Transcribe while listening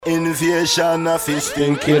Invasion of his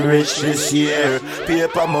thinking rich this year.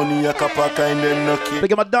 Paper money a couple kind of nucky.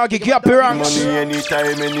 Look at my doggy Gap ranks. Money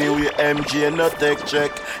anytime anyway. MJ no take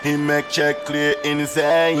check. He make check clear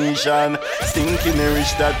invasion. Stinking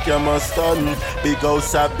rich that can must done. Big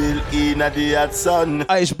house a bill in a the hot sun.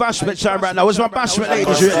 It's bashment time right now. Where's my bashment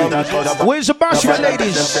ladies really? Where's the bashment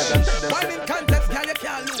ladies?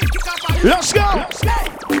 Let's go.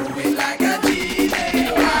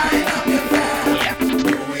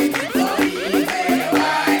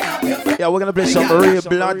 Yeah, we're gonna play some real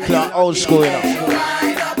blood clot old school, you know.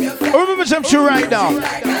 Remember them two right now.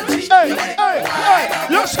 Hey, hey, hey,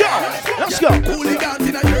 let's go, let's go.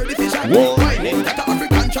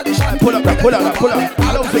 Pull up, pull up, pull up.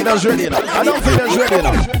 I don't think that's ready enough. I don't think that's ready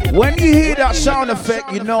enough. When you hear that sound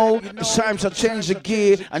effect, you know it's time to change the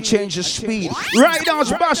gear and change the speed. Right now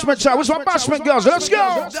it's bashment time. Where's my bashment girls? Let's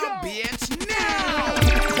go.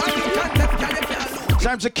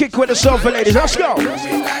 Time to kick with the sofa ladies. Let's go.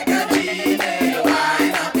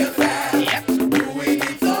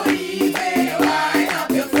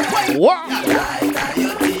 What?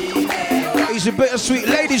 Easy bittersweet.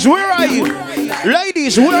 Ladies, where are you?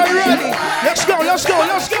 Ladies, where are you ready? Let's go, let's go,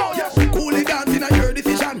 let's go. Cool it down in your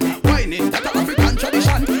decision. Whining, that's an African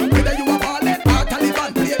tradition. Whether you are ballet or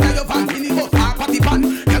Taliban, play by your van, minibus or party van.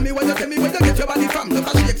 Tell me where you get your body from.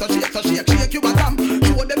 Just a shake, so shake, so shake, shake you bottom.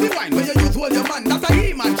 Show them the wine where you use hold your man. That's a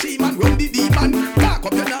he-man, she-man, run the D-man. Back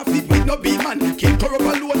up your now feet with no B-man. Keep her up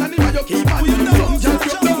alone and in your key-man. Some just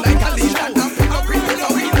drop down like a leader.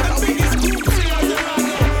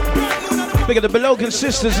 Big of the Belogan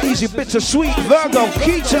sisters, Easy Bittersweet, Virgo,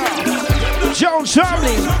 Keita, Jones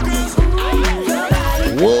Family.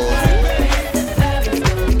 Whoa.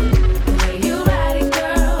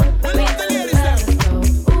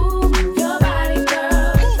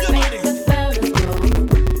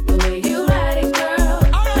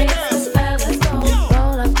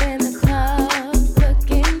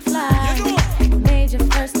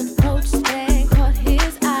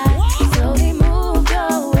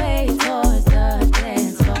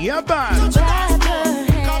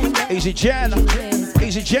 Easy Jen,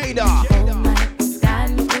 Easy Jada,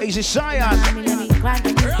 Easy Cyan,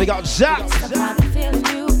 they got Zach.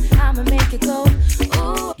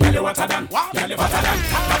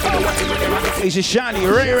 Easy Shiny,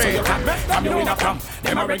 Ray Ray. Look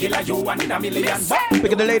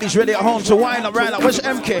at the ladies ready at home to wind up right now. Where's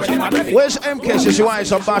MK? Where's MK? Since you want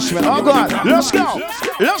some bashment. Oh God, let's go,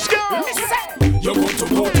 let's go.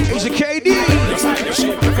 Easy KD,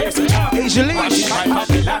 Easy Leash,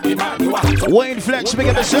 Wayne Flex, big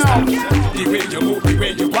up yourself.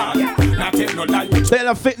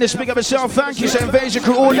 Bella Fitness, big up yourself. Thank you, St. Invasion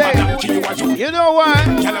crew all day. You know why?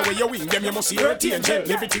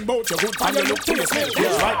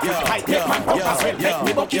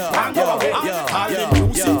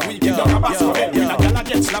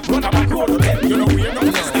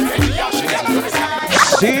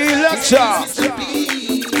 Selector.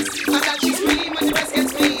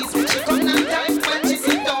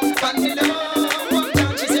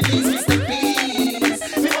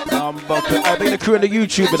 I'll be the crew in the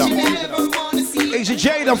YouTube now. Easy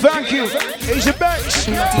Jada, thank you. Easy Bex.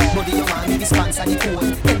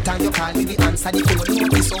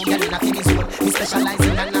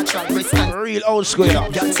 Real old school, you know.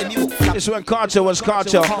 This is when Carter was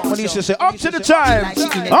Carter. When he used to say, up to the time.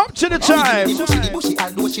 Up to the time.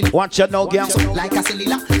 Watch out now, gang.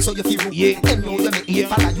 Yeah. Yeah.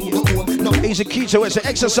 Easy Keita, it's an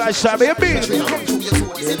exercise time, baby.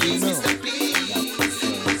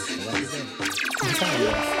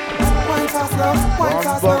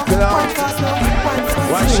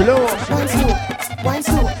 One slow.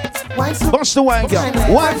 Bust the wine, girl.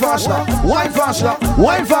 Wine faster. Wine faster.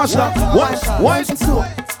 Wine faster. Wine slow.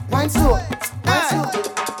 Wine slow.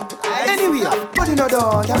 Anyway, body no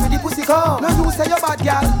door, carry the pussy come. No you say you're bad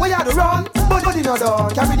girl, where you to run? Body no door,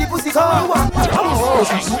 carry the pussy come.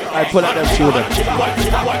 I pull out them shoulder.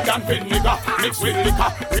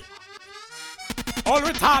 All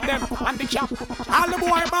retard them and the cap. All the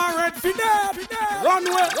boy man red for them. Run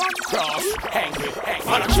away, run cross. Angry,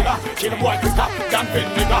 man a killer. Kill a boy quicker. Than pin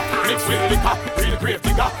nigga. Mix with liquor. Real grave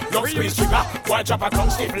digger. Love squeeze trigger. Boy drop a tongue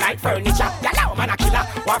stiff like furniture. Yallow man a killer.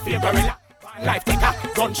 Warfare gorilla. Life taker.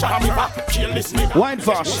 Gunshot river. Kill this nigga. Wine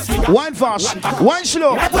fast. Wine fast. Wine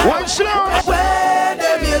slow. Wine slow. When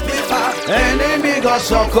they meet me fast. Enemy got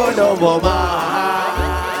so cold over man.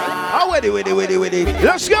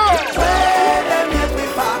 Let's go.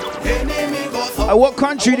 What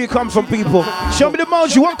country do you come from, people? Show me the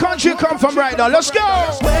emoji. What country you come from right now? Let's go.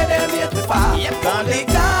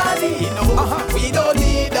 We don't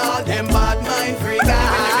need all them bad mind free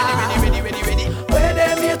guys.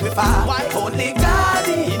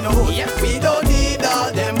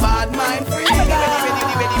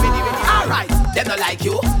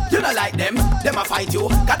 a fight you.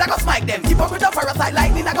 God, I go smite them. Keep up with the parasite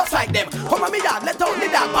lightning, I go strike them. Come on me yard, let out the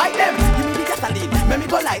dog, bite them. Give me the gasoline, make me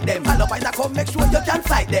go like them. All up I come, make sure you can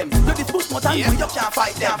fight them. Do this push more time, you can't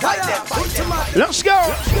fight them. Fight them, fight them. Let's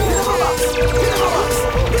go.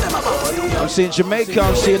 I'm seeing Jamaica,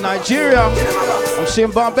 I'm seeing Nigeria, I'm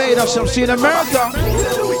seeing Barbados, I'm seeing America.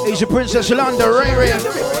 Asia Princess Yolanda, Ray Ray,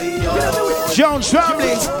 Jones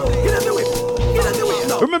family.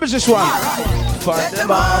 Remember this one? Fight them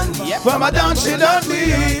on, from a dancing on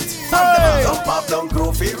beat.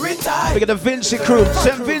 Big of the Vincent crew,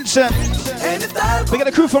 St. Vincent. Big of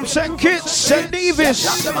the crew from St. Kitts, St.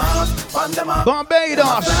 Davis,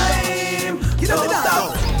 Barbados.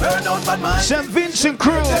 St. Vincent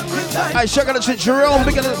crew. I shout out to Jerome,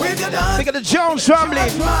 big of the Jones family.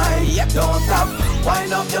 Don't stop,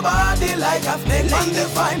 wind up your body like a snake on the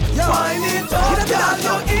vine. Wind it up,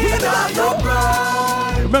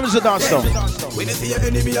 remember the dance though.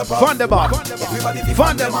 Fund them up.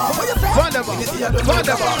 Fund them up. Fund them up. Fund them up.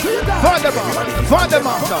 Fund them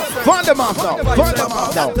up. Fund them up now. Fund them up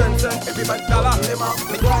now.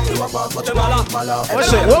 Fund them up now.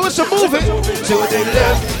 What's it? What was the movie? To the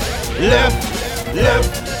left.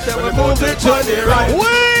 Then we move it to the right.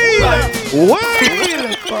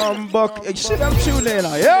 Wait. From Buck. You see them tuning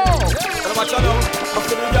now, yo.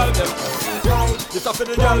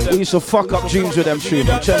 We used to fuck up dreams with them tunes,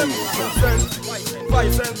 I'm telling you.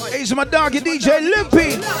 He's my doggy DJ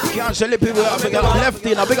Lippy. You can't say Lippy without big up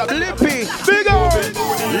Lefty, now big up Lippy. Big up.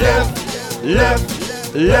 Left.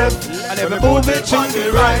 And then we move it to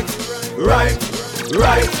the right.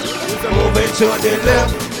 Move it to the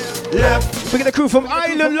left. Big up the crew from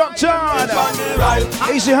Island locked on.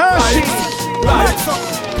 Easy Hershey.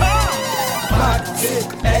 Mad, sick,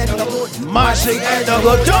 and no good. Mad, sick, and no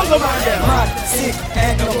good. Don't go back there. Mad, sick,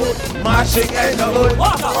 and no good. Mad, sick, and no good.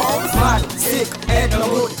 Mad, sick, and no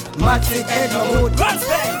good. Mad, sick, and no good.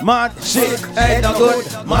 Mad, sick, and no good.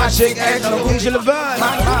 Mad, sick, and no good. Easy Levine.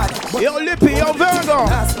 Yo, Lippy, yo, Virgo.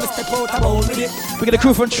 We get a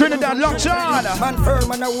crew from Trinidad, locked on. Man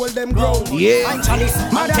firm and I hold them grow. Yeah.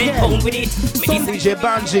 DJ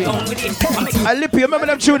Banji. I Lippy, remember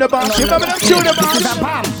them tuna bombs? Remember them tuna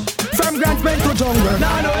bombs? From Grand Spain to jungle,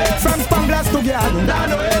 from Spanglas to Garden,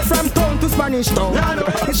 from town to Spanish town.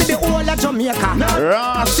 It's the whole of Jamaica.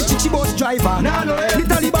 Ross. The chichi bus driver. The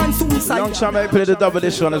Taliban suicide. Long time I played the double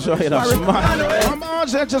this one as well, you know. I'm on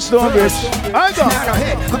to Stonebridge. I go.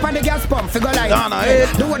 Up on the gas pump, figure like.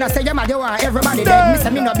 The one I say, you want everybody dead. Me say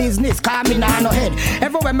me no business, call me nah no head.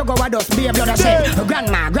 Everywhere me go, I just be a blood shed.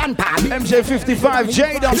 Grandma, grandpa. MJ55,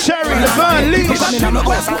 Jada, Sherry, Levine, Lee,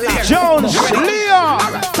 Jones, Leon.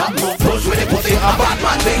 Push with the pussy, a bad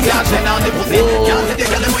man thing, can't send on the pussy. Can't take the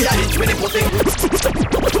girl when you hit with the pussy.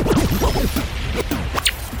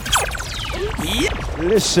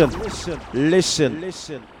 Listen.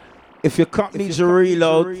 If your cup needs a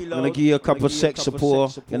reload, I'm going to give you a cup of sex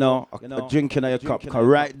support, a drink in your cup.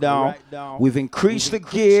 Right now, we've increased the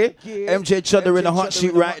gear. MJ Chudder in the hot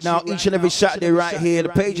seat right now, each and every Saturday right here. The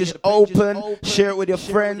page is open. Share it with your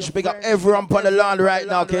friends. Big up everyone on the line right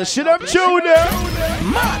now. Can you see them tune there?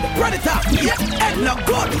 Mad, run it up. Yeah, and no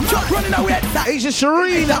good. Just running away. Asia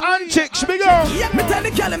Serene, Antics, big up. Yeah, me tell the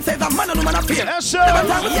girl him says a man and woman a fear. Yes, sir. Never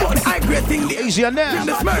time we the high grade thing. Easy on them.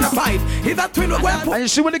 The Smyrna 5. He's a twin with weapon. And you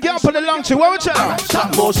see when the girl put the long to, what we tell her?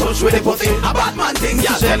 Some more such with the pussy. A bad man thing,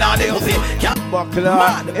 yeah, send on the pussy. Buckle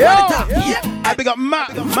up. Yeah. I big up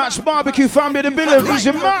Matt's barbecue family in the building.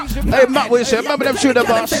 Easy Matt. Hey Matt, what you say? Remember them shoot the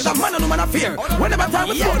boss.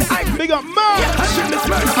 Big up Matt.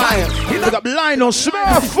 Big up Lionel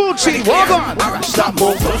Smith, Fuji. What on? Stop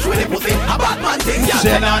more such with the pussy. A bad man thing, yeah,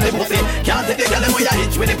 send on the pussy. Can't take the girl when you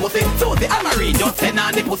hit with the pussy. So the Amarie just send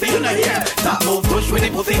on the pussy. You know here. Stop more such with the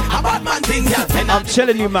pussy. A bad man thing, yeah, send on. I'm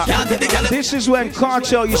telling you, Matt. This is when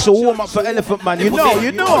Cartel used to warm up for Elephant Man. You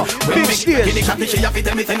know. Big stage.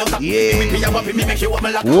 Yeah.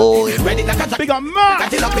 Whoa. Big up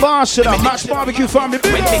Matt. Barcelona. Matt's barbecue family.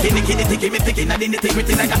 Big up. It's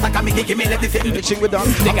in with them.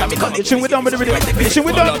 It's in with them with the video. It's in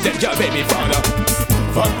with them.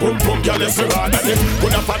 Fat boom boom, girl, yes, we run at them.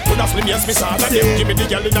 Coulda fat, coulda slim, yes, me sad at them. Give me the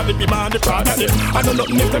girl inna the beam and the prod at them. I know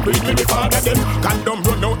nothing if them breed me, me father them. Condom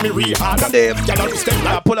run out me re hard at them. Girl, out step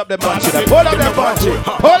like pull up them bunchy. Pull up them bunchy.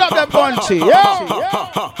 Pull up them bunchy.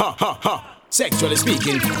 Yeah. Sexually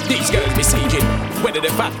speaking, these girls be seeking. Whether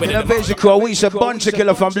they're fat, whether they're basically we used a bunch of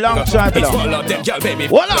killer from long time. it's all of them, girl, baby.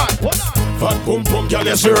 What on? Fat boom boom, girl,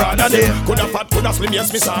 yes, you're on them. Coulda fat, coulda slim,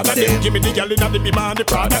 yes, me saw them. Give me the girl in the beam and the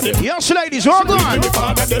prod of them. Yes, ladies, hold on.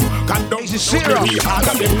 This is serious.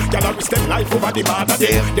 Girl, I step life over the bar of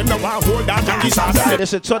them. Them no want hold that and this and that.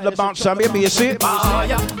 There's a toddler bounce on me, you see it?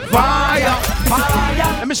 Fire, Fire,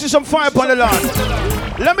 fire. Let me see some fire upon the lawn.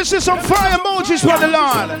 Let me see some fire emojis upon the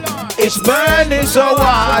lawn. It's burning so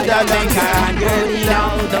hard that they can't get it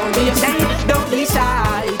out. Don't be ashamed, don't be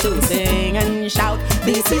shy to sing and shout.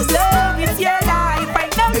 This is love, it's your life.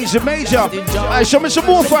 Right now. He's a major. Hey, show me some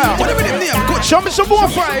more fire. What are we doing? Good. Show me some more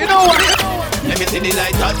fire. You know what? Let me see the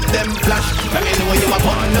light of them flash. Let me know you are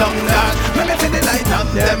born down that. Let me see the light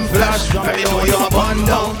of them flash. Let me know you are born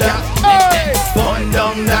down that. Born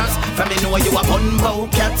down that. Let me know you are born bow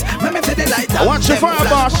cat. Let me see the light of watch the fire,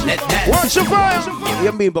 boss. Watch the fire.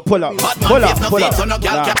 You mean, but pull up. Pull up. Pull up.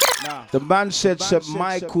 Nah. The man said St.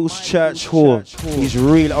 Michael's Church Hall. He's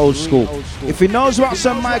real old school. If he knows about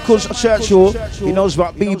St. Michael's Church Hall, he knows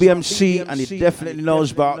about BBMC, and he definitely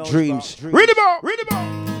knows about Dreams. Read him out. Read him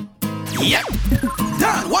out. Yep.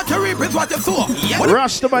 Dan, what you reap is what you sow. Yep.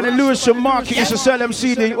 Rastaman and Lewis and Market used to sell them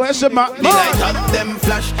CD. Where's the map? The light of them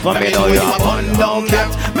flash. Let me know you are born down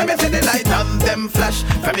cat. Let me see the light of them flash.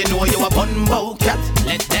 Let me know you are born bow cat.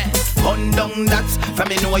 Let that. Born down that. Let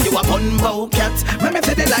me know you are born bow cat. Let me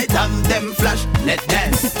see the light of them flash. Let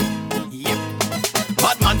dance. Yep.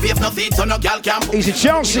 Bad man face no seat so no girl can book. Easy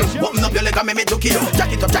Chelsea. Open up your leg and make me look here.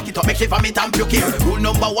 Jack it up, make she vomit and puke here. Rule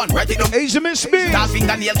number one, write it up. Easy Miss B. That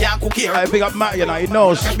fingernail can't cook here. I pick up Matt, you know, he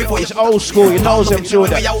knows. He's old school, he knows them too.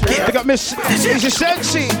 Pick up Miss Easy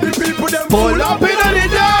Sexy. Pull up in the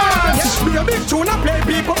dance. Be a big tune and play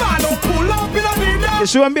people, man. Pull up in the dance. You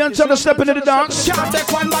see when me and Tell step into the dance? Can't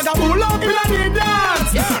take one bag of pull up in the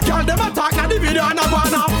dance. Girl, them attack at the video and I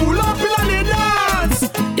wanna pull up in the dance.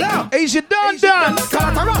 Yeah. Easy done.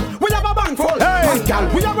 Collateral, we have a bang full. Hey, girl,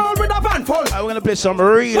 we have roll with a van full. We're gonna play some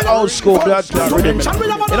real old school blood clot rhythm.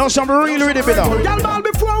 You know some real rhythm, you know. Girl, ball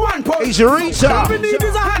before one pull. Easy Rita. All we need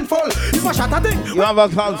is a handful. If I shot a thing, you have a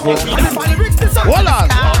handful. Hold on.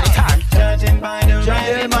 Judging by the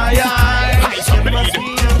red in my eyes, you must be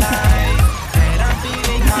alive. And I'm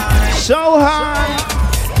feeling high. So high.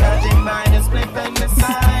 Judging by the split and the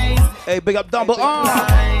size. Hey, big up double R.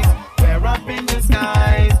 We're up in the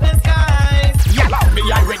skies. Me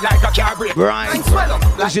I red like a car brake. Brian,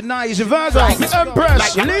 is it nice? Virgo,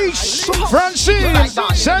 Empress, Leash, Francine,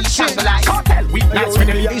 Sensi.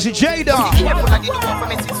 Is it Jada?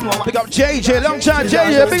 Big up JJ, long time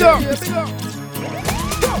JJ, big up.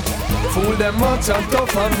 Fool them much and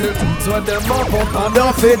tough and little. So them up and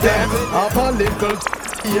don't fit them. Up a little.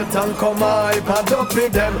 Eat and come hype and up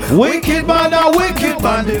with them. Wicked man and wicked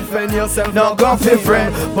man. Defend yourself, no go for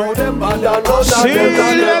friend. Bout them bad and road see you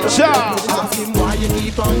later. Ask him why you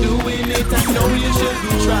keep on doing it and know you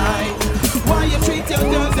shouldn't try. Why you treat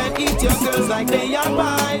your girls and eat your girls like they are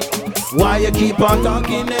mine. Why you keep on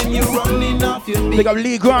talking and you running off your big up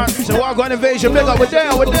Lee Grant. So walk on invasion. Big up, we're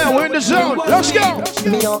there, we're in the zone. Let's go.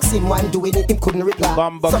 Me ask him why doing it, him couldn't reply.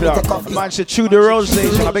 Bamba Club. Man said chew the road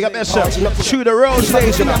station. I big up yourself. Chew the road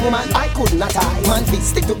station. I could not tie. Man please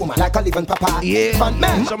stick to woman like a living papa.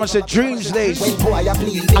 Yeah. Someone said dreams station. When boy I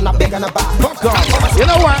plead and I beg and I buy. Fuck off. You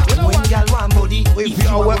know what? When girl want body, if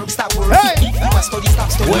you work, stop work. Hey. If you a study, stop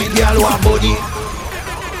study. When girl want body.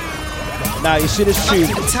 Now you see this tune.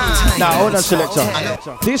 Now hold on, selector.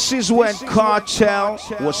 This is when Cartel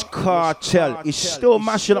was Cartel. He's still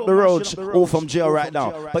mashing up the roads all from jail right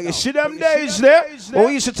now. But you see them days there? What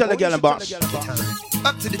we used to tell the girl about?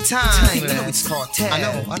 Up to the time, you know it's Cartel. I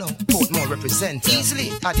know. Portmore represent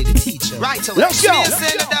easily. I did a teacher. Right away. Let's go.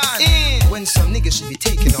 When some niggas should be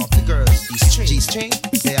taking off the girls, G-string,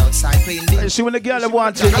 they outside playing big. You see when the girl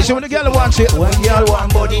wants it. You see when the girl wants it. When girl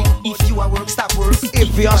want body. If you are work, stop work.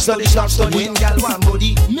 If you are study, stop study. When girl want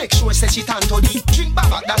body, make sure say she tan toddy. Drink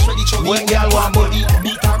back, that's ready to when girl want body.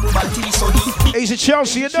 Beat her bubble till it's soddy. Easy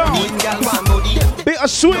Chelsea, you know. When girl want body. Bit of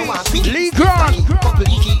sweet. Lee Grant.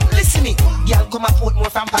 Listen me, girl come a Portmore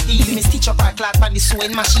from Paris. Me stitch up her cloth on the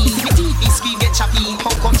sewing machine. Me TV screen get choppy.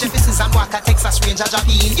 How come Jefferson's and Walker Texas Ranger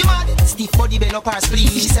Japan? You mad? Stiff body bend up her spleen.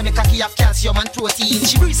 She say me cocky have calcium and protein.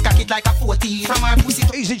 She breeze cock it like a 14. From her pussy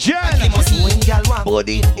to Easy Jen. When girl want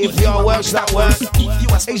body, if your work's not work.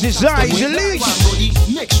 Easy Zai, easy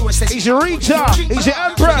Leash. Make sure say easy Rita, easy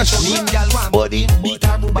Empress. Body, we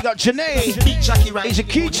got Janae. Easy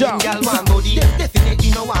Keita.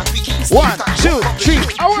 1, 2, 3,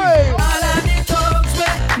 away.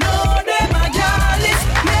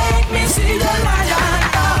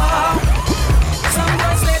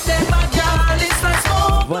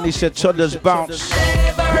 Bunny said toddlers bounce.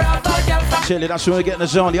 Chilly, that's when we get in the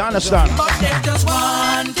zone, you understand? But there's just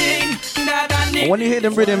one thing that And when you hear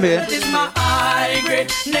them rhythm here,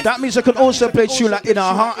 that means I can also play tune like In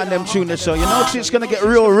Our Heart and them tuners. So you know it's gonna get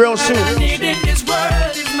real soon.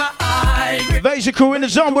 Veja crew in the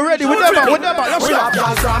zone, we're ready. We're them out. Let's go.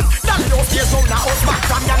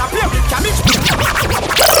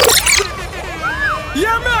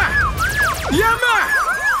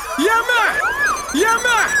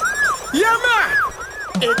 Yeah, man.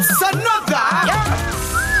 It's another.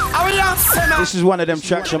 This is one of them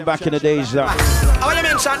tracks from back in the days.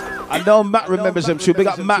 I know Matt remembers them too. Big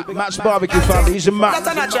up Matt. Matt's barbecue family. He's a Matt.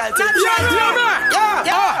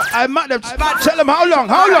 I Matt them. Tell them how long.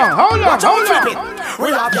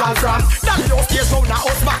 We have y'all from Daniel Stays on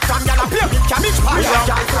us back from y'all play with cabbage pie. We have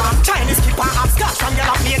y'all from Chinese keeper of scotch from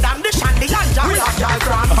y'all play down the shandy ganja. We have y'all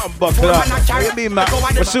from buckle up. What do you mean, Matt?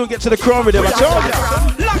 We'll soon get to the chrome with them. I told you.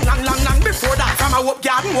 Long before that from our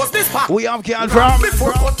garden was this part. We have y'all from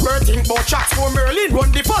before Cuthberting about tracks for Merlin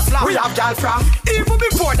run the first lap. We have y'all from even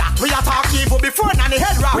before that. We are talking even before Nanny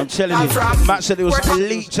Head Rock. I'm telling you, Matt said it was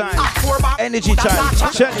elite time, energy time.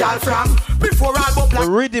 I'm telling you, before the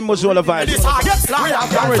rhythm was all a vibe.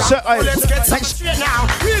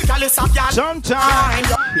 Sometime,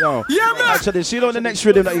 yo, I tell you, see you on the next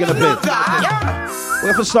rhythm that you're gonna play. We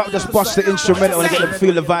have to start just bust the instrumental and get them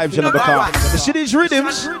feel the vibes in the car. You see these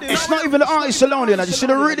rhythms? It's not even the artist alone, you know. You see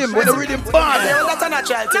the rhythm, when the rhythm bad.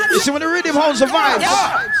 You see when the rhythm holds the vibes.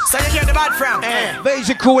 So you get the bad from.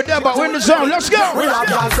 Veja cool with them, but we're in the zone. Let's go. We have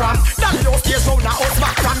y'all from Daniel Stays on us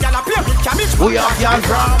back from y'all play with cabbage. We have y'all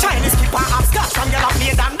from Chinese keeper of scotch from y'all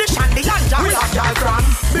play down the shandy ganja. We have y'all from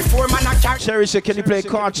before man a carry. Cherry said, can you play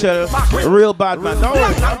Cartel? Real bad man. No,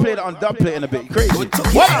 I'll play that on dub plate in a bit. Crazy. What?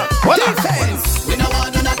 We don't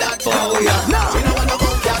want none of that boy. No, we don't want no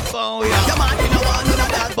cat boy. Come on, we don't want none of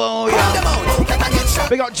that boy.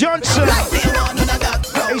 Big up Johnson.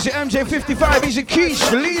 He's a MJ55. He's a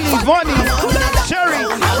Keish, Lily, Vonnie, Cherry.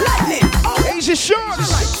 He's a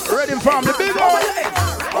Shots. Ready from the big one.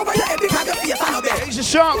 He's a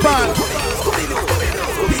Sharp man.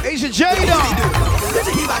 He's a Jada.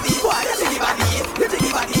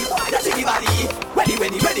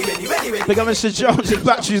 Big up Mr. Jones. His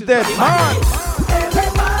battery's dead. Man.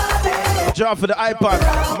 Job for the iPod.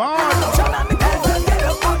 Man.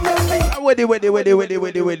 Weddy.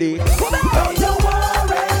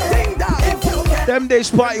 Them days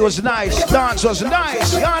party was nice, dance was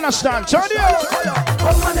nice. You understand? Turn it up.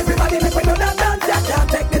 Come on, everybody, make we do that dance. Can't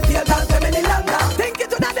take this here dance any longer. Think it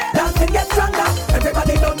to that day, dancing get stronger.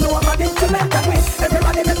 Everybody don't know about instrumental with.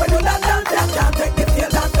 Everybody make we do that dance. Can't take this here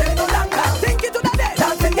dance any longer. Think it to that day,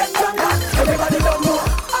 dancing get stronger. Everybody don't know.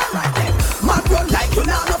 Alright then, mad run like you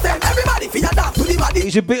now nothing. Everybody feel your dance to the body.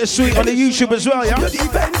 He's a bit of sweet on the YouTube as well, yeah.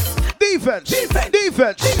 Defense.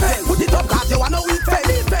 Put it up, cause you wanna win.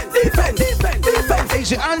 Defense.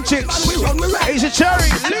 He's an antics. He's a Cherry.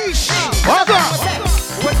 Leash. Walk up.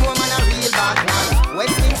 What woman a real bad man?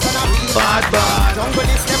 West Kingston a real Bad. Jungle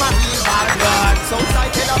is them a real bad.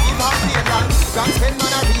 Southside Tel Aviv a real man. Gangster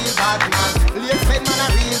man a real bad man. Late Fed man a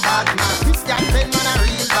real bad man. Christian Fed man a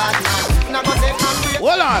real bad man. Now go say man real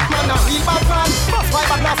Hold on. man a real bad man. Must fight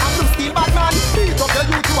bad glass and blue steel bad man. Beat up your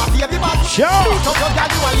youth, you a baby bad. Sure. Beat up your girl,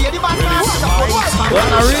 you a lady bad man. Well,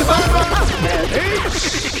 a real bad man.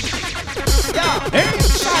 Hey,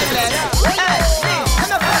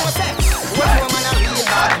 what woman a real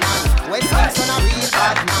bad man? West Kingston a real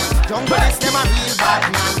bad man. Jungle is them a real bad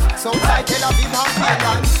man. Southside Tel Aviv a real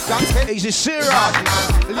man. Gangster He's a Sarah. bad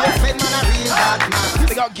man. Late Fed man a real bad man.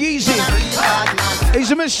 They got Geezy. Man a real bad man.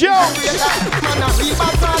 He's a Miss Jones. Man a real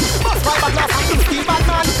bad man. Must fight bad glass and steel bad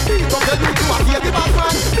man. Beat up your youth, you a baby bad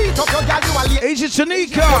man. Beat up your girl, you a lady. He's a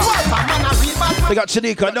Tanika. Man a real bad man. They got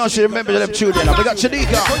Tanika. I know she remembers them children. They got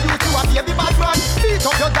Tanika.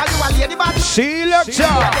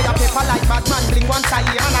 Selector.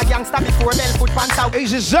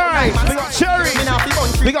 He's a Zai. Big up Cherry.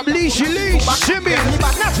 Big up Leashy Leash. Shimmy.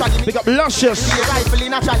 Big up Luscious.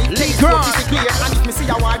 Lee Grant. And if me see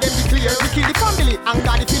a war, them be clear. We kill the family and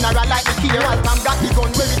got the funeral like the care. Welcome got the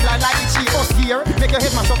gun where it like the chief. Us here, make your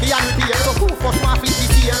head mash up the and repair. So who first want flip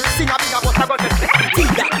this year? Sing a big about a gun.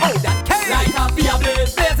 Think that, oh that. Light up the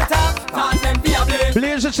blaze, blaze the top. Touch them the blaze.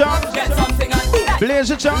 Blaze the top. Get something on Blaze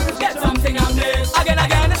the top. Get something on blaze. Again.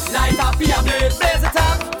 Light up the blaze, blaze the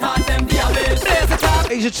top. Touch them the blaze, blaze the top.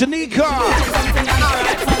 He's a Tanika. Something on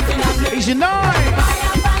blaze, something on blaze. He's a 9.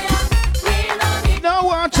 No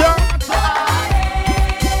water.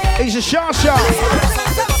 He's a Shasha.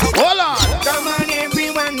 Hold on. Come on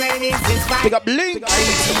everyone. Big up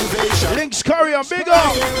Links. Links Courier, big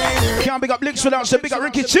up. Can't big up Links without saying big up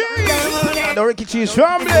Ricky T. And the Ricky T's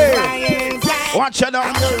family. Watch it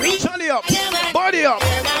now. Turn it up. Body up.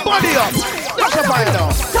 Body up. That's a fire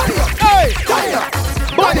now. Hey. Body up.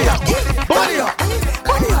 Body up. Body up.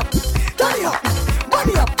 Body up.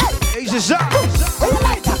 Body up. Easy Zach.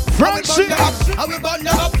 Francis. How we burn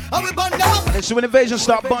them up? How we burn them up? And so when invasion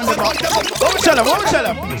start burning them up. What we tell them? What we tell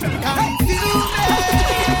them?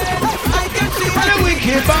 And then we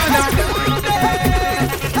keep on up.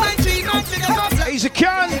 Easy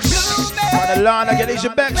Cans. On the line again, Easy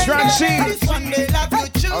Bex, Francis.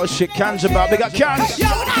 Oh shit, Cans about. We got Cans.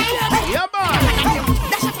 Yeah, man.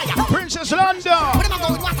 Princess London.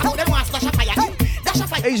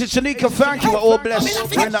 Easy Tanika, thank you. We're all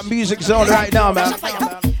blessed. We're in that music zone right now, man.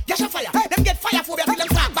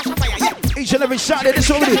 Each and every Saturday, this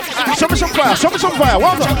is what we do. Right, show me some fire, show me some fire.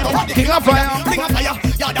 One more. King of fire.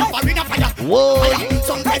 Whoa. Fling of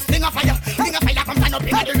fire. Fling of fire. Come stand up in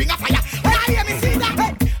the ring of fire. When I hear me see that,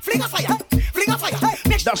 fling of fire. Fling of fire.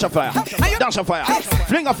 Dash of fire. Dash of fire.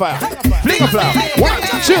 Fling of fire. Fling of fire. 1,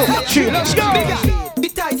 2, 3, let's go.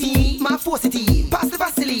 Bit tighty, my forcity. Pass the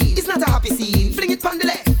Vaseline. It's not a happy scene. Fling it on the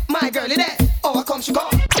left. My girl in there. Oh, I come, she go.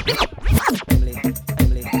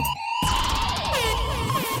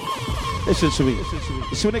 Listen to me.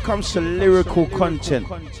 It's when it comes to lyrical content,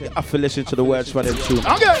 you have to listen to the words for them tune.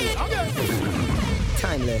 Okay.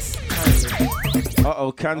 Timeless.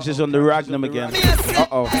 Uh-oh, Kansas on the Ragnum again.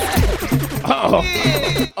 Uh-oh. Uh-oh.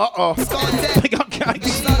 Uh-oh. Pick up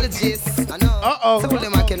Kansas. Uh-oh.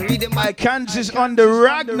 Kansas on the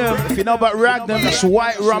Ragnum. If you know about Ragnum, that's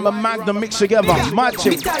white rum and Magnum mixed together.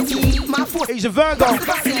 Magic. He's a Virgo.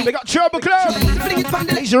 They got Trouble Club.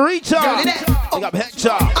 He's a Rita. They got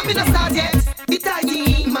Hector. I'm in a start yet. Bit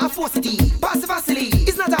tighty, my forcity. Pass the Vaseline.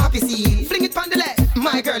 It's not a happy scene. Fling it on the left.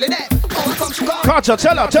 My girl in there. Oh, come she go. Carter,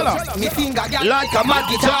 tell her. Me finger gal like a mad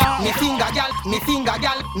guitar. Me finger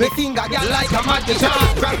gal like a mad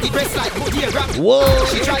guitar. Grab the breast like good here, grab. Whoa.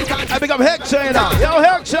 She try can't. I pick up Hector, you know. Yo,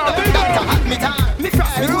 Hector, big up. Me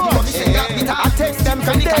fry me good position, grab guitar. I text them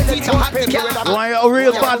from the teacher, hot me gal. Why a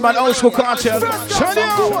real bad man, old school Carter. Turn it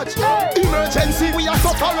out. Emergency, we are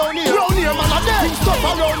stuff around here. Round here, man, I'm there. Stuff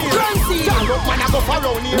around here. Can't look, man, I go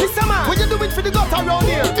around here. Listen, man, what you do it for the gut around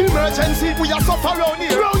here? Emergency, we are stuff around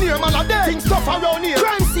here. Round here, man, I'm there. Stuff around here.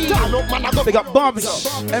 Can't look, man, I go. Big up Bobs,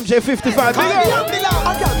 MJ55, big up.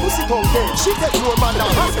 I got pussy tongue there. She take no man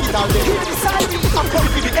down hospital there. Here beside me, I'm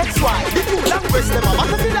coming with the XY. The two language them, I'm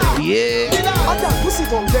a yeah. I got pussy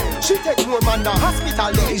tongue there. She take no man down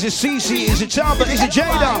hospital there. He's a CC, he's a Chamba, he's a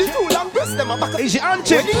Jada. The two language them, I'm a he's a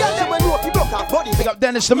Antic. Big up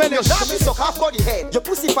Dennis the Menace. Suck off body head. Your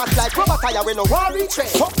pussy fat like rubber tire when no worry tread.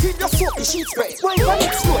 Fuck till your soap the sheet spread. Why you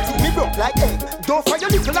explode to me broke like egg? Don't find your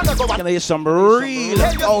little and go. Gonna hear some real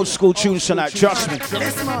old school tunes tonight, trust me.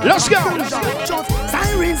 Let's go.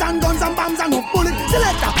 Sirens and guns and bombs and no bullet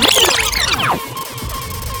selector.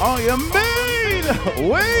 Oh, you mean?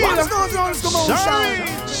 Wait.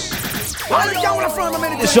 Sirens.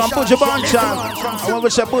 This one, Buja Banchan. I want to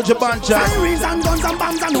say Buja Banchan. Sirens and guns and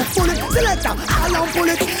bombs and no bullet selector. All on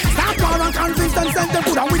bullet. Start war and convince and send them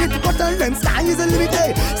food and with it to tell them sky is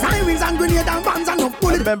unlimited. Sirens and grenade and bombs and no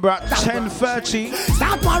bullet. Remember at 10:30.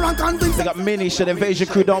 Start war and convince. They got Mini said Invasion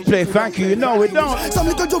Crew don't play. Thank you. No, we don't. Some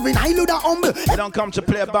little juvenile who that humble. We don't come to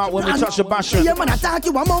play about when we touch the bathroom.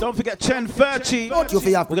 Don't forget 10:30.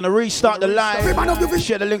 We're gonna restart the live.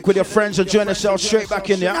 Share the link with your friends and join yourself straight back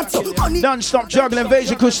in there. Non-stop juggling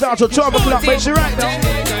Invasion Crew starts till 12 o'clock. Basically right now.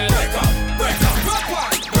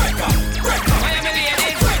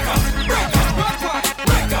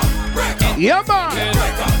 Yeah, man.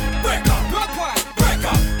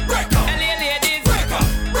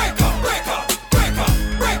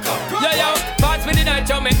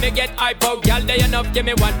 Make me get hype out, y'all. They enough, give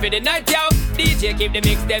me one for the night, yo. DJ keep the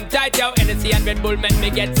mix them tight, yo. NSC and Red Bull make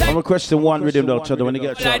me get tight. I'm requesting one rhythm though, Chad. When you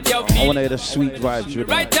get a chance, I want to hear the sweet vibes rhythm,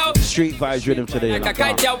 right, street vibes rhythm today. Like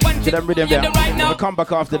to them rhythm there. We'll come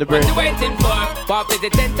back after the break.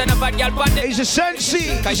 He's a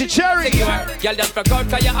Sensi, he's a Cherry. Big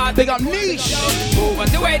up Niche.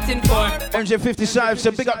 MJ55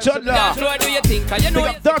 said big up Toddler. Big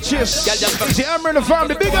up Duchess. He's the Emmer in the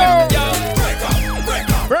family. Big up.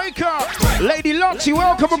 Break up. Lady Lottie,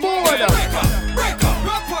 welcome aboard.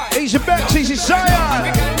 He's a Bex, he's a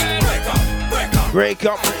Zion. Break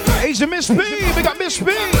up. He's a Miss P. Big up Miss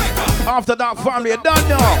P. After that family, you done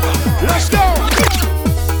now. Let's go.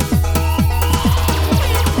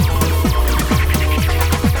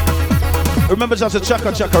 Remember just a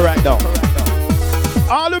chaka chaka right now.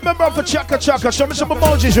 All remember for chaka chaka. Show me some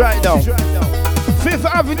emojis right now. Fifth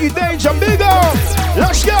Avenue Danger, big up.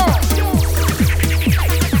 Let's go.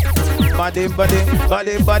 Badim,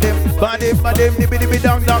 dibby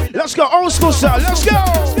down. Let's go, old school style, let's go.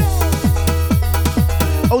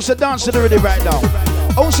 Also dance to the rhythm right now.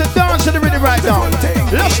 Also dance to the rhythm right now.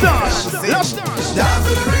 Let's dance. Dance to the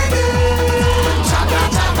rhythm.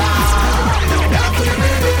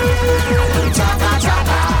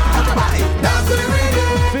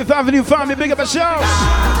 Fifth Avenue family, big up yourselves.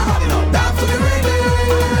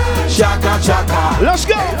 Chaka chaka. Let's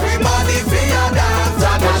go. Everybody feel dance.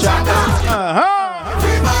 Chaka chaka.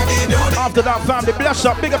 After that family, bless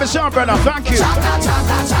up, big up yourself, brother. Thank you.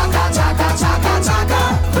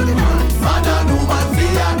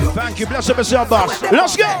 Thank you, bless up yourself, boss.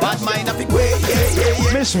 Let's go.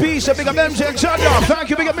 Miss P, so big up MJ and Jada. Thank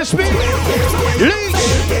you, big up Miss P. Leach.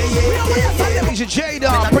 Easy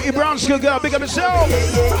Jada, pretty brown school girl, big up yourself.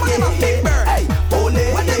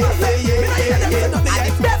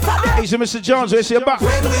 Easy Mr. Jones, where's your back?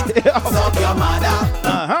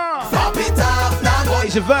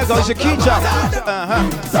 He's a Virgo, he's a Keita.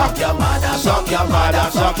 Suck your mother, suck your mother,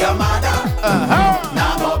 suck your mother.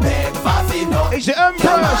 Now go beg fussy no. He's the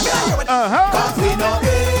Empress. Cause we know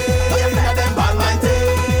in them bad mind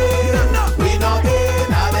thing. We know in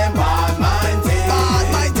them bad mind thing. Bad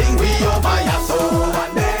mind thing. We over your soul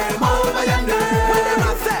and them over your name.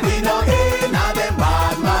 We know in them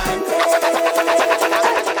bad mind thing.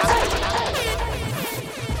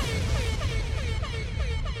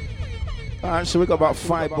 Alright, so we got about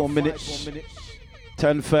 5 more minutes.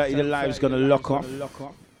 10:30, the live's gonna lock off.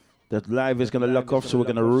 The live is gonna lock off, so we're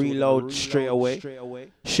gonna reload straight away.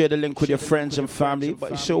 Share the link with your friends and family,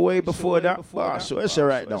 but it's way before that. So it's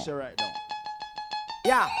alright now.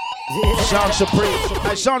 Yeah. Sound Supreme.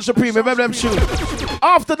 Hey, Sound Supreme, remember them tunes.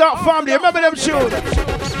 After that family, remember them tunes.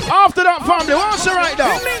 After that family, what's alright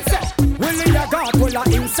now?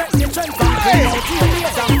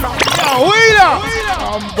 Yo, Wheeler!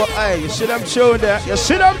 But hey, you see them tune there? You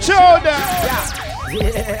see them tune there?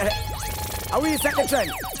 Yeah. Are we set the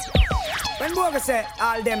trend? When Boga say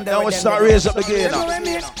all them now we'll start raise up the game now.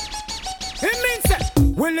 It means that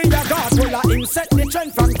Willie ya God will him set the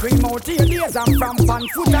trend from cream out here days and from pan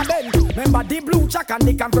foot and bend. Remember the blue check and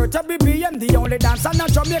the convertible BM. The only dancer in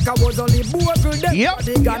Jamaica was only Bogle then. Yep.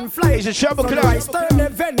 The gun fly. He's a trouble club. He's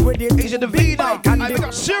a Davina. And we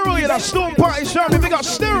got Cyril in that Stone Party family. We got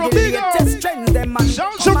Cyril, big up.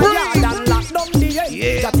 Sound Supreme.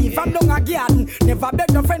 Yeah. Never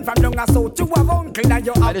beg no friend from down a south to have uncle and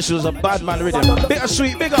your this was a bad man rhythm. Bit of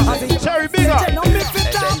sweet, big up. Terry, big up.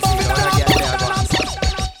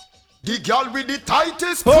 The girl with the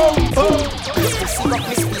tightest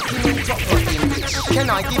Can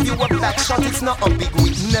I give you a back shot? It's not a big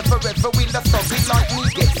week. Never ever will a fuzzy like me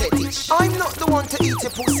get fetish. I'm not the one to eat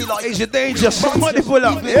your pussy like It's a danger. Somebody pull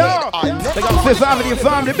up. Yeah. They got Fifth Avenue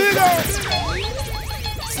family. Big up.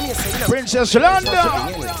 Princess London.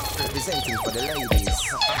 Representing for the ladies.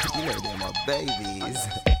 You know them are babies.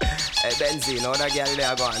 Hey Benzie, you know that girl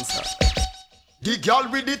there go answer. The girl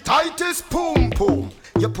with the tightest pum pum.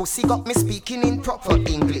 Your pussy got me speaking in proper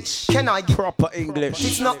English. Can I get proper English?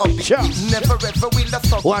 It's not a big deal. Never ever will a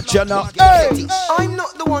fuck. Watch you now. Hey. I'm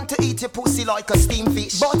not the one to eat your pussy like a steamed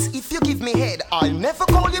fish. But if you give me head, I'll never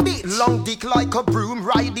call you bitch. Long dick like a broom,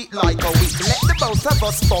 ride it like a whip. Let the both of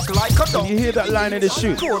us fuck like a dog. You hear that line in the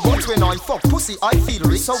shoot? But when I fuck pussy, I feel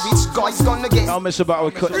rich. So which guy's gonna get? Don't mess about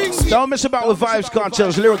with vibes,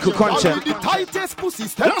 cartels, lyrical content. The tightest pussy,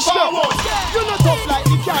 step forward. You not tough like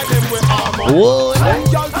the guy them with armor. Whoa.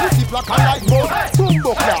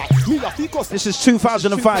 This is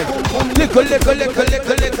 2005. Lickle.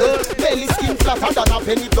 Belly skin flatter than a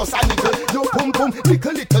penny plus a nickel. You pum pum, lickle. Tick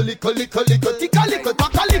a little,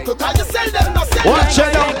 tack a little, can you sell them no sell? Watch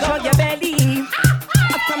it out. Your belly.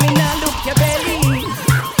 Come in and look your belly.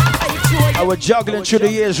 We're juggling through the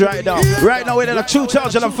years right now. Right now we're in the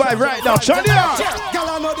 2005 right now. Turn it on.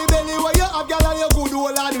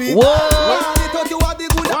 Whoa.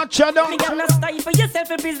 Watch it out. For yourself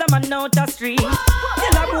and please the man out the street.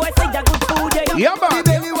 Tell a boy say you good food. Yeah, man. The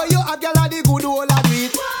belly where you have girl the good whole of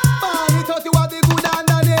it. Man, it thought you have the good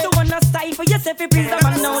under it. You wanna style for yourself and please the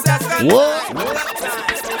man out the street. What?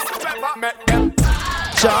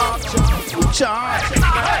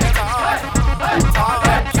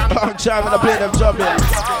 I'm trying to play them job here.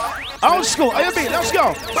 Old school, are you beat? Let's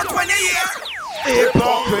go. But when you hear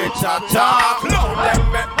hypocrites attack,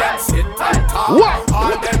 them make them sit and talk. What? All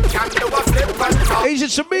them can do is slip and talk. Asia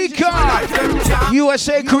Jamaica,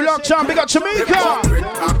 USA crew locked on. Big up Jamaica.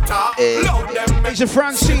 Asia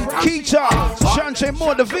Francine, Keita, Shante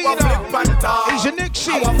Moore, Davina, Asia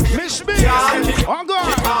Nixie, Miss Me. On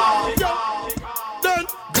God.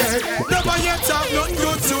 Never yet have nothing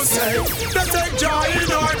good to say. They take joy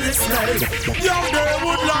in our dismay. Yo, they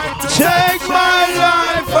would like to take my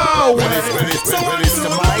life away.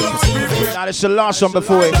 Now this is the last one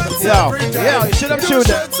before it. Yo, you should have tuned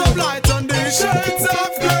it.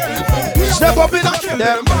 Step up in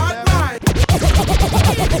them.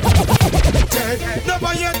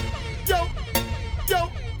 Never yet, yo,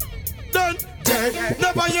 done.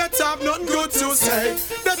 Never yet have nothing good to say.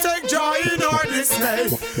 They take joy in our dismay.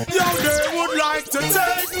 Yo, they would like to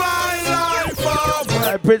take my life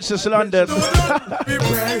away. Princess London.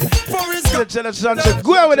 Princess London.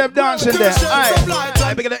 Go with them dancing there.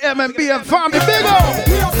 I begin the MMB and family. Big up.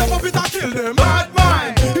 We have them up it and kill them. Bad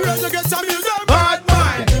mind. You have to get some music. Bad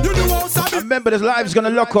mind. You know how some. Remember, this live's gonna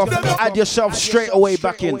lock off. Add yourself straight away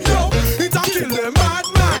back in. It's a kill them. Bad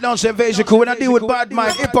mind. Don't say invasion crew when I deal with bad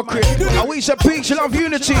mind, hypocrite. And we say peace, love,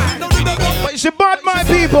 unity. But it's a bad mind,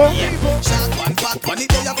 people.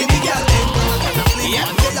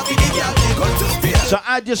 So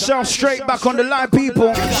add yourself straight back on the line,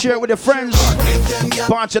 people. Share it with your friends.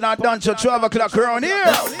 Party not done till 12 o'clock around here.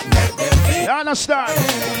 You understand?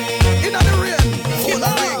 In the rain, in the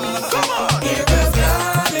ring. Come on.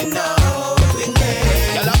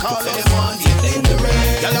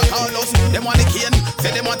 Them want the cane,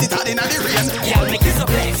 say them want it hard in the rain. Yeah, make this a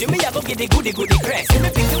place. You may have to get the goody crest. You may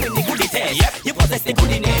pick you in the goody test. Yep. You possess the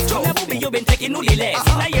goodiness. From the movie you been taking newly less.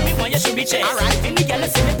 Now everyone you should be chased. Alright. In the girl in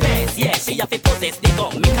the place. Yeah, she have to possess the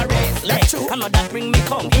gum. Make a rest. Let's I know that bring me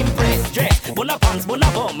come. Impress, dress. Bona pants, bona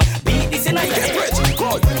bum. Beat this in a head.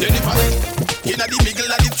 Good, Jennifer. Inna the middle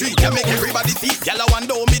of the street, you make everybody see. Y'all want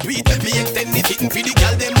to me tweet. Me extend the sitting for the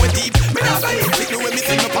girl them with deep. Me not gonna hit the way me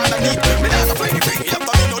sing up on the deep. Me not gonna play the free. You have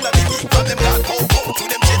to know that the geek. From them can't go to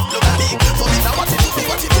them chest look at me. So me now what you do,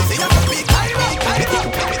 what you do, say you have to speak.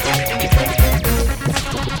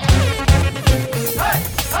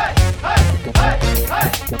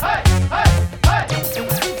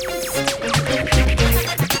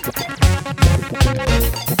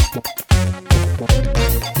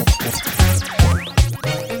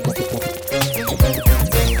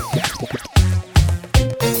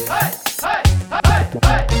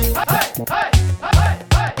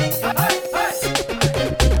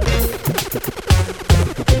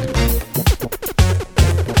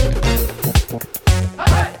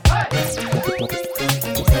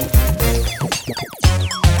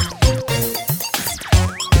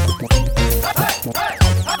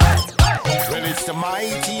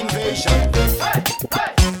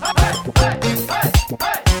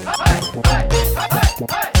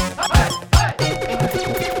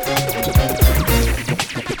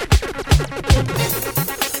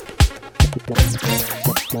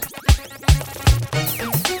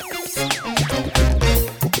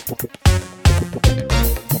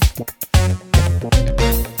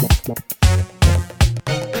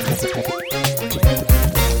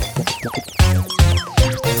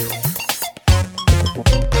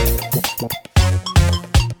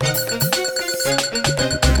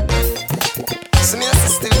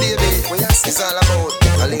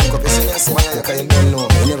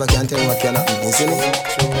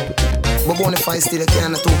 Still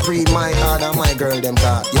can't to pre my hard and my girl them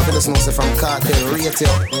car. You feel the snow from cartel rate you.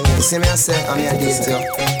 You see me I say I'm your date you.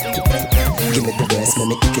 Give me the best, let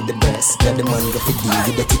me kick it the best. Let the man go for deal,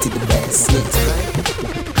 give the kitty the best.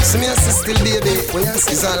 See me I say still baby, what you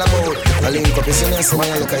say is all about. I link up, you see me I say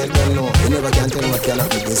you look at you don't know. You never can tell what cannot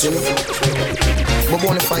be, you see me. But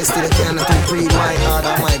bonafide still can't to pre my hard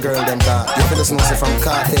and my girl them car. You feel the snow from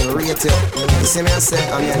cartel rate you. You see me I say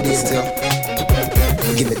I'm your date you.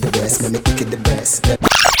 Give it the best, let me kick it the best.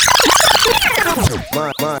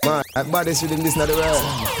 Man, I've body shooting this not the world.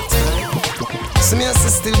 See me I say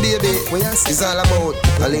still baby, what you say is all about.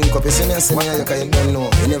 I link up, you see me I say man, you don't know.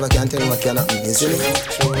 You never can tell what cannot be, you see me.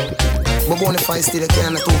 But bonafide still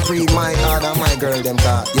can't to pre my hard and my girl them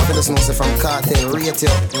car. You feel the snow from cartel rate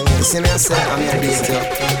you. You see me I say I'm your date you.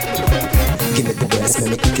 Give it the best, let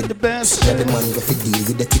me kick it the best. Let the man go for deal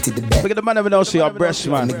with the titty the best. Look at the man never knows your breast,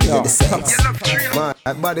 man. Man,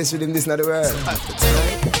 I've body shooting this not the world.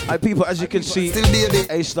 Hi people, as you can see,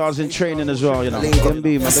 A-Star's in training as well, you know. MB,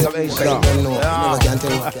 man, big up A-Star.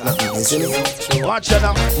 Watch it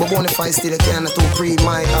now. But bonafide still can't to pre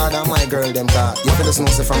my hard and my girl them car. You feel the snow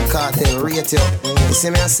from cartel rate you. You see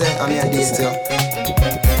me I say I'm your date you.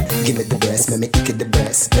 Give it the best, let me kick it the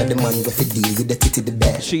best. Let the man go for deal with the titty the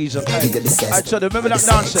best. She's a bigger the sex. I told you, remember that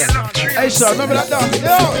dancer? Hey, sir, remember that dancer?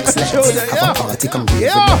 Yo,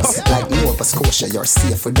 like no Nova Scotia, you're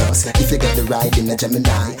safe with us. If you get the ride in a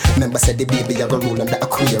Gemini, remember said the baby you go roll under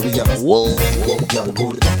Aquarius. Whoa, you're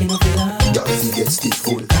good. Girl, if you get stiff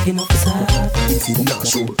full, if you not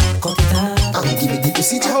sure, cut it out and give me the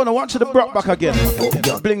pussy. Hold on, watch the Brock back again.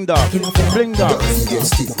 Bling dog, bling dog,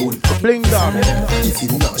 bling dog. If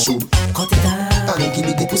you not sure, cut it out and give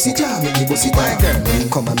me the pussy jam, make the pussy down.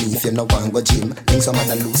 Come on me if you no want go gym. Bring some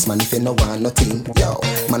other loose man if you no want nothing. Yo,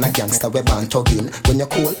 man a gangster we born tugging. When you're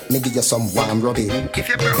cold, me give you some warm rubbing.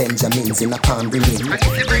 Benjamins in a palm bringing. My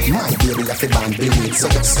baby have a band bringing. So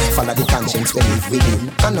just follow the conscience we live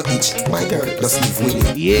within. I know each my girl just live with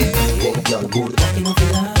it. Yeah. You're good.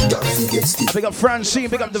 Girl, if you get stiff. Big up Francine,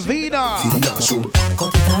 big up Davina. If you not sure,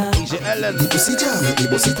 cut it out. Easy Ellen. The pussy jam, make the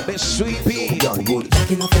pussy. Bit Sweet Pea. You're good.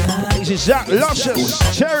 Easy Zach, Luscious,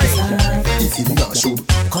 Cherry. If you not sure,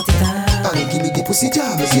 cut it out and give me the pussy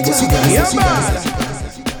jam, make the pussy dance. Yeah, man.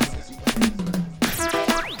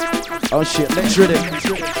 Oh shit, let's read it.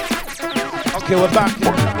 Okay, we're back.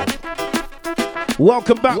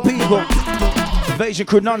 Welcome back, people. Invasion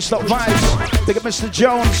Crew non-stop vibes. Big up Mr.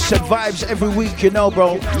 Jones, said vibes every week, you know,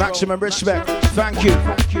 bro. Maximum respect. Thank you.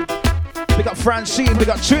 Big up Francine, big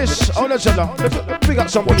up Twist. Oh, there's a lot. Big up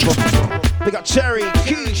some people. Big up Terry,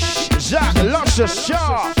 Keish, Zach, Luscious,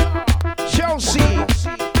 Shaw, Chelsea,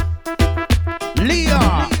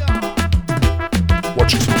 Leah.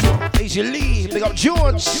 Easy Lee, big up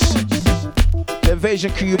George. The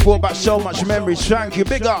Invasion Crew, you brought back so much memories. Thank you.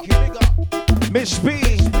 Big up Miss B.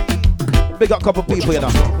 Big up a couple people, you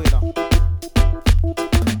know.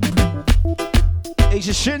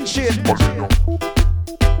 Easy Shin Shin.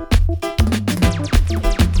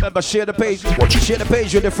 Remember, share the page. Share the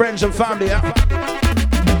page with your friends and family, yeah?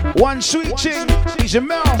 One sweet thing. He's a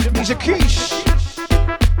Mel. He's a Keish.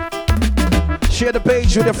 Share the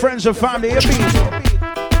page with your friends and family, yeah?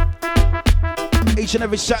 Each and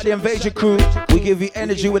every Saturday Invasion Crew, we give you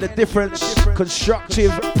energy with a difference,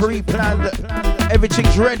 constructive, pre-planned,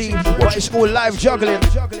 everything's ready, but it's all live juggling.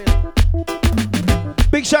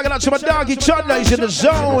 Big shout out to my doggy Chandler, he's in the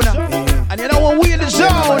zone. And you know when we in the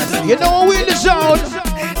zone, you know when we in the zone.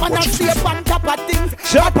 Man, I see up on top of things.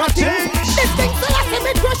 Top of things. This thing so I see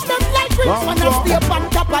me crush them like rings. Man, I see up on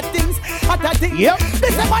top of things. Other things. Yep.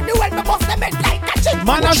 This is what the world me bust them in like a chip.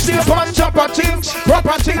 Man, I see up on top of things.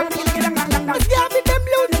 Proper things.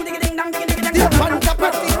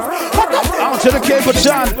 Out to the cable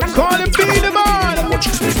John. Call him be the man.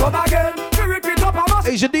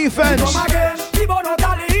 He's a defense.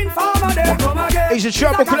 He's a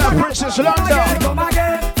trouble club, Princess London.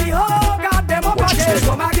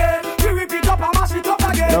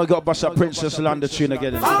 Now we got to bust up Princess London tune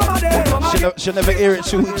again. She never hear it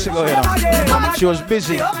 2 weeks ago, you know. She was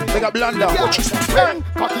busy. Big up London.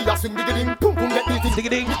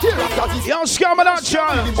 Yo, scamming that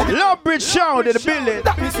child. Love Bridge Sound in the building.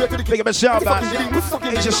 Big up yourself, man.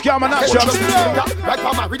 He's a scamming that child.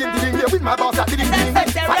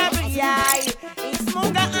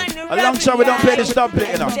 A long time we don't play this dub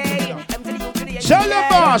play, you know. Tell the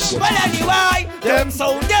boss. Well, anyway, them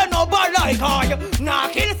sound they no bad like I. Nah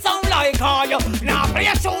kill sound like I. Nah play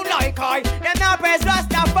a sound like I. Them nah press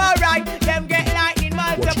Rastafari. Them get lightning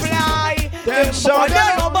multiply. Them sound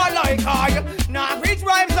they no bad like I. Nah preach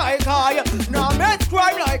rhymes like I. Nah make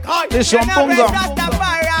crime like I. This one bunga.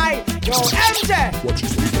 Yo, MJ.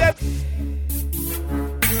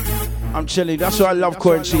 I'm chilling. That's why I love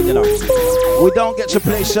quarantine, you know. We don't get to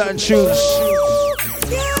play certain tunes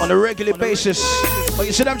on a regular basis. But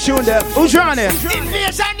you see them tune there. Who's around here?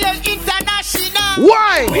 Invasion International.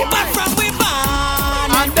 Why? We back from we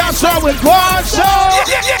born. And that's how we go on, so.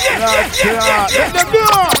 Let them do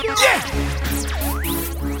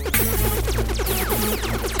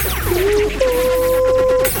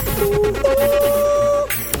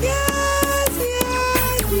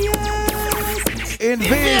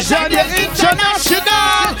Invasion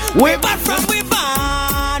International. We back from we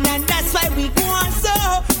born. And that's why we go on, so.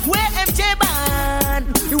 We're MJ Band.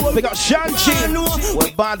 We got Shanchi.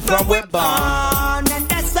 We're bad from we're born. And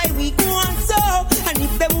that's why we go on, so. And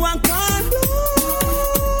if they want can do.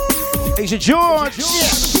 He's a George.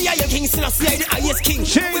 Yeah, your king still see the highest king.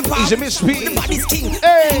 He's a Miss P. The baddest king.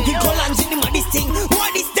 Hey. King Collins the baddest thing.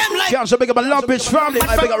 What is them like? Yeah, so big up a Love Bitch family.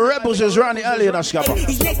 I big up Rebels is running early in that scammer.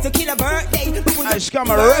 He's next to kill a birthday. I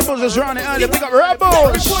scammer Rebels is running early. Big up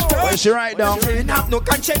Rebels. Where's she right now? Have no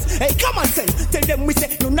conscience. Hey, come on, sense. Tell them we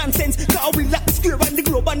say no nonsense. Now we like the square and the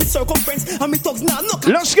globe and the circumference. And me thugs now no.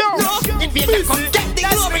 Let's go. Invasion come get the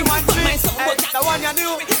glory. But my soul was the one you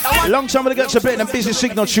knew. Long time to get to play them busy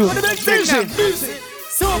signal tune. Busy.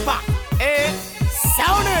 Super.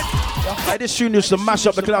 Sound it. Hey, this tune used to mash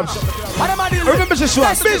up the clubs. Remember this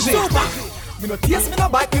one? Busy. Me no taste, me no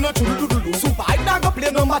bite, me no choo-doo-doo-doo. Super hype, now go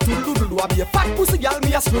play number 2-doo-doo-doo. I be a fat pussy girl,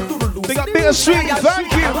 me a screw-doo-doo-doo. Big up Bittersweet,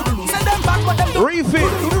 thank you. Send them back, but them do Refit.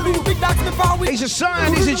 Big dogs me far with. He's a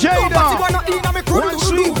Sign, he's a Jada. One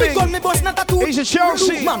Sweet Big gun me bust, not a two. He's a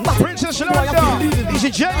Chelsea. Princess London. He's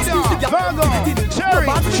a Jada. Virgo. Terry.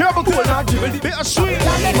 Trouble Cool. Bittersweet.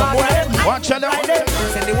 Watch out.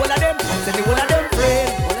 Send the whole of them. Send the whole of them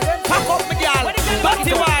friend. Pack up me girl.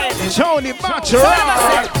 Batty wine. Tony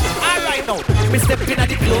Bachelor. Alright now. Me step in at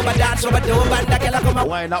the club and dance over the door and the girl come up.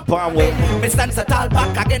 Wine up on way. Me stand so tall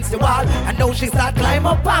back against the wall and now she start climb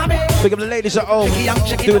up on me. Pick up the ladies at home.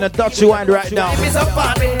 Doing a dirty wine right now.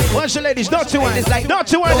 Watch the ladies, dirty wine.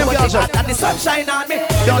 Dirty wine them girls up. And the sunshine on me.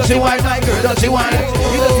 Dirty wine, my girl, dirty wine.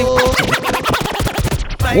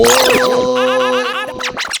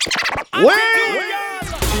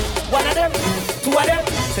 One of them, two of them,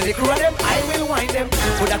 so the crew of them, I will wind them.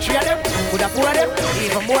 Put a three of them, put a four of them,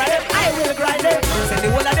 even more of them, I will grind them. Send the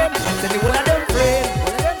whole of them, send the whole of them, friend.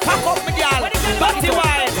 Pack up me girl, batty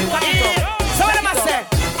wine. So what am I say?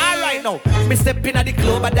 Alright now, me step in at the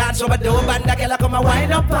club and dance over the door and the girl come and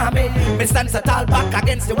wind up on me. Me stand so tall back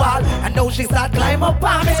against the wall and now she start climb up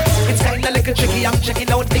on me. It's kinda little tricky, I'm checking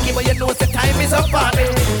out Nicky, but you know the time is up on me.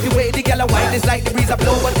 The way the girl wine is like the breeze a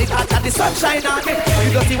blow, but it's hot and the sunshine on me.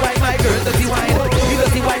 You dirty wine, my girl, dirty wine. You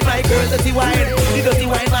dirty wine, my girl, dirty wine. You dirty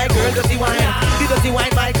wine, my girl, dirty wine. You dirty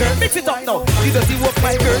wine, my girl, mix it up now. You dirty walk,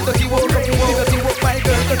 my girl, dirty walk. You dirty walk, my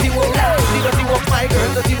girl, dirty walk. You dirty walk, my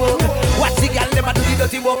girl, dirty walk. Watch the girl them a do the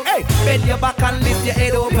dirty walk. Hey, bend your back and lift your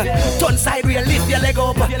head up. Turn side real, lift your leg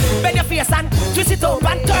up. Bend your face and twist it up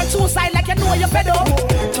and turn two side like you know you're fed up.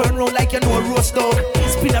 Turn round like you know a roast dog.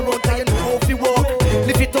 Spin around like you know how to walk.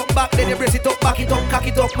 Lift it up back, then you brace it up, back it up, cock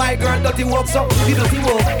it up. My girl, dirty walk, so the dirty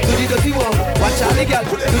walk, do the dirty walk. Watch out, the girl,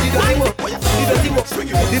 do the dirty walk, the dirty walk,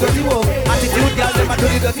 the dirty walk. Attitude, girl, them a do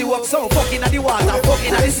the dirty walk. So fucking at the water,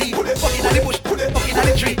 fucking at the sea, fucking at the bush, fucking at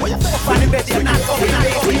the tree. Fuck on the bed, you're not fucking at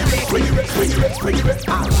the sea. Bring it back, bring it back, bring it back.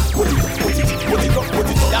 Put it up, put it up, put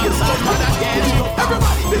it up.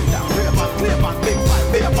 Everybody, big down, play a pipe, play a pipe, big pipe,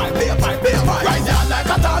 play a pipe, play a pipe, play a pipe. Right down like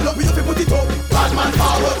a tall up, you have to put it up. Bad man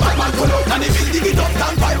forward, bad man pull up. And if you dig it up,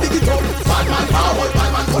 stand by, dig it up. Bad man forward, bad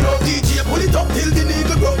man pull up. DJ pull it up till the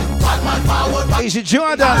needle grow. Bad man forward, bad man. Easy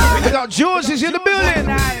Jordan, we got Jules is in the building.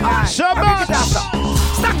 Shabbat.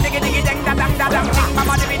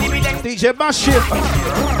 DJ Bashir.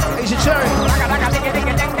 Easy Cherry.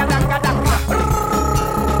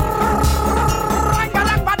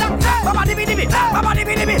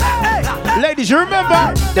 Ladies, you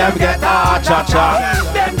remember? Them get cha-cha.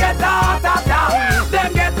 Them get ta-ta-ta.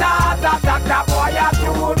 Them get ta-ta-ta. Boy,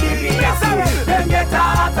 you delirious. Them get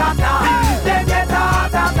ta-ta-ta. Them get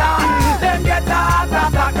ta-ta-ta. Them get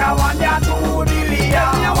ta-ta-ta. One ya too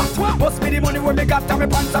delirious. Bust me the money when me got on me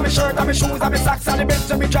pants and me shirt and me shoes and me socks and the Benz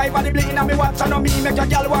and me drive and the bling and me watch and on me make your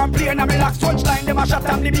girl want play and me locks. Punchline them a shot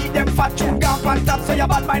and me beat them fat. Tune gone on top so you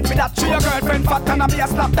bad mind for that. So your girlfriend fat and me a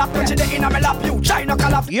slap that. When she dey in and me lap you try no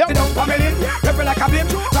collapse. Sit down for me in, pepper like a blim,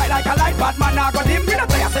 ride like a light, bad man I got him. Me not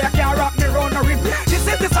tell you say you can't rock me round the rim. This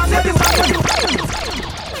is the song, this is the song.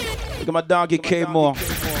 Look at my doggy K-More.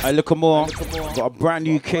 I look more. Got a brand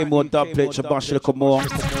new K-More dub plate to Bash look more.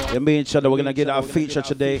 Yeah, me and each other, we're gonna get our feature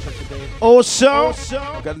today. Also,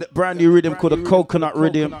 got a brand new rhythm called the Coconut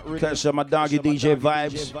Rhythm. Catch my doggy DJ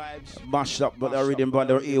Vibes. Mashed up but the rhythm by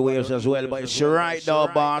the airwaves as well. But it's right now,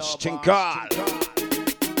 boss. Tinkal.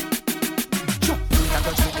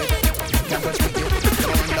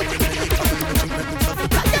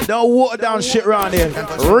 No water down shit around here.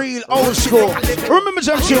 Real old school. Remember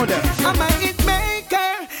some tune there. I'm a hit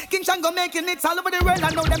maker. King Shango making it all over the world. I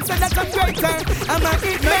know them say that I'm greater. I'm a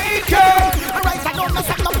hit maker. Alright, I don't know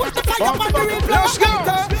something. Put the fire on the replay. Let's go.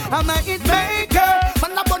 I'm a hit maker.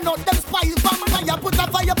 Man, I burn out them spies. Vampire, put a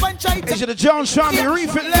fire on traitor. Is it the Jones family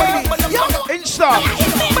refit lady? Insta.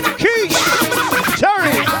 Keys.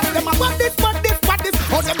 Terry. Them a bad this.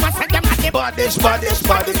 Oh, them a say them a the Baddies.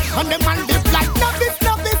 and them a live like novice.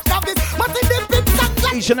 Must them big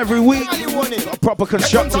sack. Each and every week, a proper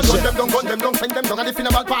constructed set.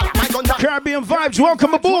 Caribbean vibes,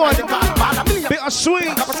 welcome aboard. Bit of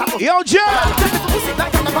sweet. Yo, Jack.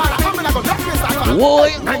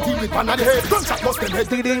 Boy.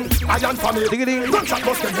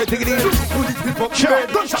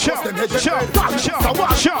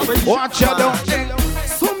 Watch out.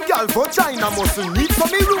 Some girl for China must need for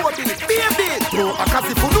me road. Baby, throw a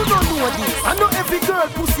cause if you don't know this. I know every Every girl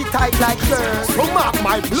pussy tight like girls. So mark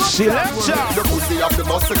my blood. Selector. The pussy of the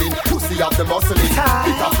muscling, pussy of the muscling. It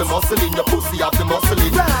have the muscling, the pussy of the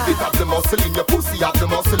muscling. It have the muscling, the pussy of the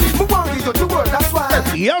muscling. Who want to do the word? That's why.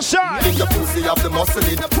 Yes, sir. In the pussy of the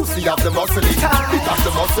muscling, the pussy of the muscling. It have the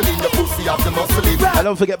muscling, the pussy of the muscling. I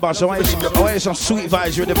don't forget, boss. I want some sweet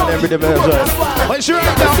vibes with them and everything as well. What's your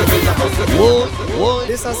right now?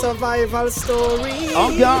 This a survival story.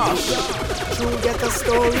 Oh gosh. True get a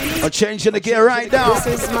story. I'm changing the gear right now. This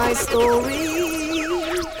is my story.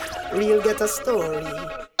 Real get a story.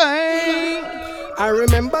 Hey. I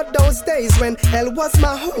remember those days when hell was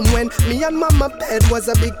my home. When me and mama bed was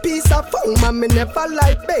a big piece of foam. And me never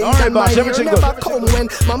like babe. All right, and my boss, year everything never good. come. When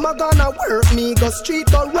mama gonna work, me go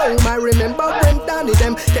street go roam. I remember when Danny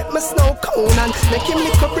them get my snow cone and make him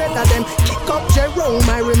lick up bread of them kick up Jerome.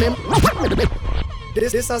 I remember.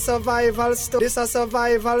 This a survival story. This a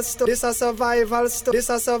survival story. This a survival story. This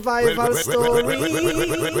a survival story. Well,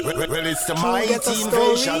 it's the mighty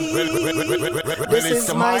invasion. Well, it's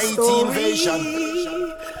the mighty invasion.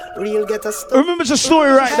 Real get a story. Remember the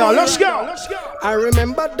story right now. Let's go. I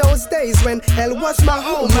remember those days when hell was my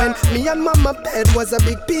home. When me and mama bed was a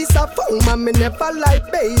big piece of foam. And me never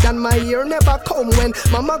like bathe and my ear never come. When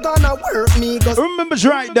mama gonna work me go. Remember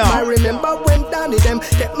right now. I remember when Danny them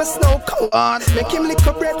get my snow cone. Make him lick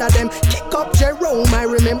up bread of them kick up Jerome. I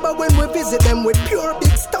remember when we visit them with pure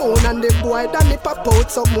big stone. And the boy Danny pop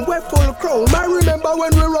out something we full chrome. I remember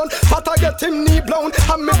when we run but I get him knee blown.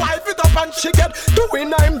 And me wife it up and she get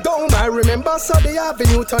doing I'm down. I remember Sunday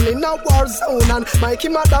Avenue turning a war zone. And Mikey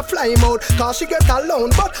mother fly him out cause she get alone.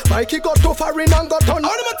 But Mikey got too far in and got on.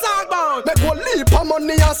 How do we talk about? Make one leap of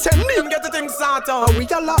money and send him. Get the thing sorted out. We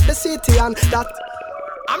all lock the city and that.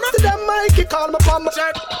 I'm not to them Mikey call me from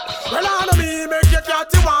check. Well I know me make you cat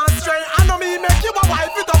you one straight. I know me make you a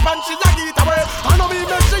wife it up and she a get away. I know me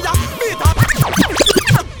make she a beat up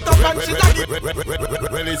and she a get.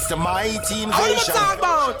 Well, it's the mighty invasion. How do we talk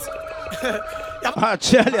about? I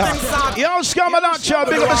tell ya. Yo, scum and that child,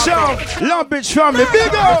 big up yourself. Love bitch family,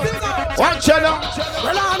 big up. Watch out now.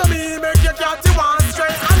 Well, I know me make you cat you one straight.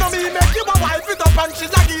 I know me make you a wife it up and she a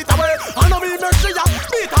get away. I know me make she a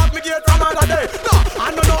beat up me get from another day. No, I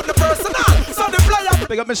know not the personal. So the player.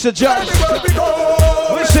 Big up Mr. Judge. Anywhere we go.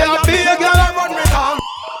 We say a big girl. Run me down.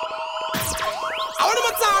 How do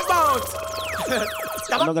we talk about?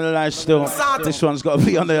 I'm not gonna lie still. This one's gotta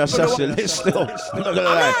be on the assassin list still. I'm not gonna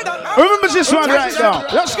lie. Remember this one right now.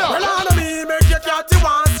 Let's go. Well, I know me make you cat you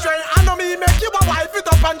one straight. I know me make you a wife it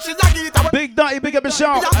up and she a get away. Big Dotty, big up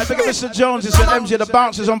yourself. I big up Mr. Jones. It's an MJ, the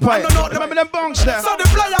bouncers on pipe. Remember them bonks there? So the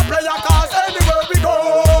player cause anywhere we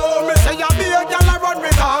go. Me say ya be a girl I run me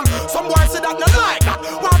down. Some boys say that no like that.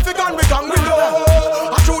 Want to gun we gun we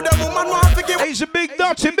know. I threw them woman want to give. He's a big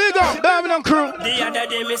Dotty, big up. Birmingham crew. The other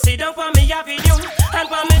day me sit down for me happy you and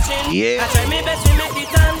for me chin. Yeah. I try me best to make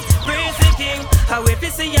it on. Praise the king. How if you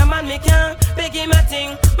see a man me can beg him a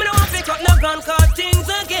thing. Me no want pick up no gun cause things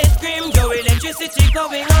will get grim. Your electricity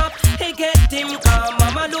going up. He get him calm.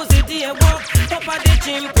 Mama lose the day walk. Up at the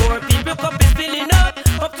gym. Poor people cup is filling up.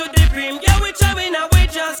 Up to the brim. Yeah we trying and we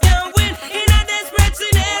just can't win. In a desperate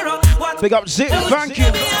scenario. Big up Zip, thank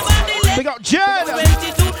you. Big up Jed.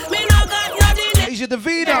 He's your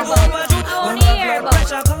Davida.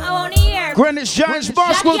 Greenwich Giants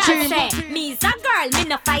basketball team. Me's a girl, me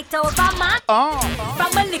no fight over man.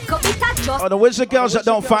 From a little bit of just. Oh, the where's the girls that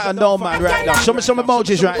don't fight a no man right now? Show me some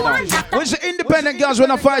emojis right now. Where's the independent girls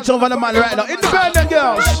when I fight over the man right now? Independent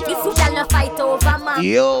girls. This girl no fight over man.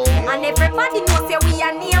 Yo. And everybody knows say we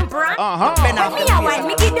are name brand. When me a wine,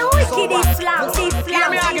 me give the wicked Islam. Hear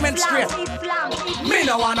me argument straight. Me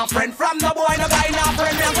no want a friend from the boy, no guy, no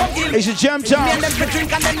friend. Me a come kill. It's a jam time. Me and them to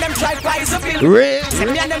drink and then them try price a bill. Real.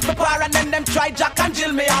 Me and them to par and then them try Jack and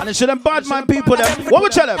Jill me up. And it's them bad man people them. What we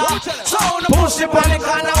tell them? So no pussy panic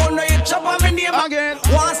and I wanna hit chop on me name again.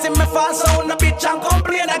 Once see me fall so no bitch and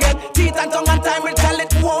complain again. Teeth and tongue and time will tell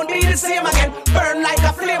it won't be the same again. Burn like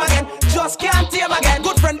a flame again. Just can't tame again.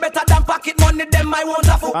 Good friend better than pocket money. Them I won't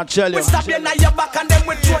afford. I tell you. We stop you now your back and them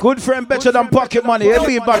with you. Good friend better than pocket money. It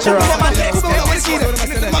be better.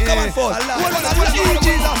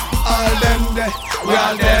 All them there, we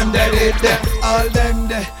all them dead it there. All them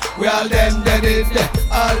there, we all them dead it there.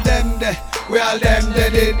 All them there, we all them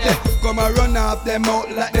dead it there. Come and run off them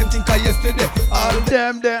out like them think I yesterday. All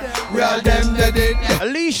them there, we all them dead it there.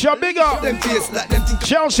 Alicia, big up. Them face like them think.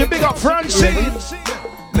 Chelsea, big up. Francine.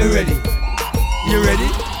 Me ready. You ready?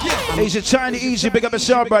 Yeah. He's a tiny easy, big up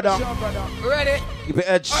yourself, brother. Ready? Keep your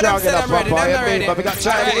head shouting up, papa. But we got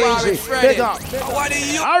tiny easy. Big up. What do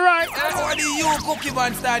you? All right. What do you cookie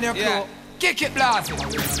man stand your crew? Kick it, blast.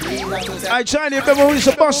 I try to remember who used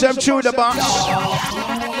to bust them through the box.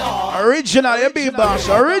 Original, you be boss.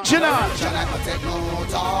 Original.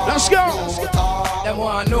 Let's go. Them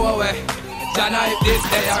want know where. Jana if this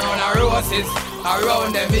day around a roses.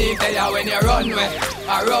 Around them if they are when you run where.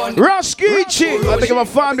 Around Ross Geechee. I think of a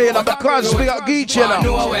family and because we got Geechee now.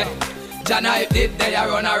 Jana if this day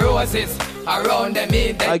around a roses. Around them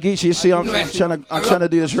if they. I Geechee, you see, I'm trying to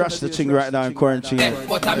do this Rasta thing right now in quarantine.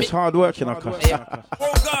 It's hard working, I can't.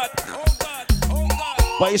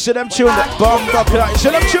 But you see them tune that bomb up here. You see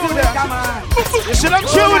them tune that. You see them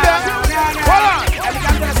tune that.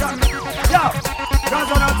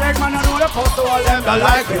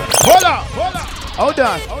 Hold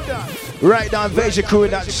on. Right now, Invasion Crew, we're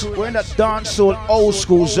in that dancehall old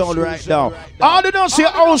school zone right now. All they don't see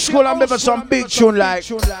old school, I remember some big tune like.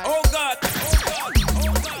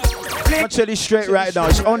 I'm tell you straight right now,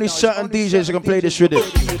 it's only certain DJs who can play this rhythm.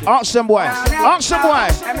 Ask them why. Ask them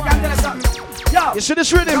why. You see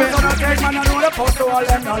this rhythm, man?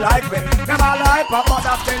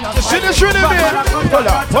 You see this rhythm, man?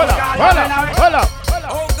 Hold up.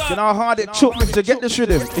 You know how hard it took me to get this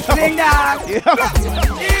rhythm?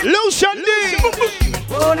 Lucian D!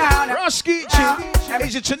 Ross Geechee!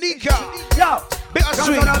 Is it Tanika? Bit of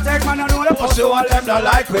sweet. Pussy all them don't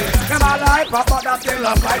like me. Them all like pop, but that still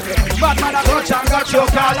not like me. Bad man a touch and got your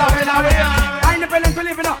collar in a way. I independent to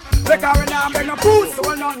live in a. Because we now bring no boost,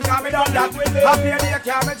 so none can be done that. Happy day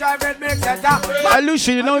can be drive with big setup. Hey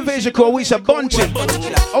Lucy, you know Invasion Crew, we said bunting.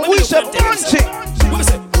 Oh, we said bunting.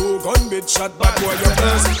 Gun bit shot bad boy your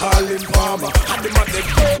first call him farmer and the man dead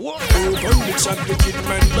gun bit shot the kid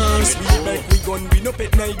man nurse we make we gun we no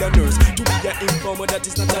pet neither nurse to be a informer that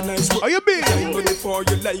is not a nice word. Are you big? Time money for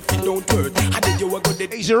your life it don't hurt and then you are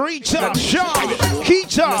good he's a Rita, Sean,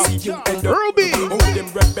 Keita, Ruby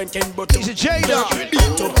he's a Jada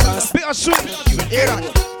bit of sweet.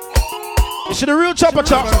 You see the real chopper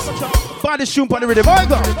top body shoot on the rhythm.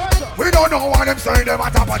 We don't know what them saying them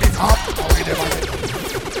at top of the top.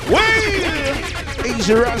 Wait!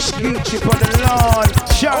 Easy Ross Geechee for the lawn.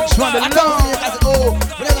 Shanks for the lawn.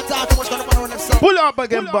 Pull up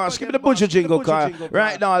again, boss. Give me the butcher jingle, car.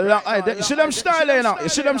 Right now, you see them style there now? You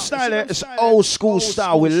see them style there? It's old school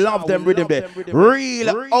style. We love them rhythm there.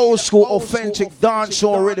 Real old school, authentic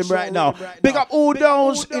dancehall rhythm right now. Big up all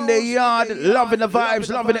those in the yard, loving the vibes,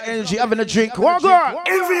 loving the energy, having a drink. Walk on.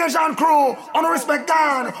 Invasion Crew, on respect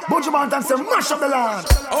God. Butcher Band and say mash up the land.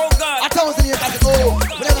 Oh God. 1,000 years ago,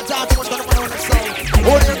 we never talk too much on the sound.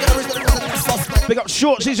 Big up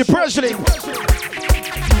Shorts, he's your president.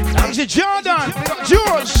 He's a Jordan. Big up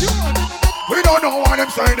George. We don't know why them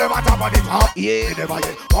saying them at top of the top. Yeah. Never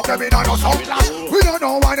yet. Okay, we don't know sound clash. We don't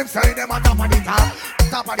know why them saying them at top of the top.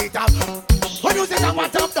 Top of the top. When you say top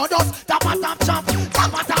of top, don't dust. Top of top, chop.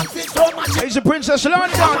 Top of top, six so much. He's a Princess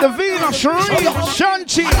London, the Venus, Sheree,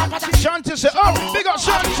 Shanti. Shanti say, oh, big up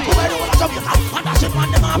Shanti.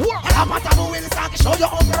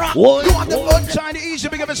 One tiny easy,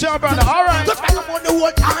 big up yourself, brother. All right.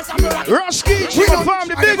 Ross Geechee, the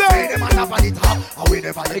family, big up.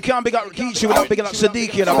 You can't big up Geechee without big up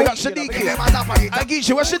Siddiqui, you know. Big up Siddiqui. Hey,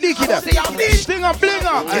 Geechee, what's Siddiqui there? Sting up, bling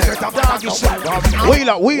up.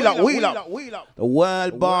 Wheel up. The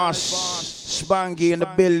world boss, Spangy in the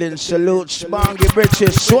building. Salute, Spangy,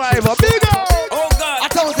 Britches, Swiver, big up. Oh God.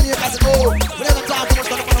 1,000 years ago, we never talk too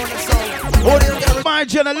much on the sound. My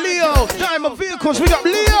Jenna Leo, Diamond Vehicles, we got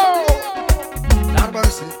Leo.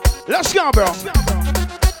 Let's go, bro.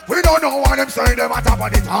 We don't know why them saying them at top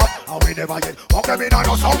of the top. And we never yet. Okay, we don't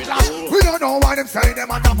know sound clash. We don't know why them saying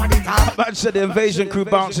them at top of the top. Man said the Invasion Crew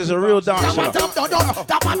bounce is a real dancer. Top of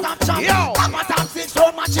top, champ. Yo. Top of top, six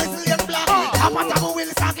so much is lane black. Top of top,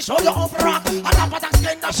 will Saki show you up rock. And top of top,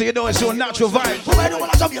 slender. So you know it's your natural vibe. We don't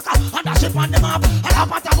want to Jamaica and dash it on them up. And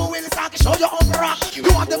top of top, will Saki show you up rock. You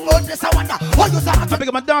want the blood, place, I wonder. What you say? I pick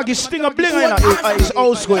up my doggy Stinger Blinger. He's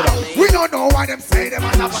old school. We don't know why them saying them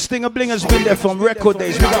at top. Stinger Blinger's been there from record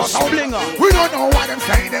days. We got Splinger. We don't know why them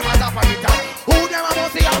saying them at top of the top. Who them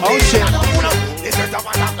about the oh shit. This is top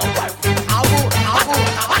of the top.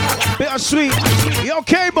 Bit of sweet. Yo,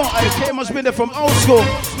 K-Mo. Hey, K-Mo's been there from old school.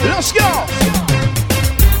 Let's go.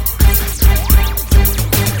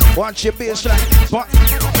 Watch your baseline.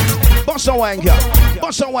 Bust a wine, girl.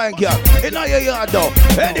 Bust a wine, girl. In your yard, though.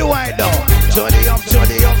 Anyway, though. Turn it up, turn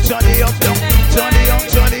it up, turn it up, down. Turn it up,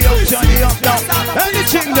 turn it up, turn it up, down.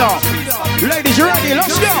 Anything, though. Ladies, you ready?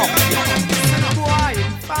 Let's go.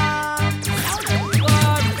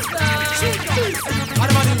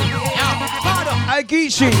 I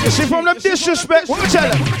Geechee, you see from the disrespect, what you tell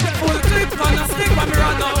them? Full clip on a stick when me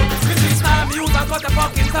run out. This time you got the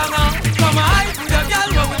fucking tongue out. Come on, with a girl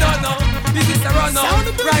what we don't know. The run out.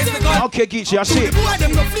 Rise the gun. Okay, Geechee, I see it.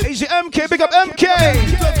 Easy MK, big up MK.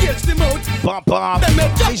 Bop, bop.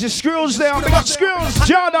 Easy Skrills there, big up Skrills.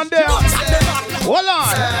 Jordan there. Hold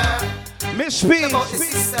on. Miss P.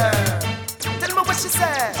 Tell me what she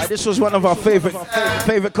said. This was one of our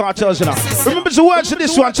favorite cartels, you know. Remember the words to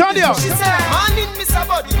this one, Tanya. She said, man in Mr.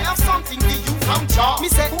 Body, have something for you from Jaw. She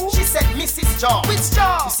said, Mrs. Jaw. Which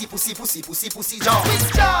Jaw? Pussy Jaw.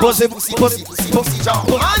 Which Jaw? Pussy Jaw.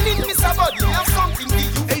 Man in Mr. Body, have something for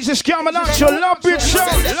you. Asian Scamming Action, Love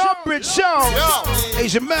Show.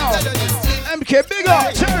 Asian Mel. MK, big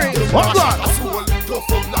up, Terry. Hold on.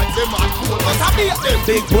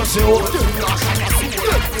 Big pussy.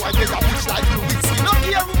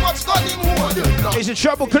 He's a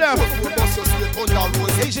Trouble Clef.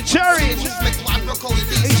 He's a Cherry.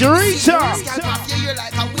 He's a Rita.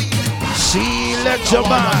 See, let your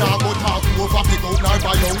man.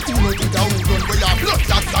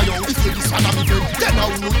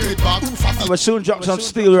 We'll soon drop some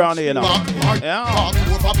steel around here now. Yeah.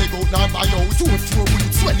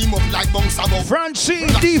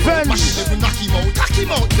 Francine defense.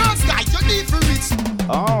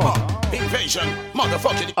 Oh. Invasion,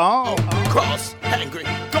 motherfucking. Oh. Cross, angry,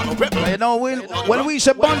 gonna rebel. You know, when we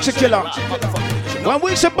say bunch of killer,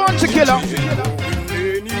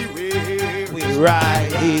 we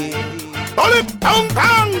ride here.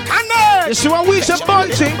 You see when we say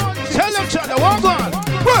bunching, tell them to the walk on.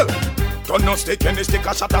 Well, don't no stick and stick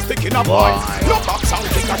a shot a stick in a boy. No box sound,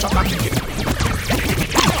 kick a shot a kick in.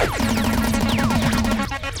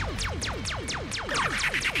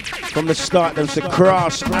 From the start, there's the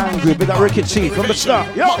cross, angry, big up Ricky T. From the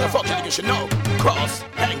start, yo. Motherfucker, you should know. Cross,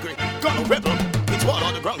 angry, gonna rebel. It's war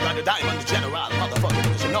on the ground, got the diamond, the general.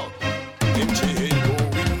 Motherfucker, you should know. MJ ain't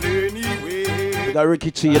going anywhere. Big up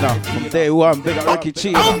Ricky T, you know. From day one, big up Ricky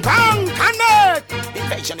T. Connect!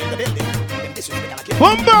 Invasion in the building. In this way,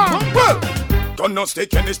 Bumba! Don't no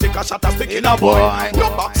stick and stick a shot a stick in a boy. No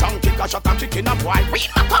box sound, kick a shot a kick in a boy. We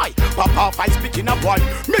in a pie. Pop off, I speak in a boy.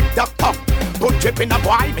 Make that pop. Put drip in a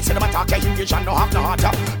boy, me say them attack ya, English and no have no heart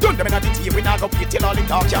ya. Don't them in a DT, we not go pay till all it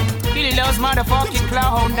talk ya. Billy loves motherfucking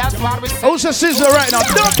clown, that's what we say. Who's a scissor right now?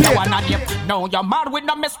 Don't it. No, you're mad with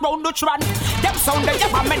no mess round the trend. Them sound they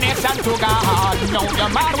have a minute to God. No, you're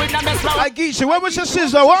mad with no mess round. I get you, where was the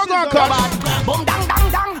scissor? What on cut? Boom, dang,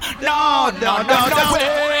 dang, dang. No, yeah.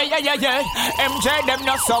 MJ, them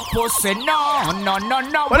not so pussy. No.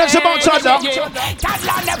 Well, it's about time now.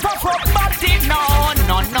 Tadla never fuck body. No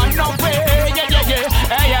way. Yeah.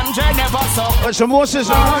 Hey, MJ never so. What's some more scissors?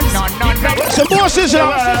 No. Some more scissors.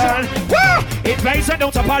 It makes I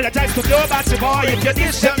don't apologize to nobody, boy. If you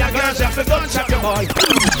diss them, your girls have to go and shut your boy.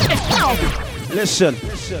 Listen.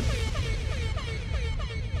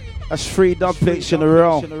 That's 3 dub plates in a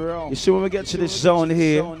row. You see, when we get to this zone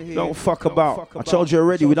here, don't fuck about. I told you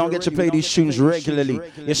already, we don't get to play these tunes regularly.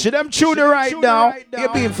 You see them tuning right now?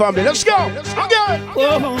 You're being family. Let's go.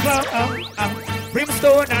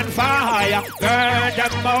 Brimstone and fire, burn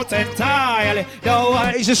them out entirely. No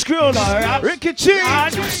one. He's a Skrills, Ricky T,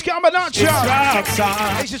 Scamanacha.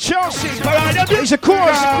 He's a Chelsea, he's a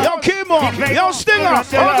Course, yo Kimo, yo Stinger.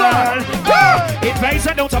 It makes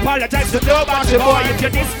I don't apologize to nobody, boy. If you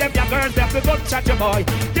diss them, your girls, they have to go chat your boy.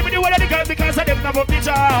 Give me the one of the girls because I them never be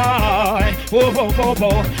joy.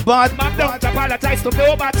 Whoa. But man, don't apologize to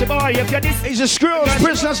nobody, boy. If you diss, he's a Skrills,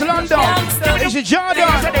 Princess London. He's a Jordan.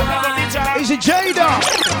 He's a Jada.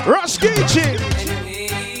 Raskichi.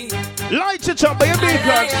 Light it up by your beat,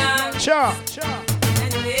 guys. Cha.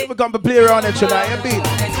 We're going to play around it tonight, your beat.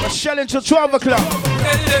 We're shelling till 12 o'clock.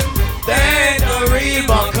 They're the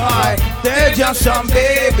Reebok high. They're just some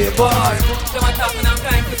baby boy.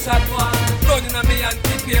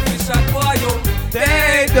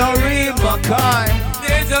 They're the Reebok high.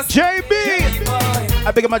 JB,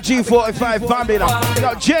 I big up my G45 family now. Big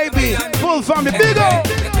up JB, full family, big up.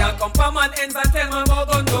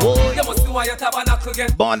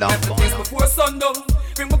 Born up.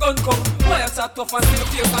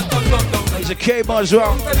 He's a K-Bar as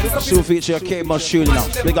well. Still feature a K-Bar shooting now.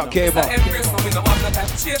 Big up K-Bar.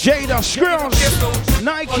 Jada, Skrills,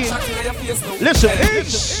 Nike. Listen,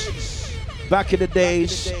 it's back in the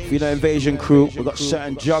days, you know, Invasion Crew, we got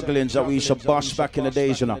certain jugglings that we used to bust back in the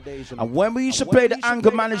days, you know. And when we used to play the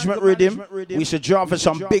anger management rhythm, we used to drop for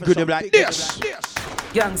some big rhythm like this.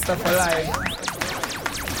 Gangsta for life.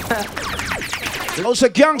 Also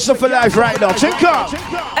gangster for life right now. Think up.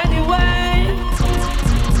 Anyway,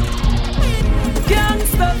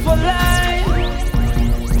 gangsta for life.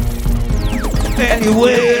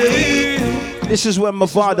 Anyway. This is when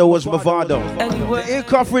Mavado was Mavado. The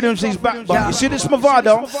aircraft rhythms he's back, but you see this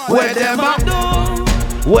Mavado? Where them up?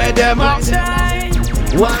 Where them up?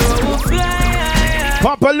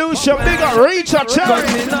 Papa Lucia, big up Rita, Cherry,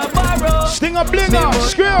 Stinger Blinger,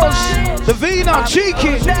 Skrills, Davina,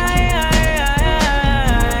 Cheeky.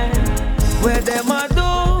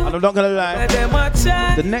 And I'm not gonna lie,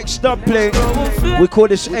 the next dub play, we call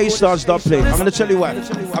this A-Stars dub play. I'm gonna tell you why. If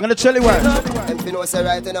you know,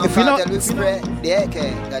 the AK,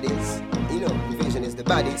 that is, you know, invasion is the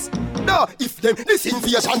baddies. No, if them, this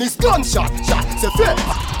invasion is gunshot, shot, c'est fait.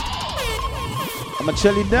 I'm gonna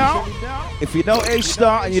tell you now, if you know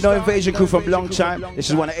A-Star and you know Invasion Crew from a long time, this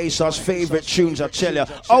is one of A-Star's favorite tunes, I tell you.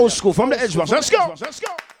 Old school, from the Edgewash. Let's go!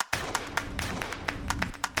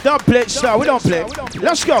 Don't play Star, we don't play.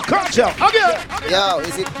 Let's go, cartel, again! Yo,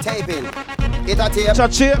 is it taping? It a tape? It's a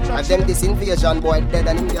tape. And them this invasion boy dead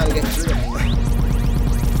and him can get through.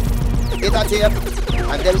 It a tape?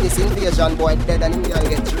 And them this invasion boy dead and him can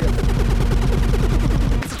get through.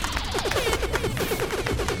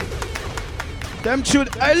 Them tune,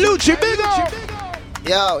 hey Lucci, big up!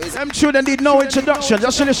 Yo, is them tune that need no introduction,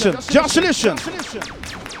 just listen, just listen.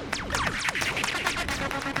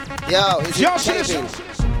 Yo, is just it listen.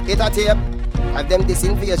 It a tape, and them this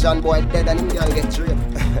invasion boy dead and him can get through.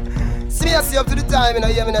 See me up to the time, you know,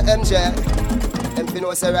 hear me no MJ. Them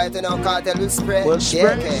finna say right now, cartel will spray. Will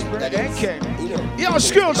spray, yo,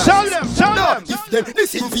 school, tell them. If them,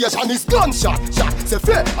 this invasion is gunshot, shot, c'est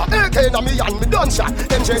fait. A AK na me and me done shot.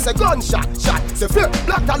 MJ say gunshot, shot, c'est fait.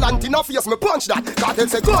 Black talent in a face, me punch that. Cartel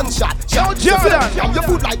say gunshot, shot, c'est fait. Jam your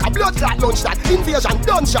foot like a blood clot lunch that. Invasion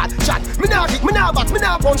done shot, shot. Me nah kick, me nah bat, me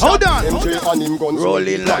nah punch. Hold on. MJ and him guns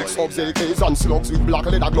rolling like subs, AKs and slugs with black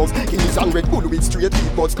leather gloves. Keys and Red Bull with straight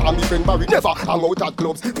teeth buds. Call me friend Barry, never hang out at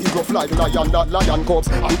clubs. We go fly lion, not lion cubs.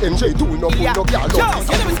 And MJ do no pull no girl.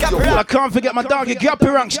 I can't forget my doggy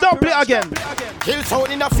Gappy Rank. Stop it again. Kill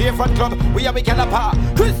sound in a favorite club. We have a caliber.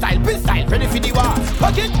 Crystal, ready for the war.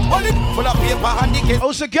 Bucket, wallet, full of paper and the case.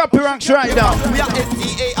 Also Gappy Ranks right now. We are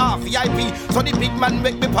STAR, VIP. So the big man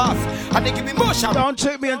make me pass. And they give me more champagne. Don't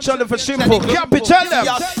take me and tell them for simple. Gappy, tell them.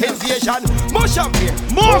 Invasion, more champagne.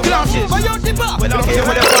 More glasses. Buy out the bar. We don't care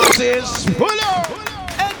what the glasses. Pull up.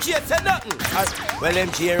 MJ said nothing. Well,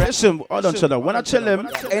 MJ, listen, hold on, Chudda. When I tell him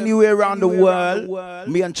anywhere around the world,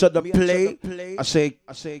 me and Chudda play, I say,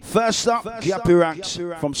 first up, Gappy Ranks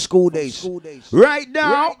from school days. Right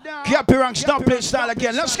now, Gappy Ranks don't play style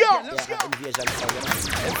again. Let's go.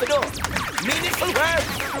 Meaningful words.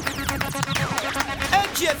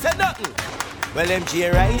 MJ said nothing. Well,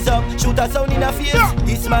 MJ rise up, shoot a sound in a face.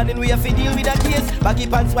 This man and we have to deal with a case. Baggy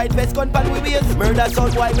pants, white vest, gun pan we waist. Murder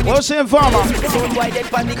sound white with what's in farmer? Sound white dead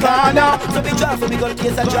pan the corner. So big draft, so big gun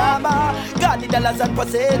case a drama. Got the dollars and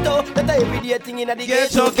potato. That everyday thing in the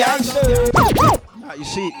ghetto gangster. You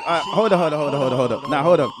see, hold up. Now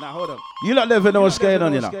hold up. You not never know what's going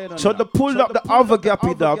on, you know. So they pulled up the other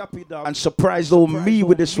Gappy dub and surprised all me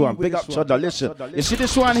with this one. Big up, Chudda. Listen, you see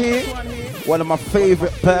this one here? One of my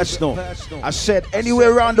favorite personal. I said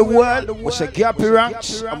anywhere around the world, we say Gappy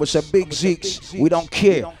Ranks and we say Big Zeeks. We don't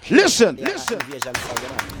care. Listen.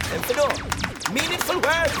 Meaningful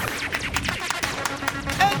words.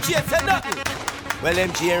 MJ said nothing. Well,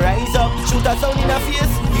 MJ rise up, shoot a sound in a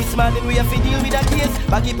face. This man and we have to deal with a case.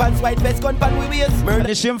 Baggy pants, white vest, gun pan we waist. Murder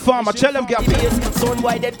the same farmer, tell them Gappy. Sound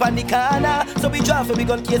white dead pan the corner. So we draft and we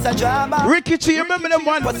gun case a drama. Ricky T, remember them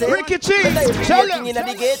one? Ricky T, tell them. In the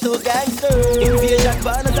ghetto gangster. Invasion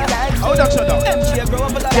born as a gangster. Oh, that's enough. MJ grow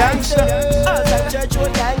up as a gangster. All time church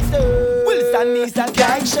old gangster. Wilson is a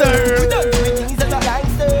gangster. We don't do things as a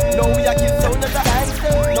gangster. No, we are kill sound as a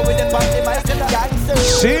gangster. No, we them pass the mic as a gangster.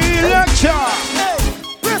 Selector.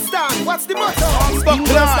 What's the motto?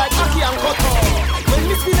 Fingers like Aki and Koto. When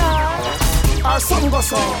we spin our song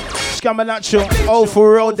goes on. Scamanacho, all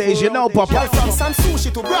for road days, you know, Papa. From some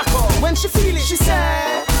sushi to Braco. When she feel it, she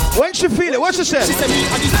said. When she feel it, what she said? She said, me,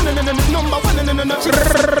 I did number one.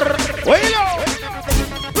 Wait, you know.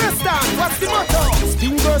 Preston, what's the motto?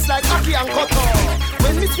 Fingers like Aki and Koto.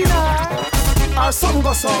 When we spin our song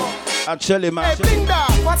goes on. I tell you, man. Hey, Blinda,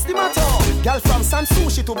 what's the motto? Girl from San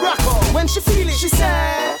Sushi to Braco. When she feel it, she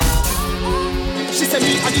said. She said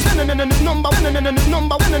me, I did number one.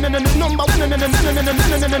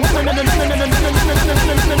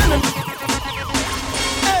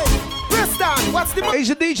 Hey, Preston, what's the motto? He's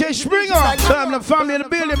a DJ Springer. Permanent family in the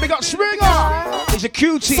building. We got Springer. He's a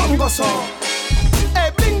cutie. Hey,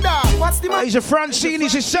 Blinda, what's the matter? He's a Francine,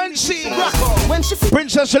 he's a Sensi.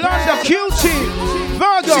 Princess Yolanda, cutie.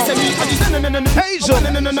 Virgo. Hazel.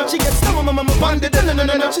 She gets banded.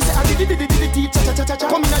 She said,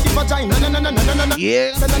 come in the vagina.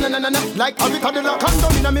 Yeah. Like avocado,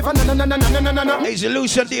 condom in me. He's a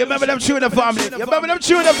Lucian, do you remember them two in the family? You remember them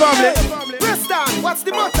two in the family? Understand? What's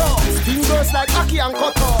the motto? Spin goes like Aki and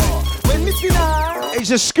Koto. When Miss Vina. It's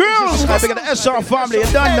the Skrills. I big of the SR family.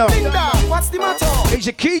 You done know. What's the motto? It's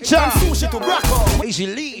a Keita. Sushi to Braco. It's a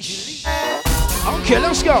Leash. Okay,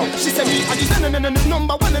 let's go. She said me,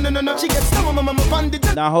 number one, she gets some.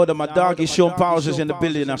 Now hold on, my doggy Sean Powers is in the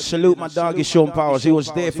building. I salute my doggy Sean Powers. He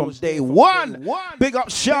was there from day one. Big up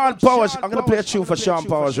Sean Powers. I'm gonna play a tune for Sean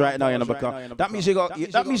Powers right now, you know, because that music got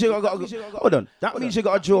hold on. That music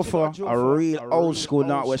got a draw for a real old school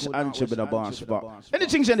Northwest anthem in a bar spot.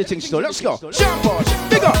 Anything's anything still. Let's go. Sean Powers,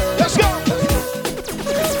 big up, let's go.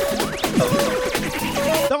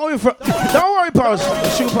 Don't worry, Powers.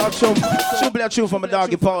 Shoot play a tune for my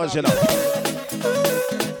doggy Powers, you know.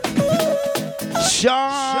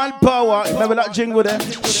 Sean Power. Remember that jingle there?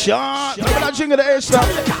 Sean. Remember that jingle there, A-Stop?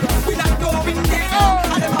 We not going down.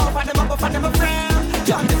 And them off and them up and them a frown.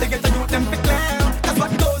 Can't get to get the youth them fit clown. That's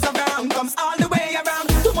what goes around, comes all the way around.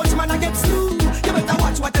 Too much man I get slew. You better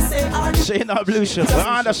watch what they say. Say no ablution.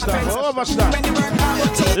 I understand. Overstand.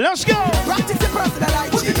 Let's go. Practice the personal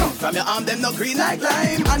hygiene. From your arm, them no green like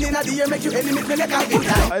lime. And in the year make you enemies when you can't get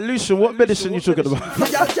time. Hey, Lucian, what medicine you talking about?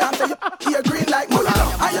 You're green like Muller.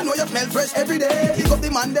 I know you smell fresh every day. Pick up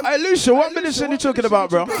the man them. Hey, Lucian, what medicine you talking about,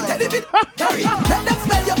 bro? Let them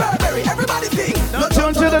smell your Burberry. Everybody sing. No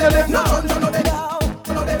turn to the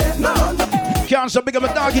no. Can't so big of a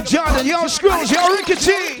doggy Jordan. Yo, Screws, yo, Ricky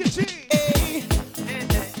T.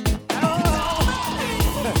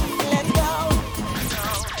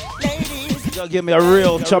 Give me a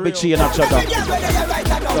real chubby tea and a chugga.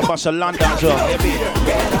 The bus of London as well.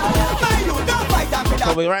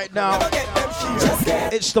 So right now,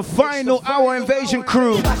 it's the final hour Invasion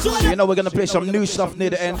crew. So you know we're gonna play some new stuff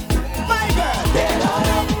near the end.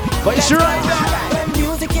 But it's right now.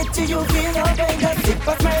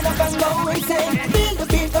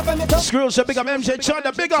 Screws, so big up MJ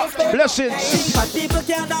China, big up blessings. Big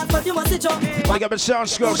up the sound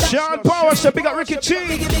Screws. Sean Power, so big up Ricky T.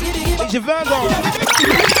 It's your Virgo.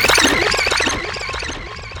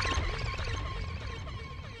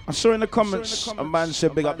 I saw in the comments a man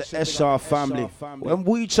said big up the SR family. When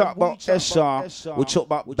we talk about SR, we talk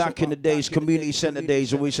about back in the days, community center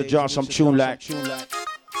days, when we used to draw some tune like.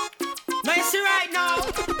 Now you see right now,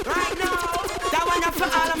 that one up for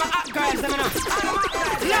all of my hot girls, them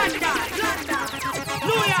London,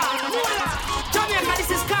 Jamaica,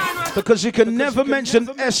 this is Carno. Because you can never mention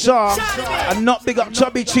SR and not big up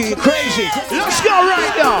Chubby T. Crazy. Let's go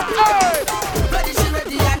right now.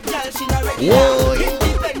 Whoa.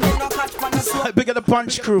 Big up the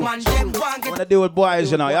Punch crew. When I deal with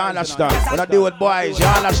boys, you know, you understand. When I deal with boys, you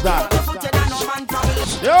understand.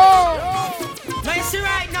 Yo!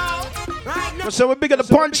 So we're big at the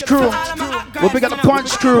Punch crew. We're big at the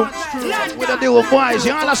Punch crew. We don't deal with boys,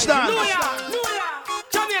 you understand?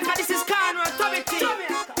 Jamaica, this is Carno, Tommy T.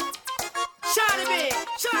 Shawty B.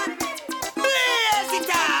 Blaze it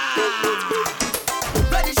up.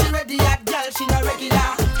 Ready, she ready, hot girl, she not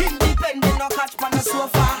regular. Independent, no catch on the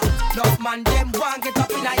sofa. Love man, them want get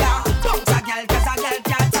up in a ya. Bounce a girl, cause a girl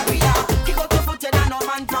can't carry ya. Kick out your foot and no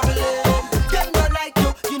man problem. Them don't like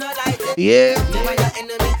you don't like them. Yeah. Never your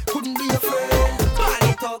enemy, couldn't be your friend.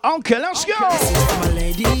 Okay, let's go. This is for my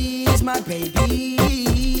ladies, my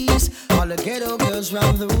babies, all the ghetto girls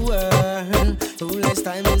round the world who last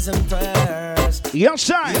time is impressed. Yes,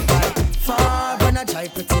 sir. Far when I try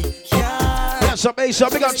pretty. Yes, up, Ace,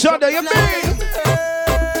 up, big up, Chanda, you mean?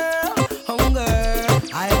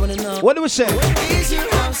 I wanna know. What do we say? Is your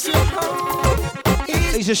house your home?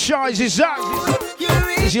 Is your shy, is your zap?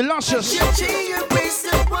 Is your luscious?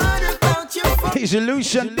 Is your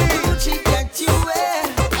Lucian?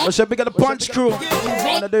 What's up, big of the Punch crew?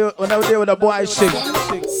 When I deal with the boys sing.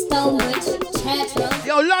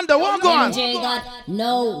 Yo, London, what going?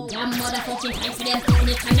 No, damn motherfucking time for them to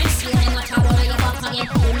the connection. I'm not talking about your back again.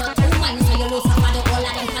 You know, 2 months, so you lose some of the whole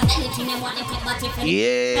of them. Cause anything they want, they take what if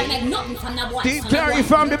yeah. They make nothing from the boys. Deep Clary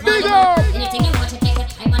family, big up. Anything you want, to take your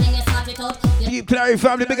time and then you sort it out. Deep Clary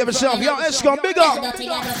family, big up yourself. Yo, Escom, big up.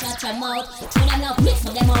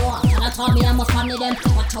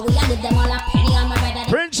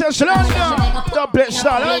 Princess London, double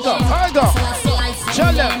star, I go.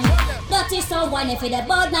 Tell them. But it's so one if it's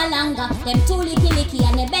about no longer. Them too licky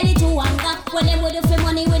and they belly too hunger. When them with the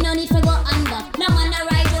money, we no need to go under. No man a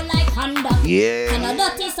ride you like Honda. Yeah. And a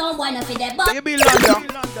dirty so one if it's about. You be London.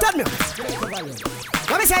 Tell me.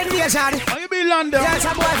 What me say to you, Shadi? How you be London? Yes,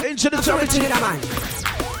 I'm boy. Into the man.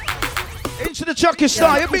 Into the Chucky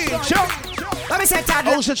Star, you be Chuck. Let me say, Tad.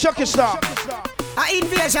 How's the Chucky Star?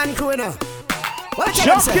 Invasion crew, you know.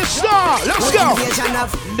 Junkie Star, let's go.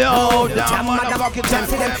 No, damn motherfucking time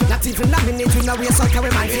for them. Not even a minute, we know we're so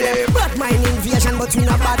carry mind for them. Bad mind invasion, but we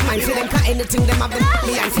not bad mind for them. Cause anything them have them,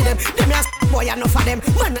 me and for them. Them as boy enough for them.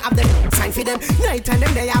 Man have them, sign for them. Night and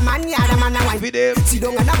them, they are man, yeah, the man a wine for them. See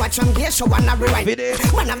down and a watch from gear show and a rewind for them.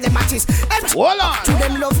 Man have them matches. To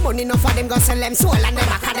them love money, enough for them, go sell them soul and them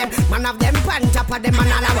back of them. Man have them pan top of them,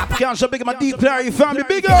 man all a rapper. Can't so big my deep Larry family,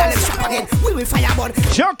 big up. We will fire burn.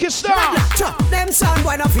 Junkie Star. Them sound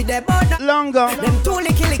boy enough for them, but longer. Them too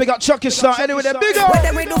licky. Big up Junkie Star, anyway, they're big up. When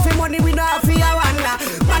them we do for money, we know how for your wonder.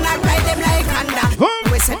 Man I ride them like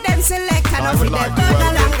Honda. We say them select and off with them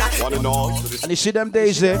longer. And you see them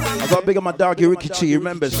days there, I got big up my doggy Ricky T, you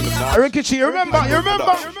remember? Ricky T, you remember?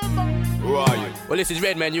 Who are you? Well, this is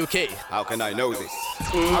Redman UK. How can I know this?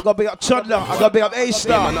 I got big up Toddler, I got big up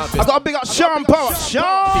A-Star, I got big up Sean Power.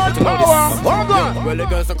 Sean Power! Oh God! Well, the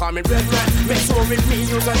girls are coming Redman. Make sure with me,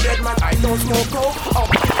 use a dead man. I don't smoke coke.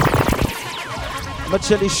 I'm gonna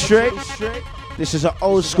tell you straight. This is an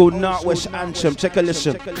old school Northwest anthem. Take a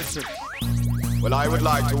listen. Well, I would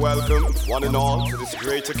like to welcome one and all to this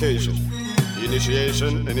great occasion. The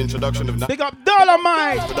initiation and introduction of... Big up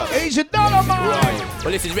Dolomite! Asian Dolomite!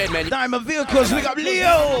 Well, this is Redman. Diamond Vehicles, big up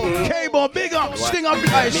Leo! Cable, big up! Stinger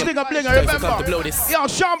Blinger, remember? Yo,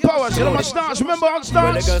 Sean Powers, you know my stars, remember on stars?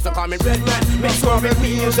 Well, the girls are coming Redman. Make sure with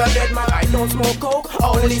me, use a dead man. I don't smoke coke,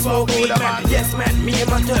 only smoke weed, man. Yes, man, me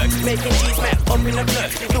and my Turks, making cheese, man. Up in the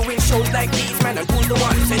club, doing shows like these, man. And who's the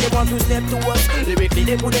one say they want to step to us? Lyrically,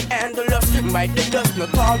 they couldn't handle us. Bite the dust,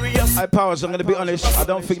 notorious. Hey, Powers, I'm gonna be honest, I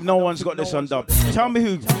don't think no one's got this on dub. Tell me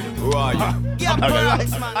who. Who are you?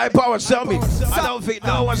 Hey, Powers, tell me. I don't think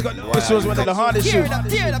no one's got this. Was one of the hardest shoes.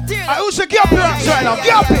 I also Gappy Rocks right now.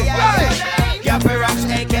 Gappy! Gappy Rocks,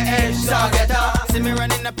 aka Soca. See me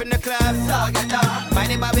running up in the club. Soca. Buy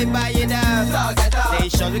the Bobby, buy it up. Soca. They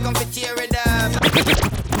show we come to tear it up.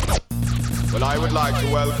 Well, I would like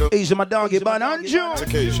to welcome... Easy my doggy, Ban Andrew.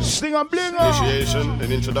 Stinger Blinger. Initiation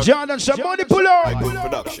and introduction. Jordan, somebody pull up. My good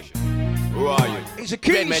production. Who are you? He's a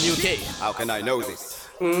king. Redman UK. How can I know this?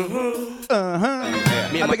 I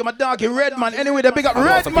big up my doggy Redman. Anyway, they big up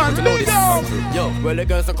Redman. Yo, well, the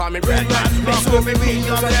girls are coming Redman. Make sure with me, use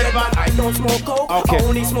a dead man. I don't smoke coke,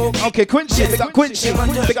 only smoke. Okay, Quincy, big up Quincy.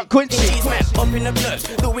 Big up Quincy. Man, up in the club,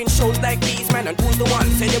 doing shows like these, man. And who's the one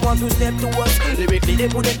say they want to step to us? Lyrically, they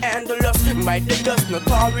couldn't handle us. Bite the dust,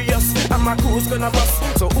 notorious. And my crew's gonna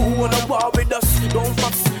bust. So who wanna war with us? Don't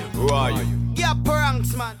fuss. Who are you? Yeah,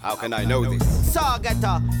 pranks, man. How can I know this? Soca.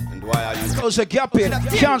 And why are you? Those are Gappy.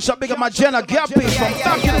 Can't stop big up my Jenna Gappy from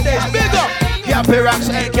back in the days. Big up. Gappy Rocks,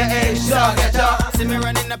 aka Soca. See me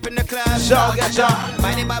running up in the club. Soca.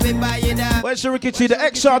 Buy the Bobby, buy it up. Where's the Ricky T? The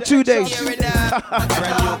XR 2 days.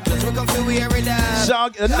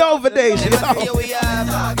 Soca. The Nova days. Here we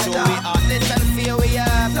are. So we are this and fear we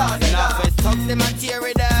are. Now first talk them and tear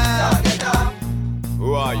it up.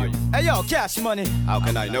 Who are you? Hey yo, Cash Money. How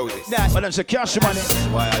can I know this? Well, it's a Cash Money.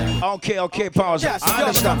 Why are you? Okay, pause. Cash, I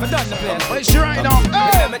understand. What's right now?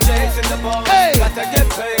 Hey! Chasing the ball. Hey! Gotta get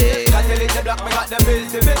paid. Gotta leave the block. Me got the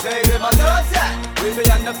bills to be paid. With my thoughts, we be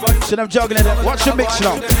on the front. See them juggling it. Watch the mix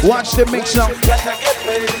now. Watch the mix now.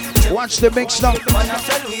 Watch the mix now. Man, I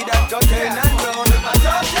sell weed and cocaine and brown. With my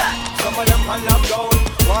thoughts, some of them on lockdown.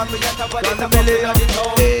 Want me at a body, the belly of the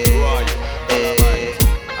town. Who are you?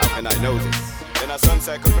 How can I know this?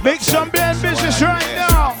 Make some blend business right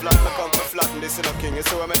now.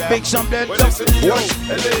 Make some blend.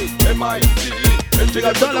 Big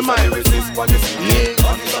up Dolomite.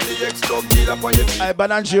 I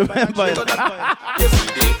Bananji remember.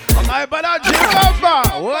 I Bananji remember.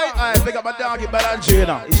 Wait, I pick up my doggy Bananji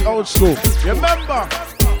now. It's old school. Remember.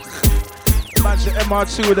 Match the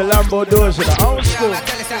MR2 with the Lambo doors in the old school.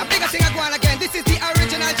 This is the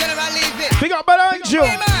original General Levy. Big up Bananji.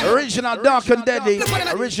 Original Dark and Deadly.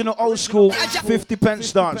 Original old school 50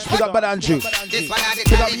 pence dance. Big up Bananji.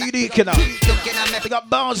 Big up Unique now. Big up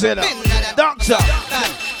Bowser now. Doctor.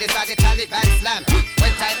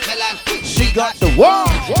 She got the wall.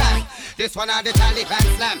 This one are the Taliban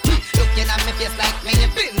slam. Looking at me face like me, you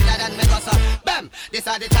been that and me go so bam. This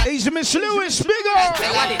are the Taliban. Easy Miss Lewis, big up.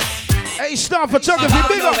 Hey, start photography,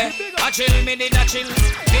 big up.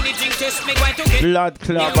 Blood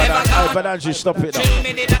club, Bananji, stop it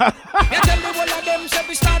now.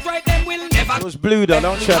 It was blue though,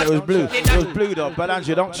 don't try that, it was blue. It was blue though,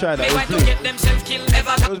 Bananji, don't try that, it was blue.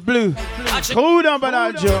 It was blue. Cool down,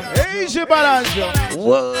 Bananji. Easy, Bananji.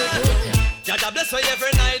 Whoa.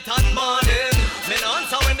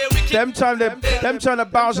 Them time the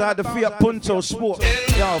Bowser had the Fiat Punto Sport.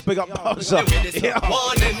 Yo, big up Bowser.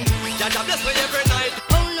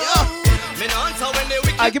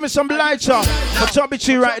 I give me some lights up for Chubby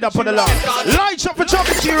T right up on the line. Lights up for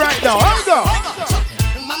Chubby T right now. Here we go.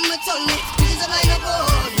 Mama told me, please line up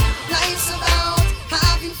on. Life's about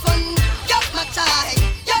having fun. Get my time,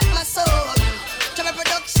 get my soul. Trouble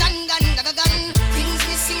production, gun. Things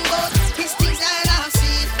missing, but these things that I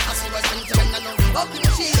see. I see what's into when I know up in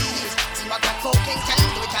the cheese. See what that cocaine can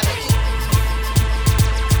do, it can make it.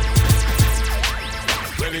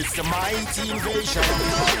 Well, it's the mighty invasion.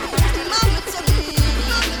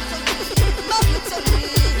 Mama told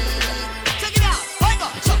me. Check it out.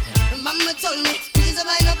 Mama told me, please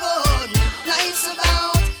mind your bone. Life's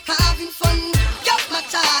about having fun. Get my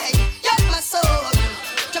time, get my soul.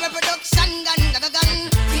 Trouble production, gun.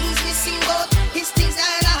 Things missing, but his things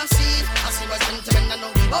that I see. I see what's into when I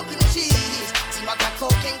know up in the cheese. See what that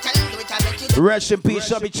cocaine can do, it can make you. Rest in peace,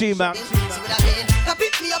 Chubby T, man. See what I mean? Now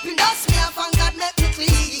pick me up and dust me off and God make me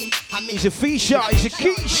clean. He's a Fisher, he's a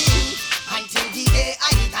Quiche. Until the day I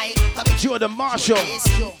die. Jordan Marshall,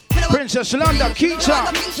 Princess Landa,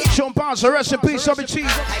 Keita, Sean Barnes, rest in peace, Chubby T.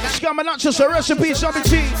 Scamanachos, rest in peace, Chubby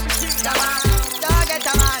T.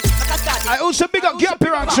 I also big up Gap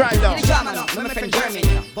Ranks right now.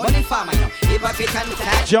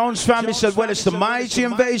 Jones family said, well, it's the mighty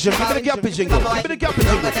invasion. Give me the Gap jingle. Give me the Gap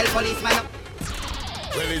jingle.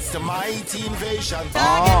 Well, it's the mighty invasion.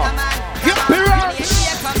 Gap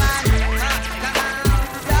Ranks.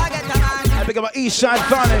 I pick up my East Side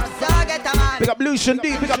family. Pick up Lucian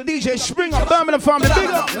D. Pick up DJ Spring up Birmingham family. Big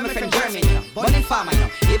up.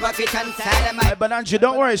 Hey, but Andrew,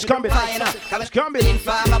 don't worry, it's coming. It's coming.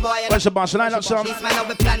 Where's the boss? Line up some.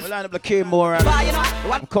 Line up the K-More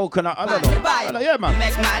and Coconut. I don't know. Yeah, man.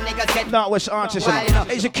 Not West artist.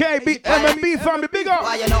 It's a KB, MMB family. Big up.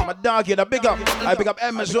 My dog here, big up. I pick up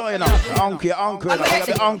Emma Zoe now. Uncle. I pick up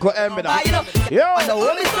the Uncle Emma now. Yo.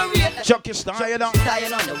 Chuck your style, you know.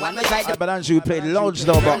 But Andrew played loads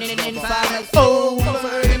though, but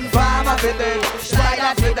over in Farmer Fidel,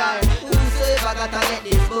 Spider Fidel. Whosoever gotta get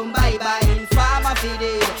this boom bye bye in Farmer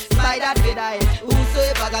Fidel, Spider Fidel.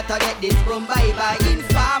 Whosoever gotta get this boom bye bye in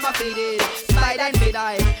Farmer Fidel, Spider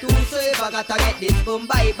Fidel. Whosoever gotta get this boom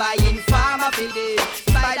bye bye in Farmer Fidel,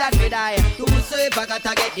 Spider Fidel. Whosoever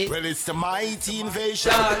gotta get this. Well, it's the mighty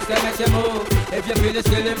invasion.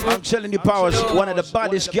 I'm telling you, Powers, one of the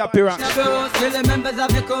baddest Gap Ranks. Still the members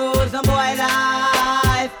of the cause and boy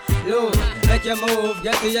life. Look, make you move,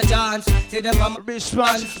 get to your chance. See them from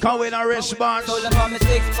response, come with a response. Told them from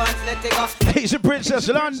 6 months, let it go. He's a Princess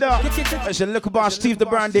Landa. I said, look about Steve the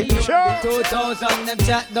Brandy. Sure. 2000, them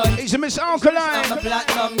chat done. He's a Miss Alkaline. I'm a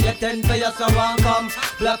platinum, get 10 for your someone come.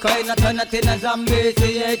 Black eye, not turn it in a zombie.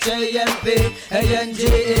 CHAMP-ANGE.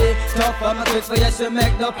 Talk for my quick for yes, we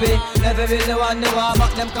make the pay. Never really want to warm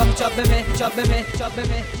up, them come chopping me.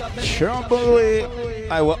 Trouble.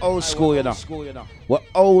 I was old school, you know. We're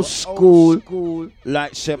old school,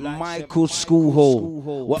 like St. Michael's School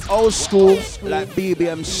Hall. We're old school, like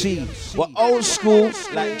BBMC. We're old school,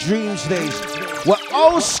 like Dreams Days. We're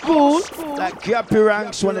old school, like Gap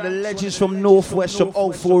Ranks, one of the legends from Northwest from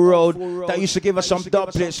Old 4 Road that used to give us some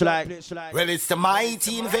dub plates like. Well, it's the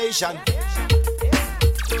mighty invasion.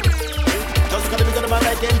 Just gotta be good man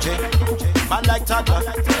like MJ, man like Tata.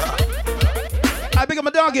 I pick up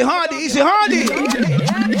my doggy Hardy. Easy Hardy.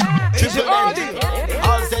 Easy Hardy.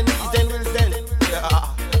 All send these, then will send.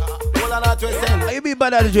 All on out, we send. You be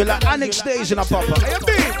bad at it, like Annex Days in a papa. You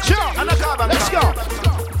be, sure. Let's go.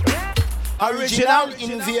 Original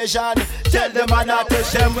invasion. Tell them man not to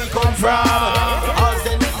send we come from. All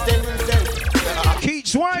send these, then will send.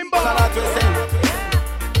 Keats Weinberg. All on out, we send.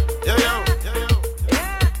 Yo.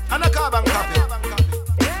 And a carbon copy.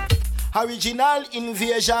 Original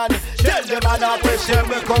invasion. Tell them I not question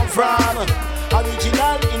where come from.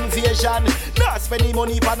 Original invasion. Not spending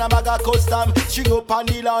money pan a maga custom. String up on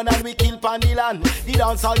the land and we kill pan the land. The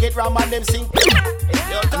dance all get ram and them sing.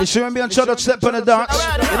 And you shouldn't be on shut up step on the dance.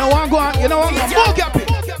 You know what I'm going? You know what I'm going? More Gappy.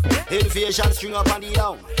 Invasion string up on the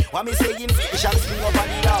down. What me say invasion string up on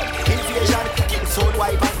the down. Invasion kill soul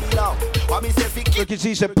wipe on the down. What me say look, you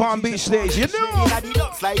see some Palm Beach stage, you know. The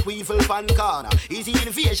ducks like weevil pan corner. Easy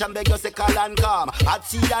invasion beg you say call and calm. At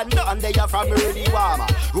sea and none they are from early warmer.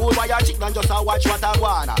 Roll by your chicken and just a watch what I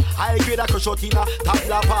wanna. High grade a crush out in a top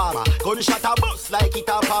la palma. Gunshot a bust like it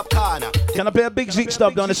a popcorn. Can I play a Big Zeke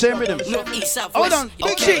stop down the same rhythm? No, east, south, hold west. on,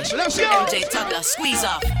 Big Zeke, let's go. MJ Toddler, squeeze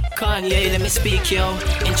off. Kanye, let me speak, yo.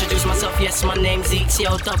 Introduce myself, yes, my name's Zeke,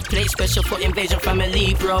 yo. Top play special for Invasion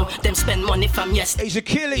family, bro. Them spend money from yes. He's a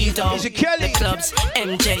Kelly, he's a Kelly. The clubs,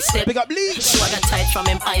 MJ step. Big up Leach. Swagger tight from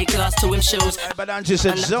him eyeglass to him shoes. But Andrew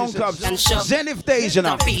said Zone Cups, Zenith days, you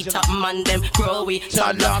know. Beat up man, them grow we.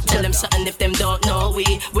 Tell them something if them don't know we.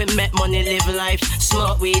 We make money, live life,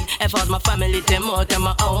 smoke weed. If all my family, them more than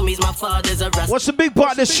my homies, my father's a rasta. What's the big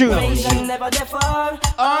part of this shoe? Never defer.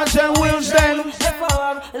 Arms and wheels then.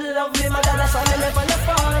 Love me, my dad, son, never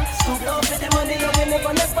never. Scoop up with the money, and we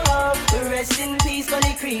never never. Rest in peace, when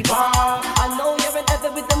it creep. I know you're in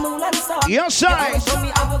heaven with the moon and stars. Yes, sir. For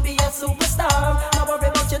me, I will be a superstar. Now worry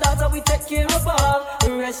about your daughter, we take care of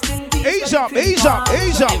her. Rest in peace. Ease up, ease up,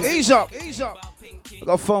 ease up, ease up, ease up. I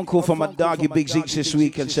got a phone call from my doggy Big Zeke this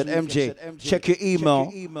week and said, MJ, check your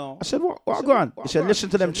email. I said, what go on? He said, listen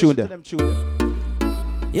to them tune there.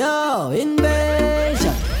 Yo,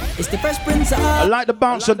 Invasion. It's the Fresh Prince of. I like the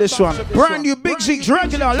bounce on this one. Brand new Big Zeke's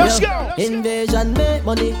regular. Let's go. Invasion, make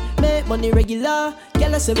money regular.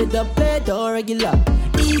 Girl, I say with the play or regular.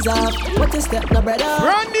 Ease up, what you step, no brother.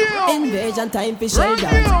 Brand new. Invasion time for shell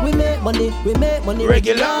dance. We make money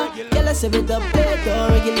regular. Girl, I say with the play or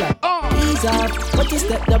regular. Ease up, what you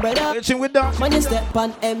step, no brother. It's in with that. When you step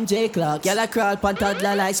on MJ clock, girl, I crawl pan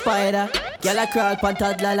toddler like spider. Girl, I crawl pan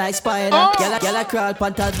toddler like spider. Girl, I crawl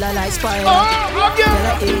pan toddler like spider. Girl,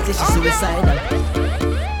 I easy, she suicidal.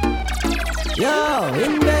 Yo,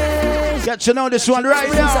 Invasion. Get to know this one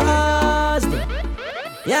right now.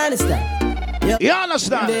 You understand? Yo, you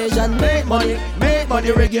understand? Invasion, make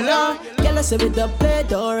money regular. Girl, I say with the play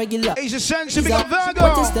or regular. He's a sense big up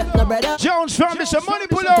Virgo. Jones from this a money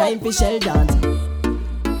pull up. Time for shell dance.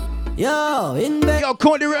 Yo, Invasion. Yo,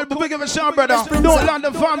 Cody Red, big up a sound, brother. Don't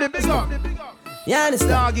London family, big up. You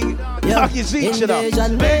understand? Doggy Zeke, shut up.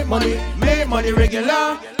 Invasion, make money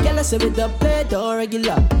regular. Girl, I say with the play or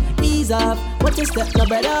regular. Ease up, what you step, no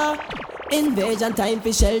brother. Invasion time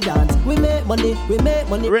for shell dance. We make money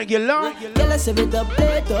regular. Girl, I say with the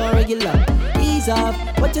play or regular. Ease up,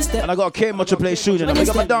 what you step. And I got a K-Mo to play soon. And I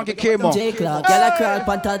got my donkey K-Mo. J Clark, girl, I crawl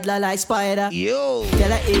pan toddler like spider. Yo.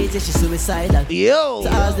 Girl, I easy, she suicidal. Yo. So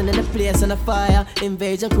I was in the place on a fire.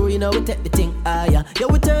 Invasion crew, you know we take the thing higher. Yo,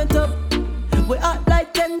 we turned up. We act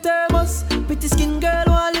like 10 thermos. Pretty skin girl,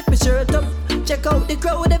 wanna lift my shirt up. Check out the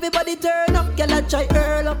crowd, everybody turn up. Girl, I try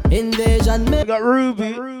earl up. Invasion, I got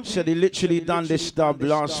Ruby. Said he literally done this stuff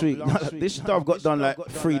last week. This stuff got done like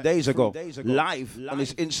 3 days ago. Live on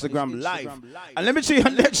his Instagram live. And let me see your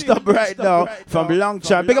next stop right now from long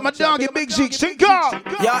time. Big up my doggy, Big Zeke. Think up.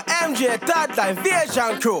 Yo, MJ, third time,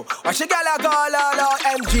 Invasion crew. Or she got a go,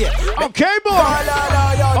 MJ. Okay, boy.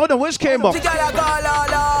 Hold on, where's K-Mo?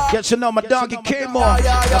 Get to know my doggy K-Mo.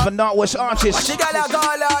 Of a Northwest artist. She got a go,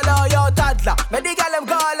 yo, toddler. Me the girl them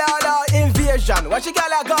go, Invasion. What she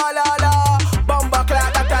got a go, Bomba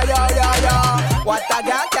clap, yo. What a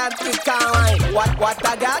girl can, it can wine. What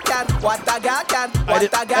a girl can, what a girl can, what a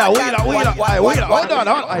girl can. Wait, hold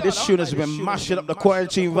on. This tune has been mashing up the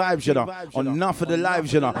quarantine vibes, you know. On enough of the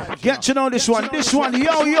lives, you know. Get to know this one,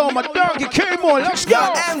 yo, my doggy K-Mo, let's go.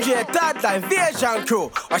 Yo, MJ, third time, Invasion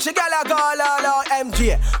crew. What she got a go,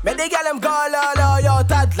 MJ. Me the girl them go, yo,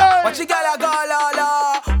 toddler. What she got a go,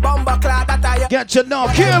 Bomba clap, get to know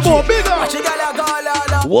K-Mo, bigger. What she got a go,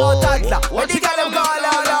 toddler. What she got them go,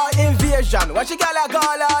 Invasion. What she got a go,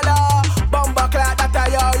 Bomba clap,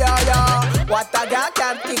 yo. What a girl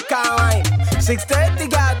can kick and wine. 6:30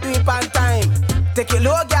 girl do it on time. Take it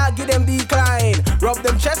low, girl, give them decline. Rub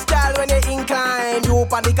them chest, girl, when they incline. You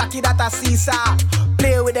open the cocky that a seesaw.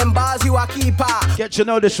 Play with them bars, you a keeper. Get to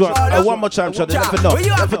know this one. One more time, so they never know.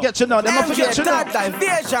 Don't forget to know. Never forget to know.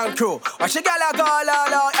 Invasion crew. What she got a go,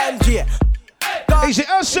 MJ. Easy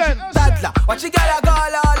Essence. What you got a go,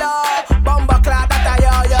 Bomba clap, yo,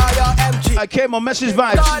 MG. I came on message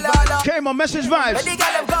vibes. Came on message vibes. They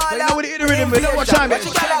know what the rhythm. We know what time it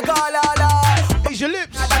is. Ease your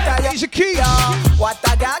lips. Ease your keys. What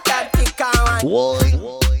a girl can kick and wine.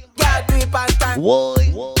 Girl do it on time. Low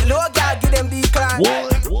girl give them decline.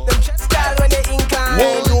 Them chest girl when they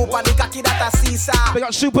incline. You open the cocky that a seesaw. We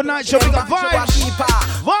got Super Nitro. We got vibes.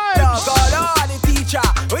 Vibes. Go, the teacher.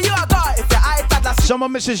 Where you a go? If your eye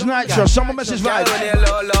someone misses Nitro, someone misses vibes.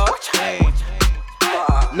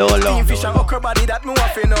 Low. Fish and okra body that me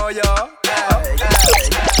want to know, yo.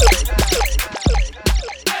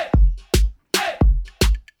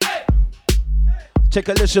 Take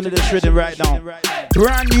a listen to this rhythm right now.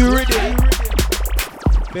 Brand new rhythm.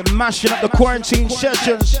 Been mashing up the quarantine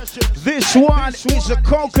sessions. This one is a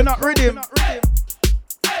coconut rhythm.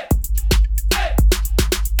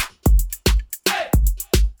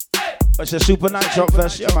 It's a Super Night Drop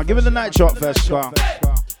first. Yeah, man, give it the Night Drop first.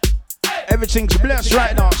 Everything's blessed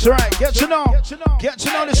right now. It's right. Get to know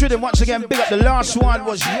this rhythm. Once again, big up. The last one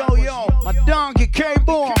was Yo Yo, my donkey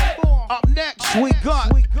K-Boy. Up next, we got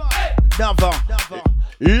another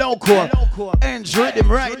local ends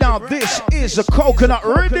rhythm right now. This is a coconut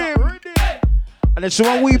rhythm. And it's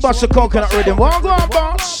when we bust a coconut rhythm. One go on,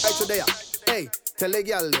 boss. Hey, tell the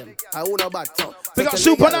girl them, I wanna back top. We got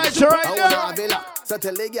Super Nights right now. So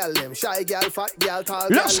tell the girl them, shy girl, fat girl, tall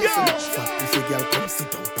girl. Let's go. Fat pussy girl, come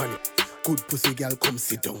sit down on it. Good pussy girl, come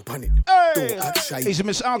sit down on it. Hey. He's a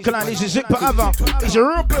Miss Alkaline, he's a Zipper Ava, he's a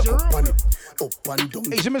Rupert.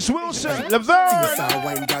 He's a Miss Wilson, Laverne.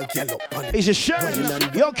 He's a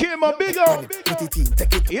Sharon. Yo, Kim, a big up.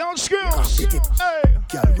 Young Skills. Hey.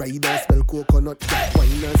 Girl, ride and spell coconut.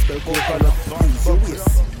 Wine and spell coconut. Use your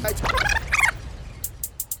waist.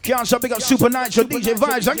 Can't stop, big up Super Nitro, DJ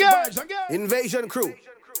Vibes again. Invasion crew,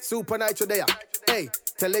 Super Nitro there. Hey,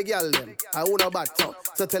 tell the girl them, I wanna back top.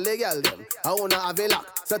 So tell the girl them, I wanna have a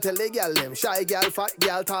lock. So tell the girl them, shy girl, fat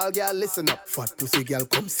girl, tall girl, listen up. Fat pussy girl,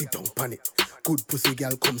 come sit down on it. Good pussy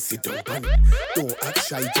girl, come sit down on it. Don't act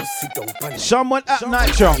shy, just sit down on it. Someone at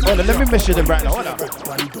Nitro. Hold on, let me measure them right now. Hold on.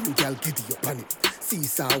 One dumb girl, giddy up on it.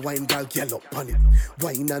 Seesaw wine girl, girl up on it.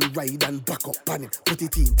 Wine and ride and back up on it. Put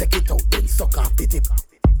it in, take it out, then suck off the tip.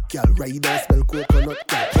 Girl, ride and spell coconut.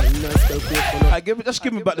 Girl, wine and spell coconut. Just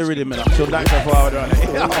give me back the rhythm, man. So Nitro forward on it.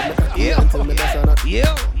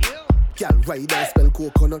 Yeah. Girl, ride and spell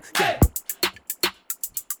coconut. Girl.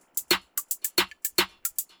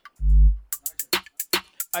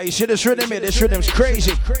 I see this rhythm here. This rhythm's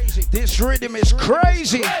crazy. This rhythm is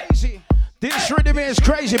crazy. This rhythm is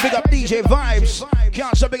crazy. Big up DJ Vibes.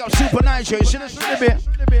 Can't stop, big up Super Nitro. You see this rhythm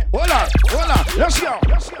here? Hold on. Let's go.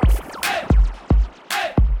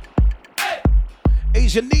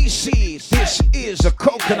 Asian DC. This is a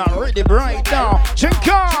coconut rhythm right now.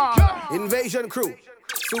 Chinka. Invasion crew.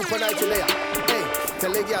 Super Nitro layer. Hey,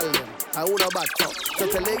 tell the girl them, I wanna back up. So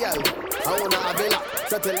tell the girl them, I wanna have a lock.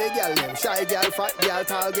 So tell the girl them, shy girl, fat girl,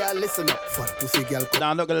 tall girl, listen up. Fat pussy girl, come.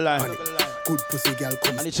 Nah, I'm not gonna lie. Good pussy girl,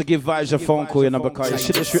 come. I need to give Vibes a phone call, you know, because you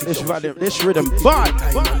see this rhythm. But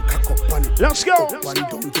let's go.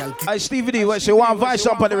 Hey, Stevie D, where's your one Vice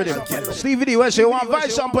up on the rhythm? Stevie D, where's your one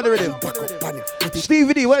Vice up on the rhythm?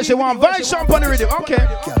 Stevie D, where's your one Vice up on the rhythm? Okay.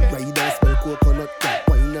 Girl, ride and spell coconut. Girl,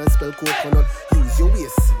 wine and spell coconut. Use your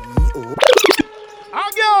waist, CEO.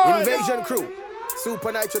 Invasion crew,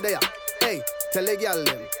 Super Nitro there. Hey, tell the girl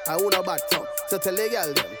them, I wanna back top. So tell the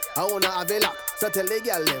girl them, I wanna have a lock. So tell the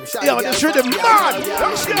girl them, shy yo, this rhythm mad.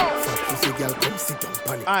 Let's go.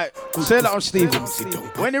 Alright, say that on Stevie.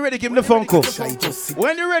 When you're ready, give me the phone call.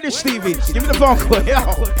 When you're ready, Stevie, give me the phone call.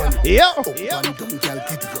 Yo.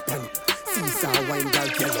 Seesaw wine girl,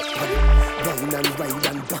 girl up on it. Wine and ride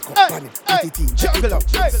and back up on it. Hey, juggle up.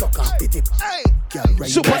 Suck off the tip.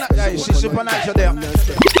 Super Nitro, you see Super Nitro there.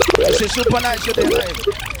 You see Super Nitro there.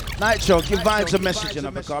 Nitro, give Vibes a message, you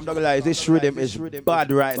know, because I'm not gonna lie, this rhythm is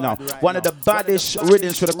bad right now. One of the baddest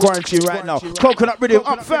rhythms for the quarantine right now. Coconut rhythm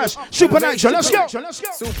up first. Super Nitro, let's go.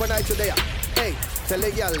 Super Nitro there. Hey, tell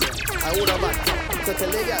the girl them, I wanna back. So tell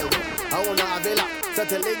the girl them, I wanna have a lock. So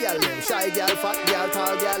tell the girl them, shy girl, fat girl,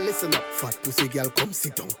 tall girl, listen up. Fat pussy girl, come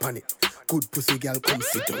sit down on it. Good pussy girl, come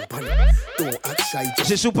sit down on it. Don't act shy.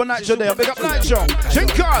 This is Super Nitro there. Big up Nitro.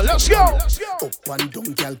 Chinka, let's go. Up and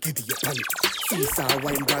down, girl, giddy up on it. Seesaw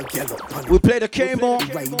wine, girl, girl up on it. We play the K-Mo,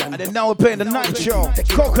 and then now we're playing the Nitro.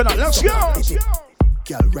 Coconut, let's go.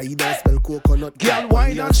 Girl, ride and spell coconut. Girl,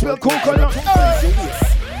 wine and spell coconut.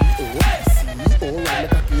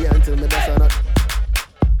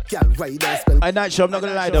 I Nitro, I'm not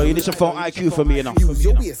gonna lie though. You need some phone IQ for me, you know.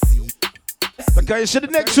 Okay, you see the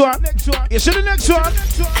next one. You see the next one.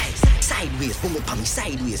 Sideways, boom it pa me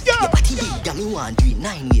sideways. Your body big, and me want do it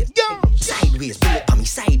 9 ways. Sideways, boom it pa me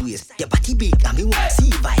sideways. Your body big, and me want see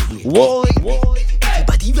vibrate. Whoa,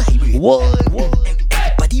 everybody vibrate. Whoa,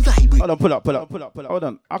 everybody vibrate. Hold on, pull up. Hold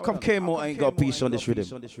on. How come K-Mo ain't got a piece on this rhythm?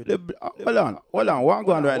 Hold on. What I'm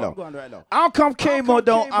going right now? How come K-Mo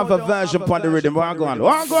don't have a version on the rhythm? What I'm going?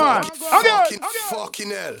 Okay.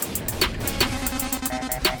 Fucking hell.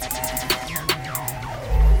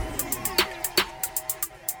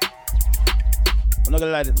 I'm not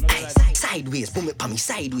gonna lie to you. Sideways, boom it pa me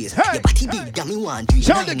sideways. Your body big, and me want do it.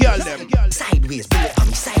 Tell the girl them. Sideways, boom it pa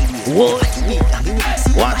me sideways. Whoa. Your body big, and me want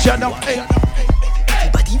see. Watch out now.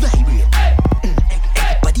 Everybody vibrate.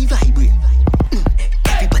 Everybody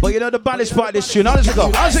vibrate. But you know the baddest part of this tune. How's it go?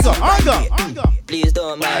 Please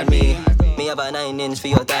don't mind me. Me have a 9-inch for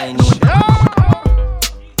your tiny.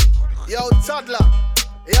 Yo, toddler.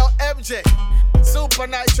 Yo, MJ. Super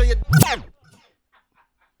Nitro, you.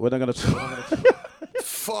 We're not gonna talk.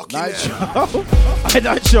 Night show.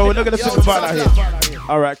 Night show. We're not gonna talk about that here.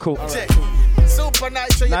 All right, cool. Super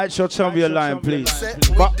Night show. Tell me your line, please.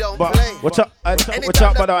 But what's up? What's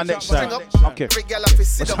up about our next time? Okay.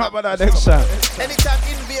 What's up about our next time? Anytime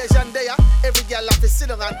invasion there, every girl have to sit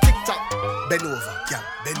down and TikTok. Bend over, girl.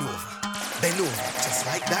 Bend over. Bend over, just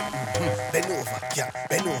like that. Bend over, yeah.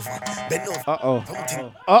 Bend over, bend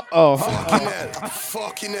over.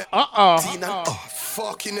 Fucking hell. Tina,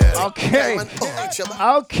 fucking hell. Okay.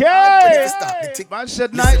 Okay. Man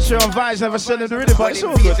said night show and Vice never said it already, but it's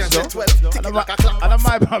all good, though. I don't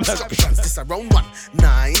mind about that. This around 1,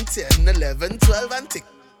 9, 10, 11, 12, and tick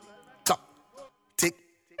tock, tick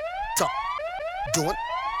tock. Don't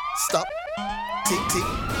stop. Tick tick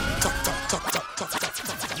tock, tock, tock, tock, tock, tock, tock.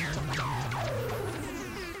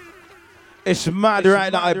 It's mad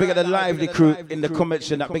right now. I big up the lively crew in the comments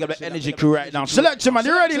and that big up the energy crew right now. Select man,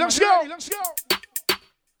 you ready? Let's go.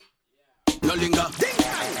 No linger,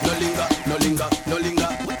 no linger, no linger, no linger,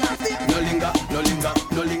 no linger, no linger,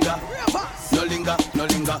 no linger, no linger, no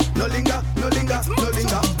linger, no linger, no linger, no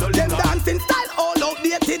linger. Them dancing style all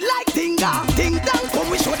outdated like tinga. Ting dang, come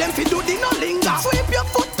we show them fi do the no linger. Sweep your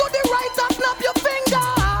foot to the right and snap your finger.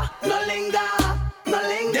 No linger, no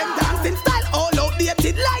linger. Them dancing style all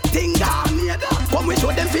outdated like tinga. Come we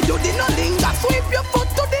show them fi do the no linger. Sweep your foot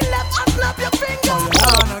to the left and snap your finger.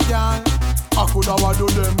 I could have do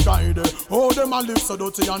them guide. Oh, them a live so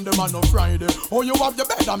dirty and them a no Friday. Oh, you have your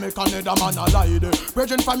bed and make another man a lie.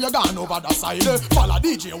 Bridging from your gun over the side. Follow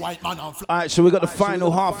DJ White Man and fly. Alright, so we got the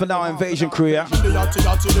final half an hour invasion crew here.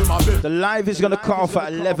 The live is going to cut off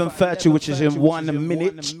at 11:30, which is in 1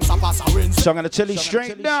 minute. So I'm going to tell you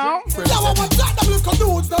straight now.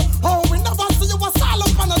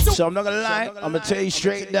 So I'm not going to lie, I'm going to tell you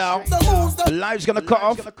straight now. The live's going to cut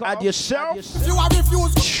off. Add yourself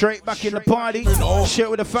straight back in the party. Share it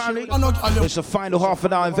with the family. It's the final half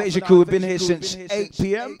an hour invasion crew. We've been here since 8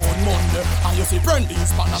 p.m.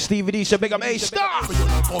 Stevie D said big up A-Star. I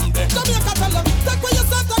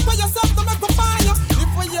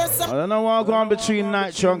don't know what going on between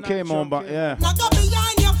Night Show and came on, but yeah.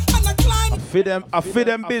 I feel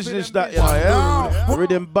them business that, you know, yeah.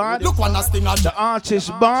 Rhythm bad, the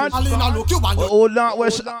artist bad, all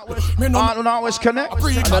Northwest, Northwest Connect.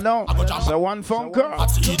 I don't know. It's a one phone call.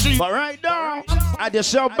 But right now, add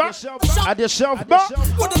yourself back. Add yourself back.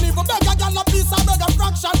 Wouldn't even beg a girl a piece of beg a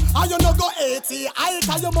fraction. And you no go 80. I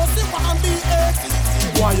can you must see one be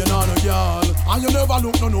 80. Why you not a girl? And you never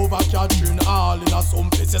look none over catching all in a some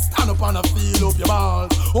place. You stand up and feel up your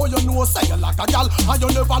balls. Oh, you know say you like a girl. And you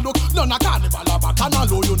never look none a carnival a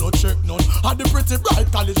bacchanal. You no check none. And the pretty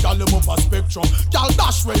bright college girl them up a spectrum. Girl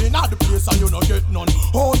dash way in the place and you no get none.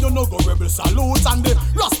 Oh, you no go rebel salute. And the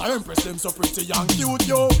Rasta Empress them so pretty and cute,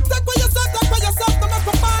 yo. Take what you say, to make a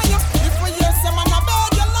fire. If we hear some man a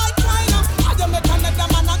beg you like China. And you make another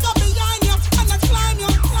man a go behind you. And I climb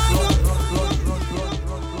you, climb you.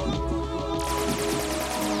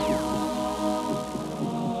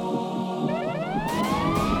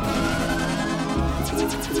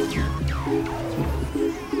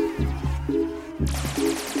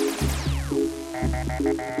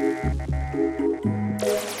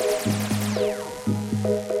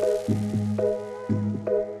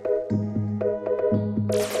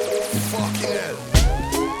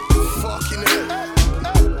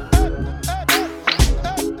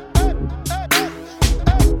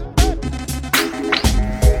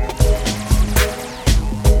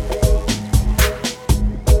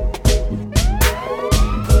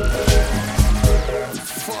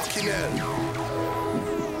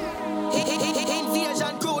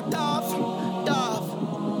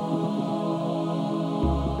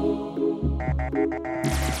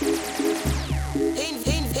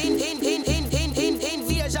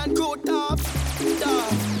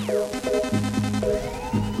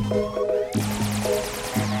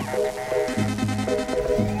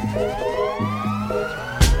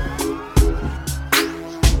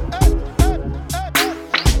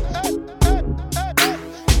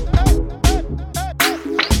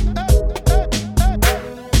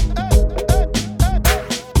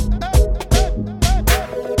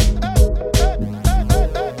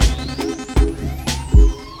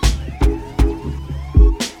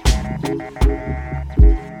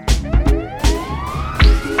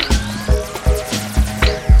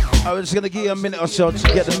 I'm just gonna give you a minute or so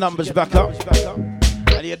to get the numbers back up.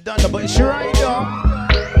 And you're done, but it's right now.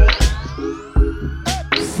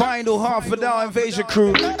 Final half an hour invasion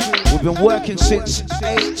crew. We've been working since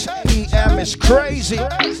 8 p.m. It's crazy. Are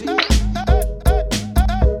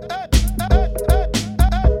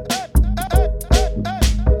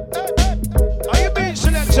you being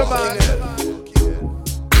selected, man?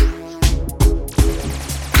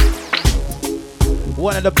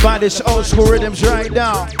 one of the baddest old school rhythms right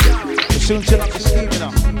now. Soon till I'm scheming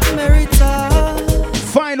up.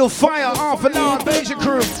 Final fire, half an hour, Basic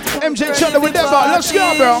Crew. MJ Chandler with that bar. Let's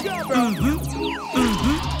go, bro.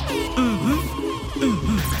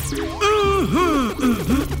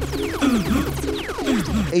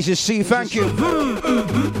 Asia C, thank you.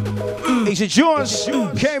 Asia Jones,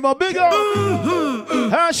 came on bigger.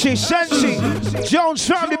 Hershey, Sensi, Jones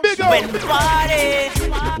family bigger. When we party,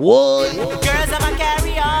 what? Girls have a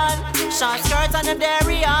carry on, short skirts and a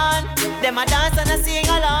dairy on. Them a dance and a sing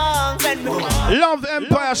along. When we party, Love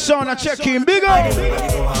Empire Sound, I check in bigger.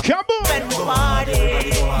 Come on. when we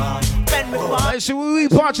party. I see we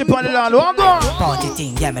party upon the land. What go? Party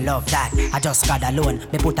thing, yeah, me love that. I just got alone,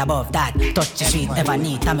 me put above that. Touch the sweet, ever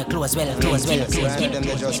neat, and me close well. Them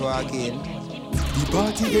they just walk in. The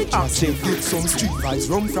party get active, get some street vibes,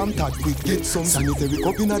 rum from that quick, get some sanitary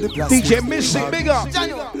cup in the plastic. DJ Mystic bigger.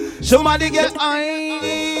 Somebody get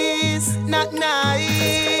ice, not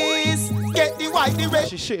nice. Get the white, the red.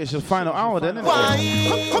 Shit, it's the final hour then, isn't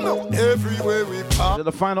it? Come on, everywhere we pop. Is it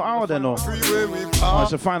the final hour then, or? Everywhere we Oh, pop.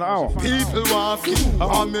 it's the final hour. People walking,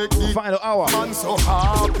 I make the final hour. man so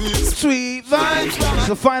happy. Sweet vibes. It's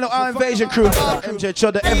the final hour Invasion Crew. MJ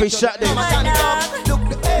Chudder every Saturday.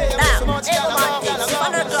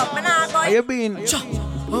 How you been?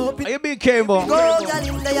 How you been, Cable?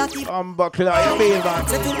 I'm buckling out. How you been, man?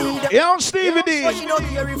 Yo, Stevie D.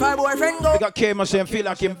 I got Cable saying feel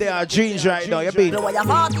like him there jeans right now. You been?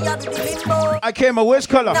 I came a West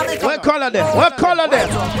color. What color there? What color there?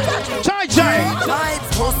 Chai.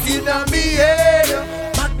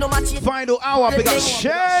 Final hour, big up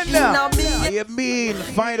Shen. How you mean?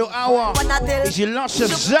 Final hour. Is you lost your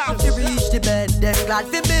zap?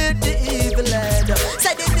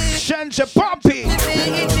 Shen's a puppy.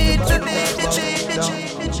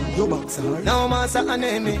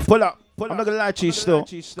 Pull up. I'm not gonna lie to you still.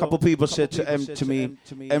 A couple people said to me,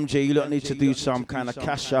 MJ, you don't need to do some kind of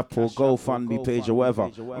Cash App or GoFundMe page or whatever.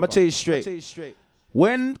 I'm gonna tell you straight.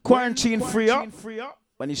 When quarantine free up,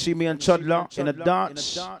 when you see me and Chudler in a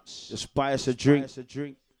dance, just buy us a drink,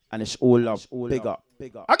 and it's all love. Big up.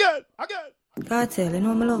 Again. Cartel, you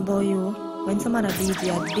know I love about you. When some other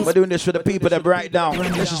DJ we're doing this for the people that right now.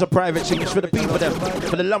 This is a private thing. It's for the people that,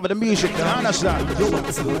 for the love of the music. You understand?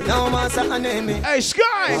 Hey,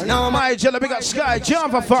 Sky! My Jella, big up Sky.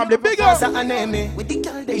 Jumper family, big up.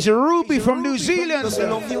 He's a Ruby from New Zealand.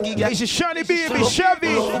 He's a Shiny Baby,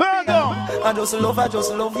 Chevy, Burger. I just love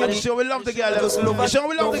you. And so we love the girl. So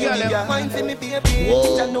we love the girl. Mind for me, baby.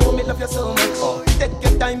 I know me love you so much. Take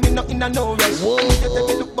your time, me not in a no rush. You take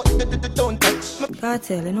me look, but don't touch.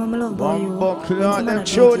 Cartel, you know I love about you.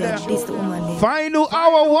 Final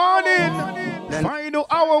hour warning. Final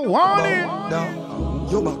hour warning.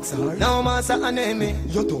 Your box hard. No massa anemi.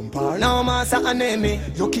 Your thump hard. No massa anemi.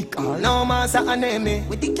 Your kick hard. No massa anemi.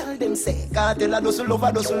 We the girl them say, Cartel, I just love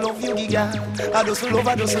you, giga. I just love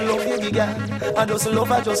you, giga. I just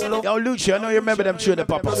love. Yo, Lucia, I know you remember them children,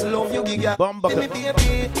 Papa. Just love you, giga. Bumbucker.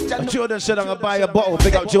 The children said I'm gonna buy a bottle.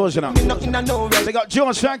 Big up George, you know. Big up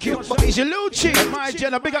George, thank you. He's a Lucci. My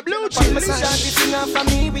Jenna, big up Lucci.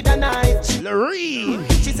 Loreen.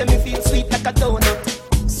 She said me feel sweet like a donut.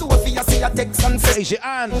 Sophia say a text and say Asia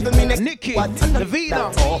Ann, Nikki,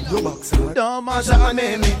 Davina. No massa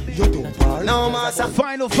anemi. No massa.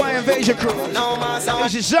 Final fire Invasion Crew. No massa.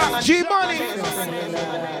 This is Zach G Money.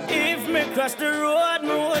 If me cross the road,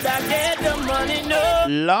 would I get the money? No.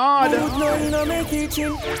 Lord.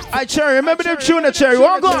 I Cherry, remember them tune, Cherry?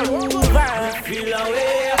 Walk on. Feel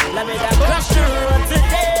away. Let me cross the road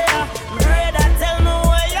today. Brother, tell me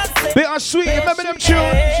where you say. Bit of sweet, remember them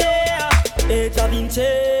tune? It have been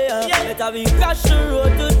it have been crash the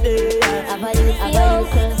road today.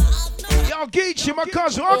 Yo, Geechee, my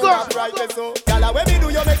cousin, walk on. Gala, when me do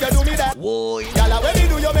you make you do me that? Whoa. Gala, when me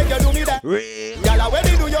do you make you do me that? Gala, when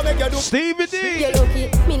me do you make you do Stevie D.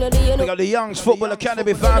 Big up the Youngs Football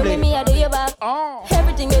Academy family. Oh.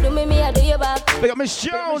 Everything you do me, I do you back. Big up Miss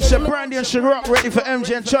Jones and Brandy and Sharok ready for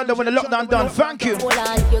MJ and Chudder when the lockdown done. Thank you.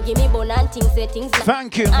 You give me bone and things, say things like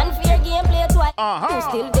Thank you. Unfair game play twice. You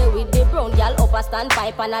still there with the brown girl up a stand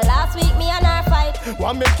pipe. And last week me and her fight.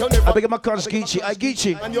 I beg my cousin Geechee. I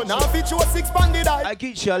Geechee. And you now fit you a six-banded eye. I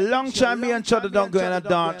Geechee. A long time me and Chudder don't go in a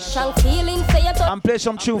dance. Strong feeling, say you and play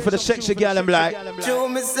some tune for the sexy girl I'm like. You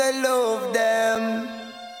me say love them.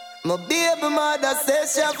 My baby mother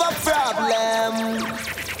says she have a problem.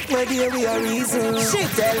 My dear, we are reason. She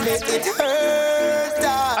tell me it hurts.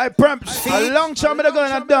 I promise. A long time me to go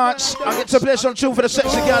in a dance. I get to play some tune for the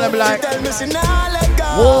sexy girl I'm like. She tell me she nah let go.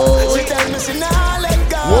 Whoa. She tell me she nah let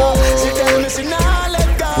go. Whoa. She tell me she nah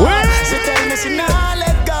let go. She tell me she nah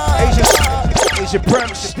let go. Is Is it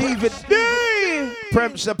Prem Stevie D?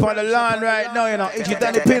 Prem's up on the line right now, you know. If you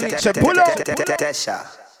done the pin, say pull up. Tesha,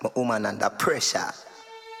 my woman under pressure.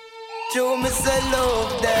 Joe, me say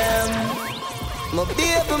love them. My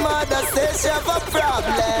baby mother says she have a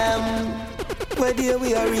problem. Where dear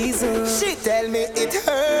we are reason. She tell me it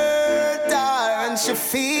hurt her and she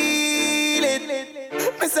feel it.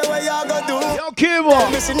 Me say what you gonna do? Yo, Kibo.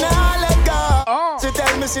 Tell me she nah let go. She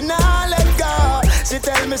tell me she nah let go. She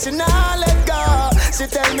tell me she nah let go. She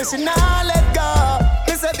tell me she nah let go.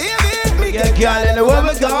 Me say baby, me get girl in the world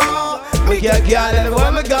we go. We get girl in the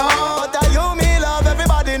world we go. But you me love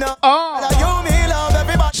everybody now. That you me love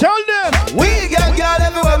everybody. Tell them we get girl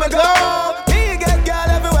everywhere we go. We get girl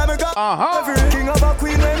everywhere we go. Every king of a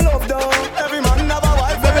queen when love down. Every man have a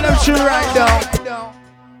wife. Remember them shit right now.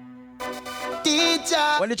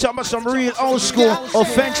 Teacher. When you talk about some real old school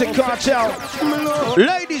authentic cartel,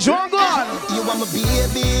 ladies, one gone. You want my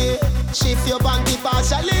baby? Shift your banky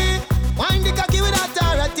partially. Wind the cocky with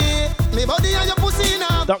authority. Me body and your pussy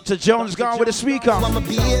now. Dr. Jones gone with the speaker. I'm a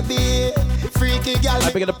baby, freaky girl.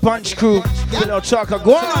 I pick the punch crew. Little Chaka,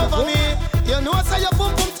 go on. You know, say your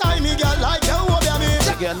pum pum tiny girl like you over me.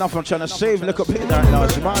 Get enough. I'm trying to save. Look up here right now,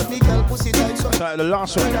 it's mad. Try the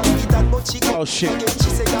last one. Oh shit.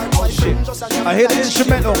 Oh shit. I hear the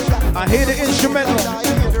instrumental. I hear the instrumental.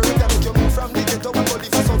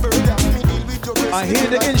 I hear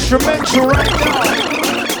the instrumental right now.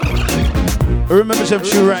 Remember some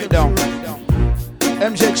true right now.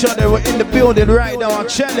 MJ Chudder, we're in the building right now. I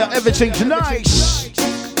tell you, everything's nice.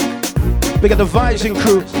 We got the Vising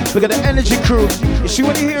crew, we got the Energy crew. You see,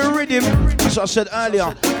 when you hear a rhythm, as I said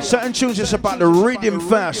earlier, certain tunes is about the rhythm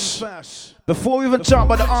first. Before we even talk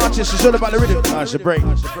about the artist, it's all about the rhythm. That's the break.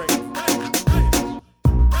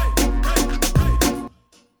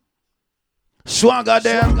 Swagger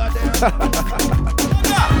them.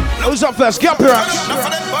 Who's up first? Get up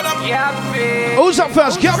here. Who's up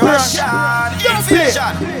first? Get up here.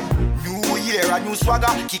 New year, a new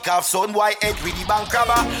swagger. Kick off son boy head with the bank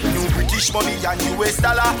robber. New British money and US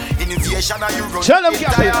dollar. Innovation and you run tell them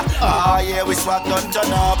get here. Ah yeah, we swag done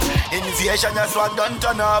turn up. Innovation and swag done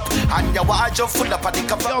turn up. And your wardrobe full up of the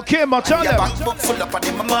cover. Okay, my tell them. Your bank book full up of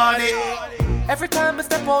the money. Every time I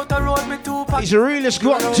step out the road, me too pack. He's a realist.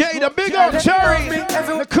 Go up, Jada, big up, Terry,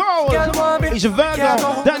 Nicole. He's a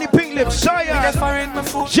Vanguard, Danny Pinklip, Saya,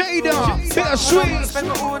 Jada, big up, Sweet,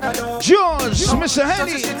 George, Mr.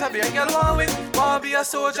 Henny.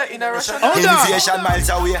 Invasion miles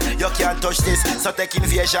away, you can't touch this. So take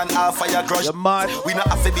invasion off of your crush. We not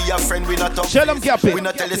have to be your friend, we not talk. Tell them Gappy. We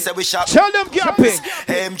not tell you say we shop. Tell them Gappy.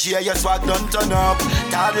 MG, your swag done turn up.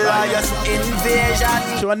 Toddler, your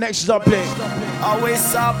invasion. So our next is our play.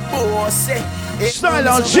 Always a bossy. Style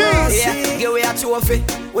on G. Yeah, give me a trophy.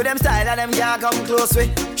 With them style and them can't come close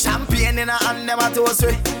with. Champagne in a hand, them a toast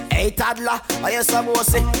with. Hey toddler, are you so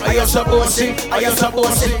bossy? Are you so bossy? Are you so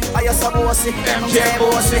bossy? Are you so bossy? MJ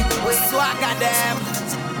bossy. We swagger them.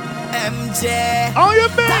 MJ. Oh, you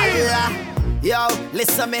mean? Yo,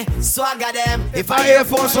 listen me, swagger them. If I hear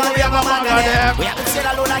force, we have a bag of them. We have to sit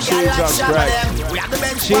alone and get like shagger them. We have the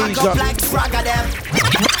bench walk up like swagger them.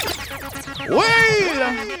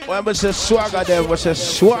 Wait! When we say swagger them, we say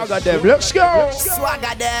swagger them. Let's go!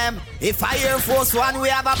 Swagger them. If I hear force one, we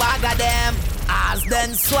have a bag of them. As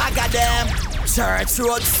then swagger them. Church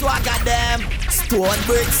Road swagger them.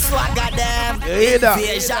 Stonebridge swagger them.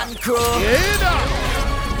 Invasion crew.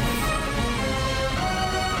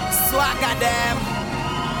 Swagger them.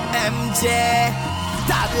 MJ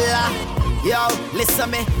Toddler. Yo, listen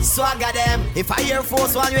me, swagger them. If I hear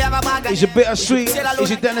force one, we have a bag of. He's a bit of sweet. He's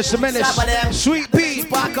a Dennis Menace. Sweet Pete.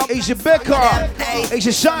 He's a Becca. He's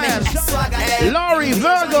a Cheyenne. Laurie,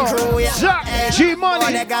 Virgo. Zach, G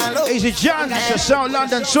Money. He's a John. He's a South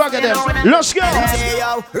London. Swagger them. Let's go.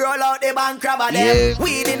 Roll out the bank, grabber them.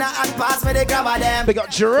 Weed in a hand, pass me the grabber them. We got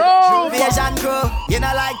Jerome. Vision crew. You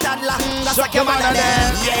know like toddler. Suck your mother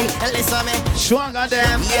them. Yeah, listen me. Swagger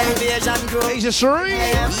them. Yeah, Vision crew. He's a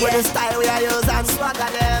Serene. With the style we use and swagger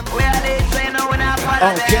them. We are late, so you know we not part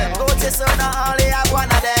of them. Coaches, so not only have one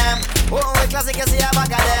of them. Oh, we classic, you see a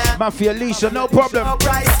bag of them. Mafia Lisa, no problem. No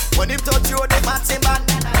price. When him touch you, they match him band.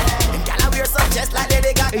 And gala wear some just like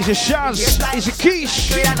Lady Gaga. He's a Shaz, he's a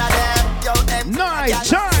Quiche. Night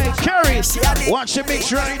time, carry. Watch the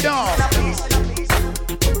mix right now.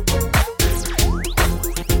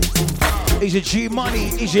 He's a G Money,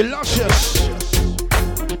 he's a Luscious.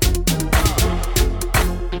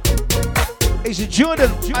 He's a Jordan.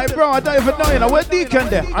 Hey bro, I don't even know, you know. Where Deacon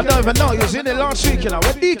there? I don't even know. He was in there last week, you know.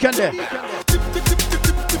 Where Deacon there?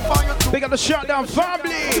 Big up the Shutdown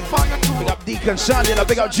family. Big up Deacon Sandy.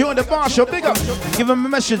 Big up Joe the Marshall. Big up. Give him a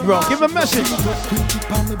message, bro. Give him a message.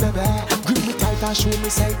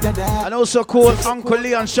 And also call Uncle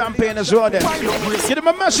Leon Champagne as well then. Give him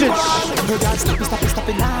a message.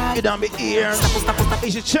 Get down my ear.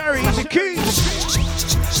 He's a cherry. He's a key.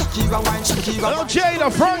 Hello,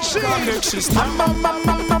 Jada Francis.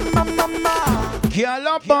 Girl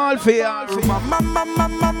a ball for ya.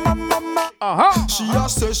 She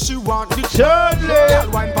just says she want the Charlie. Girl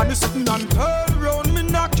wine pan the sitting and turn round me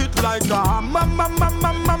knock it like a hammer.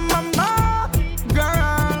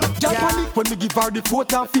 Girl, jump on it when me give her the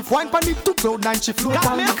 4th and 5th. Wine pan it to cloud 9 she float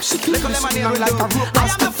and look she keep me sitting on like a rope. I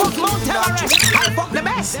am the fuck Mount Everest. I fuck the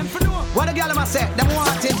best. What the girl am I say? Them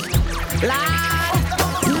want it.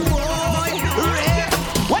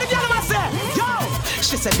 What the girl am I say? Yo.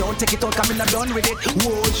 She said don't take it out, come in and done with it.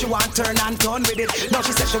 Whoa, she want turn and turn with it. Now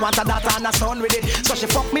she said she want a daughter and a son with it. So she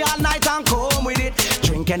fuck me all night and come with it.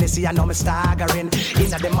 Drink Hennessy and now me staggering. In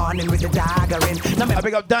the morning with the daggering. I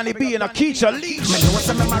pick up Danny B and Akeisha Leach.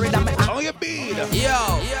 How you been?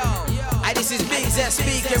 Yo. This is Big Z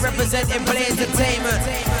speaking, representing Play Entertainment.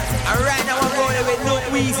 And right now I'm rolling with No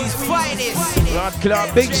Weezy's finest. Blood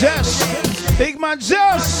Club, Big Zest. Big Man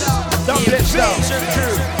Zest. Don't let down.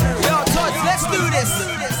 Yo, Tots, let's do this.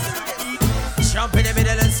 Jump in the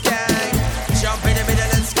middle and skank. Jump in the middle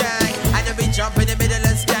and skank. And then we jump in the middle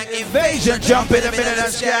and skank. Invasion, jump in the middle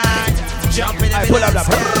and skank. Jump in the middle and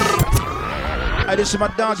skank. This is my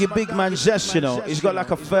doggy Big Man Zest, you know. He's got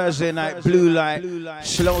like a Thursday night blue light,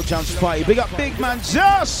 slow jumps party. Big up Big Man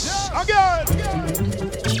Zest! Again!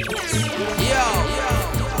 Yo,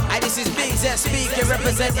 this is Big Z speaking,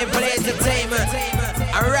 representing Play Entertainment.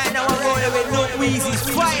 And right now I'm rolling with No Weezy's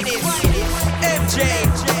finest. MJ,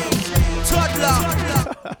 Toddler,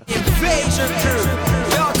 Invasion Crew.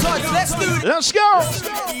 Yo, Todd, let's do it. Let's go!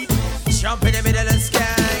 Jump in the middle and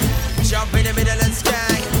skank. Jump in the middle and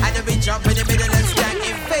skank. And then we jump in the middle and skank.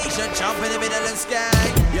 Invasion, jump in the middle and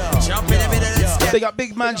skank. Jump in the middle and skank. Big up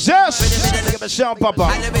Big Man Zest. Big up Michelle Papa.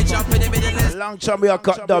 And then we jump in the middle and long time we are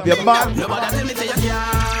cut up, your man. Nobody tell me to your girl.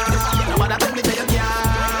 Nobody tell me to your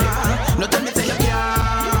girl. No tell me to your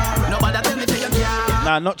girl. Nobody tell me to your girl.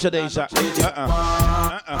 Nah, not today, Zach. You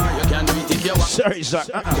can do it if you want. Sorry, Zach.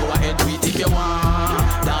 Go ahead, do it if you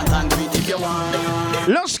want. Dance and do it if you want.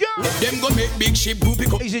 Let's go. Them go make big ship go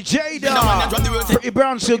pick up. He's a Jada. Pretty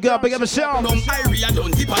brown still girl, big up herself.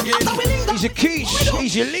 He's a Quiche.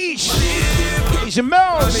 He's a Leash. He's a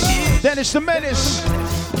Mouse. Dennis the Menace.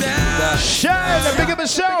 Shine, big up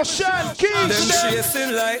herself. Shine, Quiche.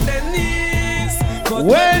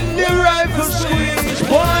 When the rifle squeeze,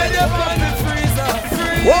 boy, the body freezer.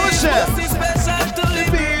 What was that?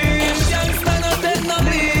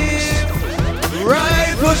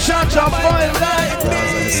 Rifle shots are fire like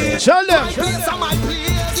me. Tell them.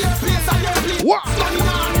 What?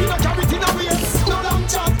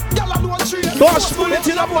 Boss bullet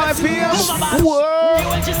in a boy face. Whoa.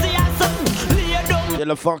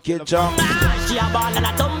 You'll fuck your jump.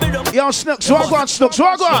 Yo, Snooks, walk on, Snooks,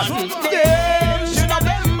 walk on.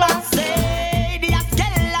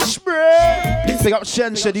 Big up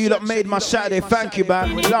Shen said you lot made my Saturday. Thank you,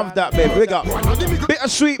 man. Love that, babe. Big up.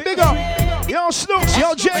 Bittersweet, big up. Yo, Snooks,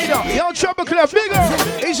 yo, Jada, yo, Trouble Club, big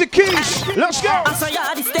up. Easy Keys. Let's go.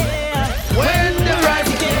 When the right.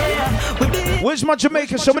 Where's my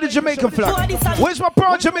Jamaican? Some of the Jamaican flag. Where's my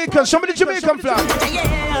proud Jamaican? Some of the Jamaican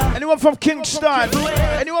flag. Anyone from Kingston?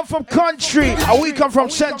 Anyone from country? Oh, we come from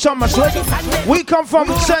St. Thomas. We come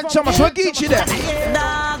from St. Thomas. Where get you there?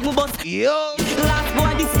 Yo.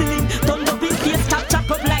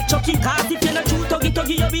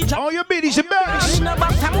 Oh, you beat, he's a bass.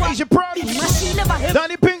 He's a prop.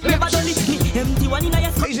 Danny Pink Lips.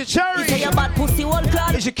 He's a cherry.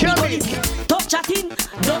 He's a Kelly.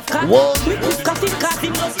 Whoa.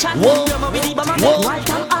 Whoa.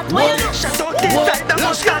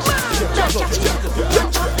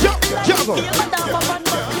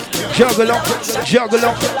 Juggle up, juggle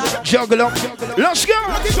up, juggle up. Let's go.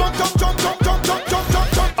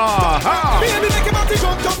 Aha.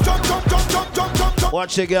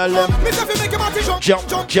 Watch it, girl. Jump,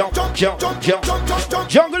 jump, jump, jump.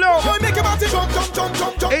 Jungle up.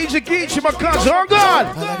 Age of Geach, my cousin. Oh, God.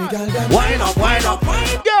 Wind up, wind up.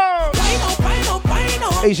 Go.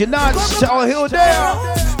 Asian Nuts, our hill there.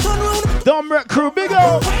 Dumb Rec Crew, big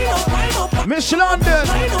up. Miss London.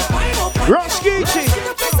 Ross Geechie.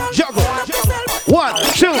 Juggle. 1,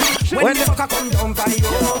 2. When the fucker come down for you.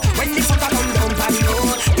 When the fucker come down for you.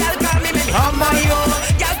 Y'all call me, maybe hammer you.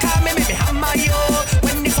 Y'all call me, maybe hammer you.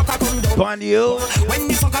 When the fucker come down for you. When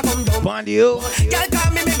the fucker come down for you. Y'all call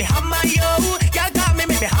me, maybe hammer you. Y'all call me,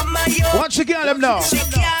 maybe me hammer you. Once again, let them know. She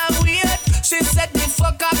can't wait. She said the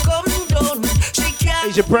fucker come down. She can't.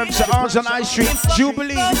 Is your premise at Arms on High Street,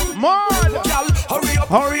 Jubilee, Mall. Hurry up,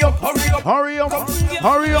 hurry up, hurry up, hurry up, hurry up,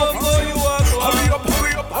 hurry up,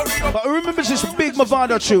 hurry up, hurry up. But remember this big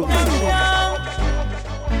Mavado tune.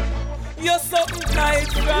 You're something tight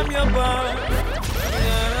from your band.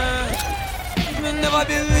 Me never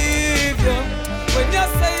believe you when you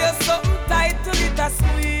say you're something tight to it a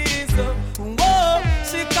squeeze. Whoa,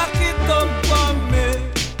 she cock it up for me.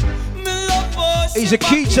 Me love her. He's a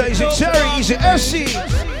Keita, he's a Terry, he's a Essie.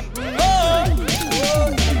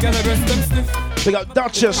 We got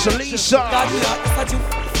Duchess, Lisa.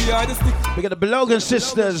 We got the Belogan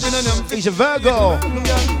sisters. He's a Virgo.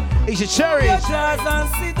 He's a Cherry.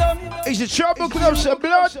 He's a Trouble Club, a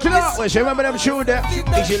Blood Clot. Wait, remember them tune there?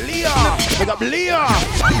 He's a Leah. We got Leah.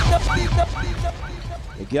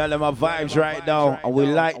 The girl in my vibes right now, and we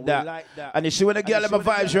like that. And you see when the girl in my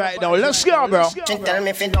vibes right now, let's go, bro. She tell me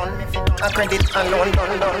if it done, I credit alone,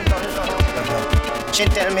 done. She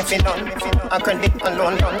tell me if it done, I credit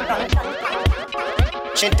alone, done.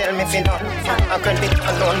 She tell me if it done, I credit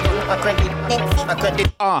alone, I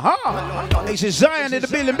credit. He's a Zion in the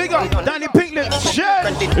building, big up. Danny Pinklet,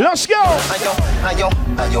 shit. Let's go.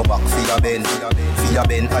 Ayo back for your ben, ayo back for your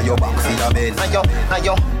ben, ayo back for your ben,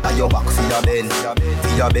 ayo back for your ben,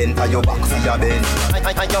 ayo back for your ben,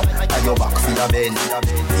 ayo back for your ben,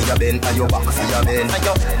 ayo back for your ben,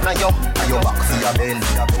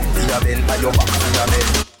 ayo back for your ben.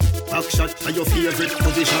 Back shot are your favorite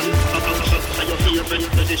position. Back shot are your favorite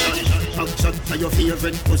position. Back shot are your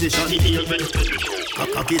favorite position.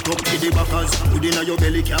 Cock it up to the backers. Good inna your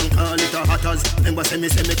belly can't call it a hatters. Remember say me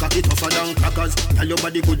cock it tougher than crackers. Tell your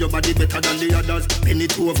body good, your body better than the others. Penny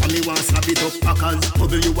two over me want slap it up packers.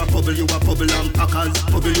 Bubble you a bubble and packers.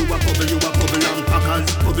 Bubble you a bubble and packers.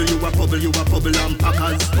 Bubble you a bubble and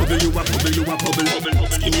packers. Bubble you a bubble.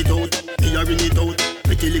 Skin it out, me a ring it out.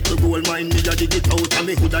 Pretty little gold mine, me a dig it out. And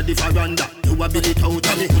me hood a the veranda. You a build it out,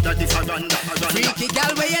 and me hood a the veranda. Freaky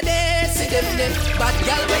gal where you there, see them there. Bad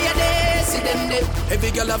gal where you there, see them there.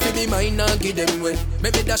 Every gal a fi be mine and give them way.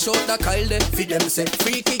 Maybe dash out the Kyle there, fi them say.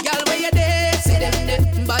 Freaky gal where you there, see them there.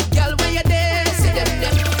 Bad gal where you there, see them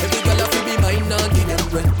there. Every gal a fi be mine and give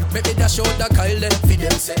them way. Maybe dash out the Kyle there, fi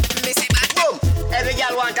them say. Me see bad boom. Every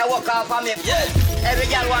gal want to walk off of me. Yeah. Every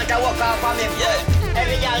gal want to walk off of me. Yeah.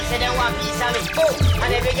 Every gal say they want piece of me. Oh.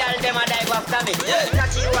 And every gal them a dive after me. Yeah.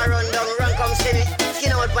 Catch you a run down, run come see me.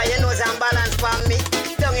 Skin out by your nose and balance for me.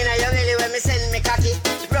 Down in a your belly when me send me cocky.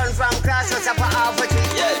 Run from crossroads up a half a tree.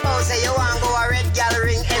 Yeah. Oh say you want go a red gal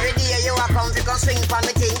ring. Every day you a come to go swing for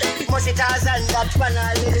me thing. Must it all and that pan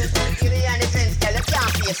all little. Give me any fence, girl you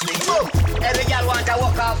can't face me. Boom. Every gal want to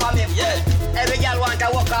walk off of me. Yeah. Every gal want to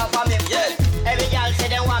walk off of me. Yeah. Every gal say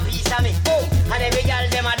they want piece of me. Boom. And every gal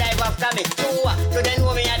them a dive after me. So they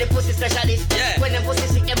know me a the pussy specialist. Yeah. When them pussy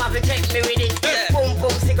sick, them have to check me with it. Yeah. Boom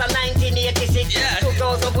boom sick from 1986. Yeah.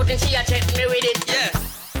 2000 put in she a check me with it. Yeah.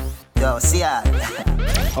 Yo, see ya.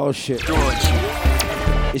 Oh shit.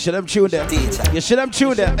 You should have tuned there. You should have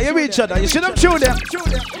tuned there. You mean each other? You should have tuned there.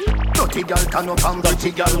 Dirty girl turn up and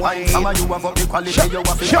pretty girl wine. Some of you have up the quality, you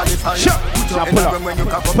have to qualify.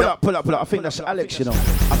 Pull up. I think that's Alex, you know.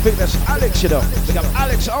 We got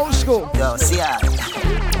Alex old school. Yo, see ya.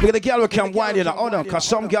 We got a girl who can wine, you know. Oh no, cause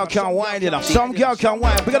some girl can wine, you know. Some girl can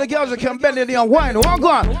wine. We got the girls that can bend in and wine. One go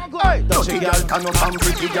on. Hey, dirty girl turn up and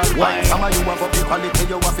pretty girl wine. Some of you have up the quality,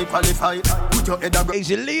 you have to qualify. Put your head up.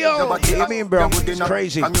 Easy Leo. What do you mean, bro? It's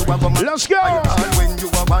crazy. Let's go. When you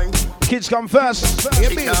are wine. Kids come first.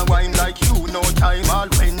 She can't wine like you, no time all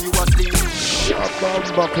when you asleep.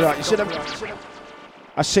 You see them?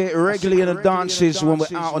 I say it regularly in the dances when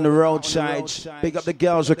we're out on the roadsides. Big up the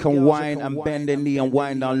girls who can whine and bend their knee and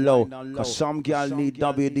whine down low. Cause some girls need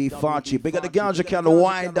WD-40. Big up the girls who can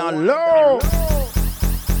whine down low.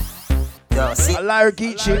 Yo, see. I like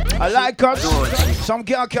Geechee. I like us. Some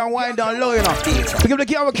girl can whine down low, you know. Big up the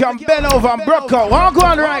girl who can bend over and broke out. What go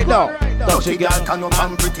on right now? Dirty girl turn up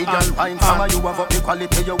and pretty girl fine. Some of you have up the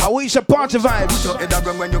quality, you we should party vibes. Your head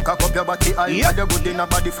around when you cock up your body high. Yep. You're good in a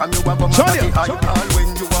body from you have a body high. All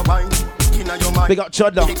when you are wine, inna your mind. Big up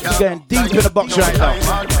Chudda. He's getting deep in the box right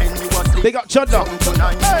now. Big up Chudda.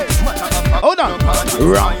 Hey. Hold on.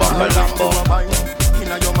 Rambo.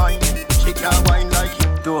 Inna your mind, she can't wine like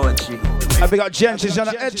you. Doji. And big up Jen, she's on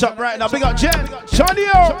the head top right now. Big up Jen,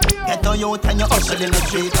 Chandio. Get on your and you hustle in the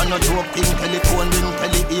street and no joke thing. Telephone ring,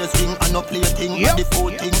 ears thing, and no play thing. At the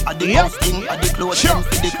food thing, at the house thing, at the clothes thing,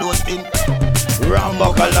 for the clothes thing.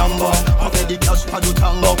 Rambo Colombo. Okay, the cash for the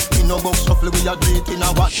tango. In no box shuffle, we are great in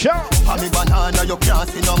a watch. For me banana, you can't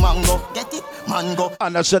see no mango. Get it? mango.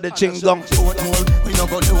 And that's the thing gone. We no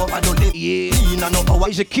go low over the lip. Yeah.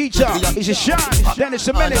 He's a Keita. He's a Sean. Dennis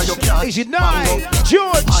the Menace. He's a Nye.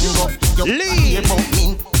 George. Lee.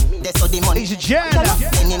 He's a Jen.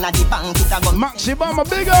 Maximum, a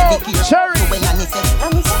big up. Terry.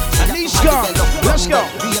 Anishka. Let's go.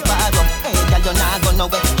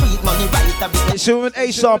 It's doing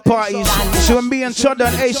A-Star parties. It's doing me and Chudder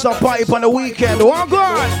and A-Star party on the weekend. One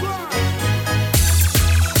God.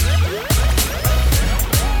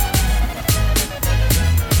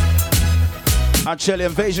 I tell you,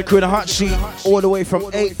 Invasion Crew in the hot seat all the way from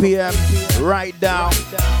 8 p.m. right down.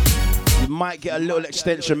 You might get a little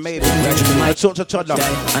extension, maybe. I talk to Toddler.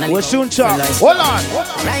 We'll soon talk. Hold on.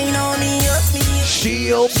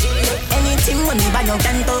 Shield.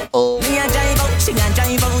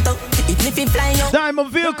 Diamond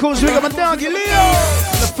Vehicles, we got my doggy Leo.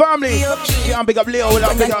 The family. Yeah, I'm big up Leo with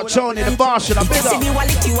that big up Tony, the boss, and I'm big up.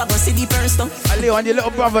 Leo and your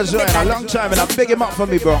little brothers, in a long time, and I big him up for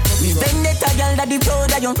me, bro.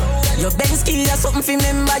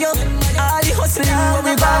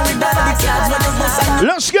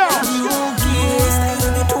 Let's go.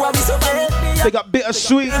 They got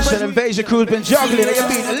Bittersweets and Invasion Crew's been juggling. They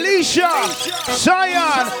beat Alicia,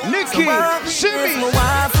 Cyan, Nikki, Simi,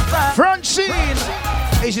 Francine.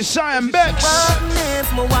 Is it Cyan Bex?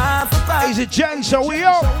 Is it Jen? So we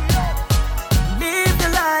out.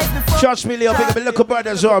 Trust me, Leo. Big up a little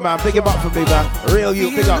brother as well, man. Big him up for me, man. Real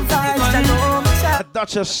you, big up.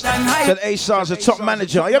 Duchess said A-Star's a top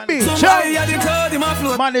manager. You mean?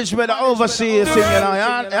 Management, the overseer thing, you know.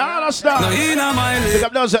 You understand? Big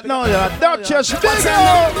up those that know you. Duchess, big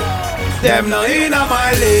up. Them no in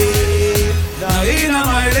my league. No in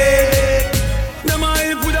my league. Them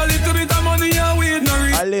I put a little bit of money away.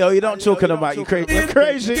 No. Leo, you don't talk to about you crazy. You're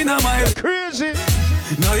crazy. You're crazy.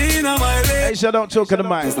 Hey, so don't talk to the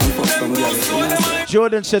mic.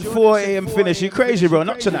 Jordan said 4 a.m. finish. You crazy, bro?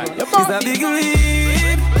 Not tonight. It's a big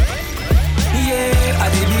league. Yeah, I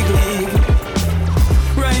did big league.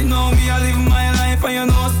 Right now, me I live my life, and you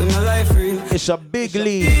know, see my life real. It's a big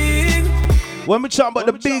league. When we talk about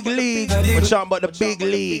the big league, we're talking about the big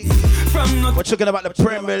league. We're talking about the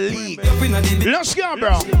Premier League. Let's go,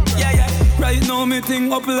 bro. Yeah. Right now, me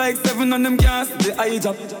think up like 7 on them gas. The eye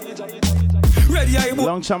job.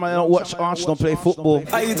 Long time I don't watch Arsenal play football.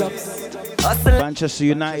 Manchester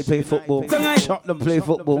United play football. Tottenham play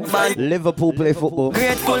football. Liverpool play football.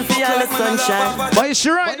 Grateful for all the sunshine. But it's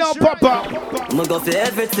right now, Papa. I'm go for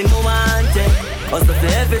everything I want. Also for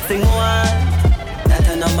everything I want. That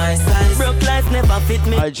on my size. Broke life never fit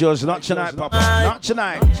me. Alright, George, not tonight, Papa. Not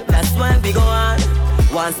tonight. That's why we go on.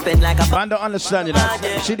 One spend like a man don't understand it.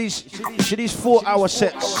 See these 4-hour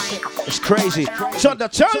sets. It's crazy. So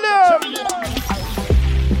tell them.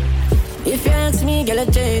 If you ask me, get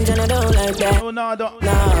a change and I don't like that. No, I don't.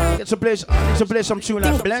 No. Get to play some tune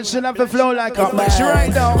like Blessing have the flow like a mess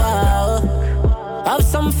right now. Have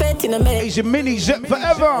some faith in a man. He's a mini zip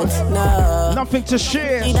forever. No. Nothing to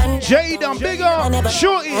share. Jaden, big up.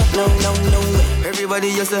 Shorty. No. Everybody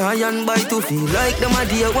used to high and buy to feel like them a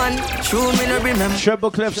dear one. True, me no remember.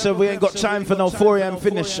 Treble Clef said we ain't got time for no 4 a.m.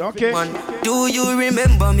 finish. Okay. Do you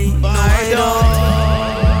remember me? No, I don't.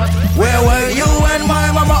 Where were you when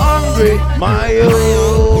my mama hungry? My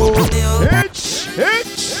It's.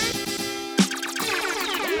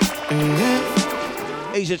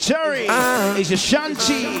 He's a Cherry. He's a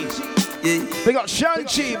Shanti. We got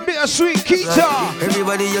Shanti, Bittersweet, Keita.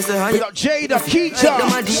 Everybody used to hide. We got Jada,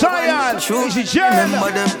 Keita, Cyan. He's a Jen.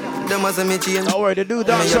 Don't worry, the dude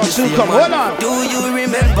Dancehall soon come. Hold on. Do you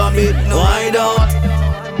remember me? No, I don't.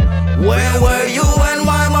 Where were you when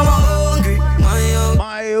my mama hungry?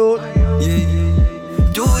 My youth.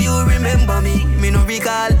 Do you remember me? Me no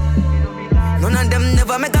recall. None of them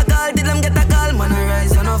never make a call. Did them get a call? Man, I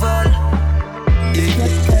rise and I fall.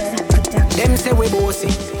 Them say we bossy,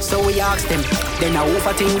 so we ask them. Then I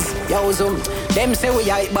offer things, yo zoom. Them say we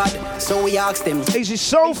hype bad, so we ask them. This is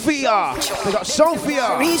Sophia. We got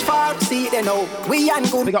Sophia. Reach far, see it, they know. We ain't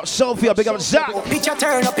good. We got Sophia, big up Zach. Picture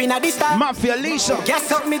turn up in a this time. Mafia Lisa.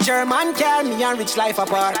 Guess up me German car, me and rich life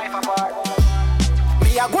apart.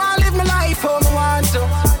 Me a go and live my life how me want to.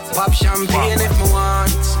 Pop champagne if me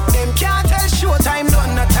want. Them can't tell showtime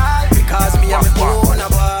nothing at all. Because me and me own a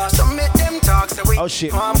bar. So make them talk so we. Oh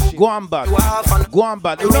shit. Guambad.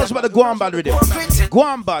 Guambad. Who knows about the Guambad rhythm?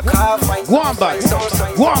 Guambad. Guambad.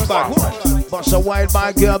 Bust a wide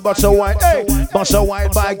by girl, bust a wide. Hey. Bust a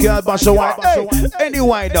wide by girl, bust a wide. Hey. Any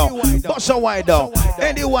wide down. Bust a wide down.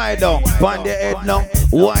 Any wide down. Find the head now.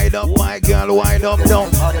 Wide up, my girl, wide up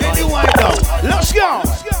down. Any wide down. Let's go.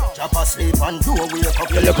 Drop asleep and do a wake up.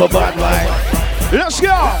 You look a bad boy. Let's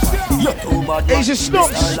go. Easy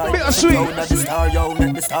Snooks, bitter sweet. What?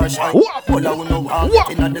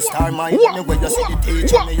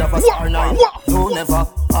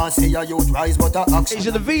 Is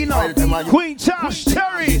it the Vino, Queen Tash,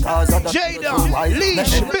 Terry, Jada,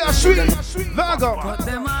 Leash, bitter sweet, Virgo.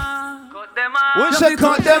 We say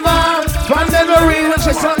cut them off, from memory, we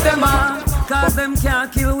say cut them off. Cause them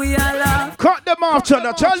can't kill we alive. Cut them off, tell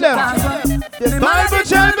them. The Bible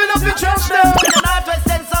tell me not to trust them.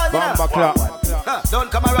 Bomba clap.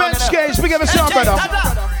 Don't come around. Ben Skates, big up a sound, brother.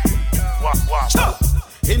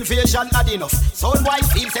 Invasion had enough. Sound white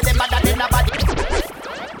feel say them better than nobody.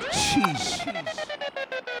 Jeez.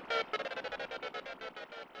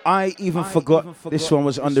 I even forgot this one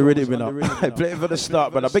was on the rhythm, you know. I played for the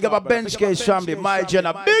start, brother. Big up a Ben Skates family, my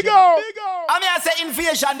Jenna. Big up! I mean, I say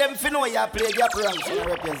invasion, them finna you play your pranks and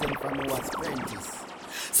represent from who was apprentice.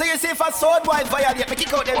 So you say if a sword white violate, me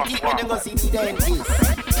kick out them keep me, then go see the dentist.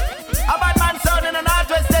 A bad man sound in the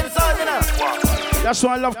northwestern sound, you know. That's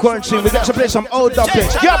why I love quarantine. We get to play some old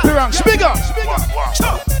duplets. Get ranks, big up!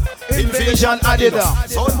 Invasion Adidas.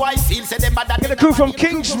 Sound white feel say them better. Get the crew from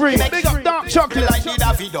Kingsbury. Big up Dark Chocolate. Like the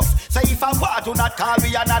Davido. Say if I want to not call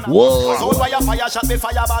me a nana. Sound why you fire shot me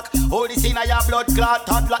fire back. All this in a your blood clot.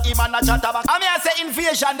 Toddler him and a chatter back. I mean I say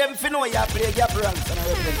invasion them finna you play your pranks and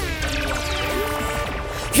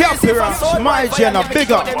Get ranks, my Jenna,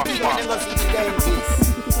 big up.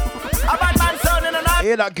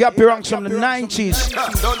 Hear that Gappy ranks from the 90s.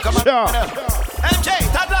 Don't come on. MJ,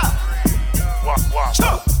 Toddler.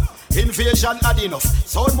 Invasion had enough.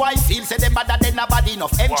 Sound white feel say them better than nobody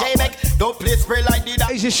enough. MJ make don't play spray like the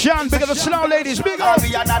Easy Sean, big up the slow ladies, big up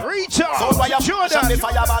Rita, Jordan,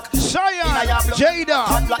 Cyan,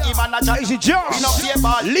 Jada, Easy Joss,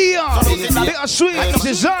 Leon, big up Sweet,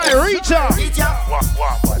 Easy Zai, Rita,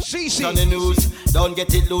 CC. On the news, don't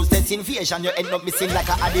get it loose. That's invasion, you end up missing like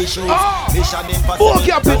a addition. Mission Book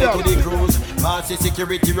up it up. to the cruise. Massive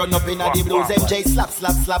security run up in the blues. MJ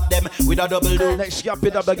slap them with a double do. Next gap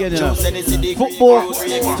it up again. Football,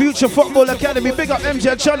 Future Football Academy, big up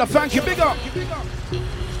MJ Chandler, thank you, big up.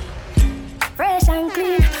 Fresh and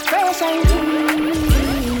clean, fresh and clean.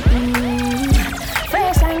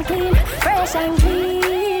 Fresh and clean, fresh and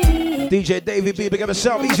clean. DJ Davey B, big up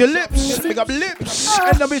yourself, ease your lips, big up lips.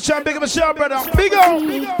 And then we try big up yourself, brother, big up.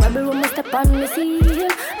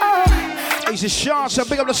 Easy shots, and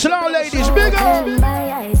big up the slow ladies, big up.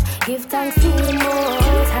 Give thanks to the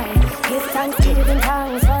Most High. Give thanks to the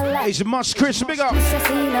tongues for life. Easy Musk Chris, big up.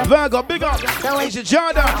 Virgo, big up. Easy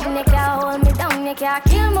Jordan.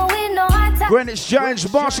 Greenwich Giants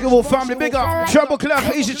basketball family, big up. Trouble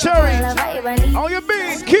Clef, Easy Cherry. How you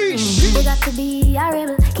been, Keish? You got to be a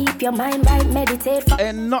rebel. Keep your mind right, meditate.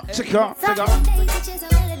 And not to cut, big up.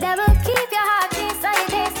 Keep your heart inside.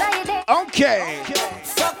 Okay.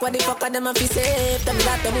 Fuck what the fuck are them a fi say. Them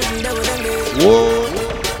that them wouldn't do them day. Whoa.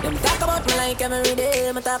 Them talk about me like every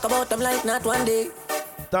day. Me talk about them like not one day.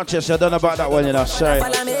 Duchess, I don't know about that one, you know, sorry.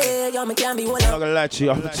 I'm Follow me, yo, me can't be one not gonna lie to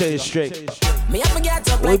you, I'm gonna tell you straight. Me have to get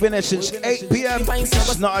up We've been here since 8 p.m.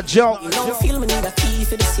 It's not a joke. You don't feel me need a key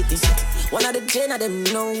for the city. One of the gen of them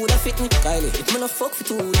know who the fit me. Kylie, if me no fuck for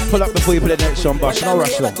 2 days. Pull up before you play the next song, boss. No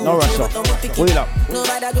rush, no rush. Wheel up.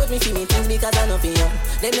 Nobody got me for me things because I know for you.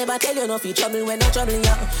 They never tell you nothing trouble when I'm troubling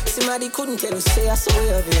you. Somebody couldn't tell you, say I saw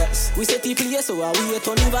you obvious. We say people here, so I we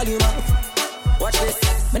turn the volume up. Watch this.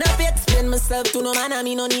 Me not be explain myself to no man, I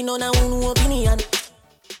me no need no opinion.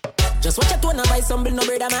 Just watch it when I buy some bill, no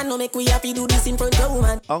brother man, no make we happy do this in front of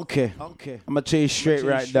woman. Okay. I'm gonna tell you straight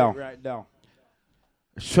right now.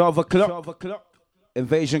 12 o'clock.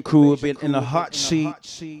 Invasion crew will be in the hot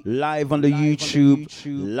seat, live on the YouTube,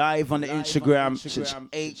 live on the Instagram since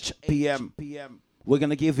 8 p.m. We're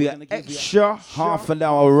gonna give you an extra half an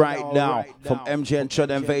hour right now from MJ and Chud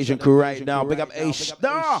Invasion crew right now. Big up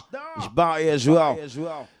A-Star. He's about here as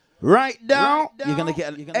well. Right now, you're going to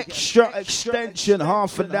get an extra extension,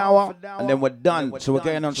 half an hour, and then we're done. So we're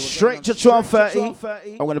going on straight to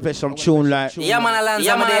 12:30. I'm going to play some tune like... Yeah, man, I land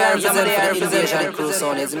some of the representation crew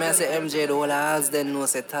sound. It's me, I say MJ, the whole house, then no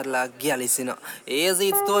say Toddler, Gallus, you know. Easy,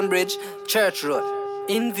 it's Stonebridge, Church Road.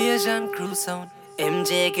 Invasion crew sound.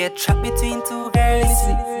 MJ get trapped between two girls,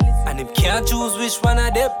 and him can't choose which one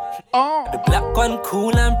of them. The black one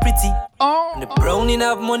cool and pretty. The browning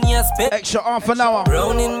have money I spend. Extra half an hour.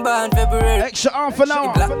 Browning born February. Extra half an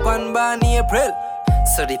hour. The black one born April.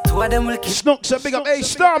 So the two of them will kill. Snooks, big up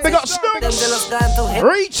A-Star, big up Snooks.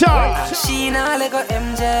 Rita. She nah let go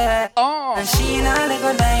MJ. Oh. And she nah let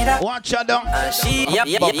go Naida. Watch out down. And she. Yeah,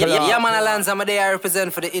 man, Alans, I'm there. I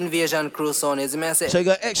represent for the Invasion Crew son. Is me say. So you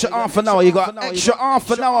got extra half an hour. You got extra half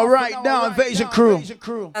an hour right now. Invasion Crew.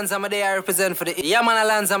 Alans, I'm there. I represent for the. Yeah, man,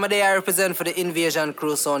 Alans, I'm there. I represent for the Invasion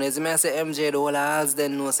Crew son. Is me say MJ the whole house.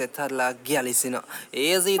 Then no say toddler Gallus, you know.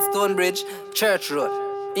 Easy Stonebridge, Church Road.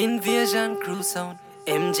 Invasion Crew sound.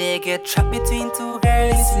 MJ get trapped between two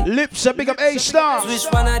girls. Lips, big up A-Star. Which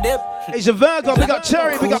one of them? He's a Virgo, big up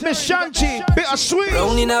Terry, big up Miss Shanti, big up Sweet.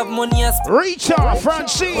 Browning have money as Rita,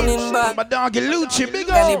 Francine, my dog Lucci, big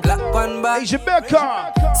up. He's a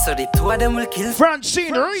Becca. So the two of them will kill.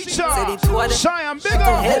 Francine, Rita, Siam, big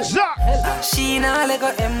up. Zach. She nah let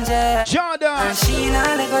go MJ. Jordan. And she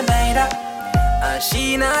nah let go Naida. And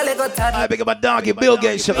she nah let go Todd. I big up my doggy Bill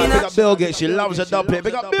Gates. Big up Bill Gates. She loves a double.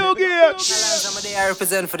 Big up Bill Gates. I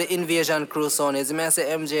represent for the Invasion Crew son. Is me say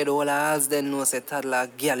MJ the whole house. Then no say toddler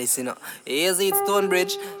Gallus, you know. Easy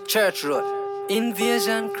Stonebridge, Church Road.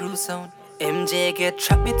 Invasion Crew sound. MJ get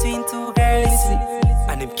trapped between two girls.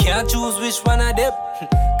 And him can't choose which one of them.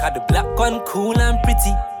 Cause the black one cool and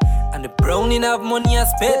pretty. And the browning have money as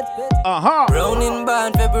spent. Browning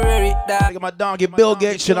born February. Look at my doggy Bill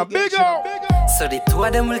Gates and a big up. So the two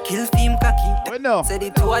of them will kill Team Cocky. Wait no. So the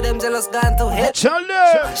two of them jealous gone to hell. Tell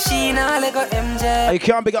them. She nah let go MJ. You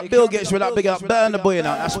can't big up Bill Gates without big up Burna Boy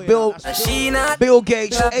now. That's Bill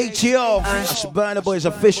Gates ATO. That's Burna Boy's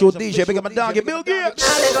official DJ. Big up my doggy Bill Gates.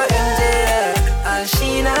 And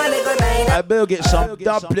she nah let go Naida. I Bill Gates some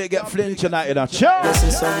dub play get flint tonight in a chat. This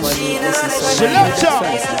is somebody.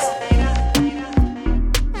 Selector.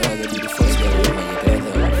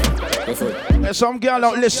 There's some girl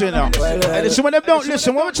out listening now. And it's when they don't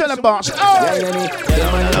listen, what we tell them about? Let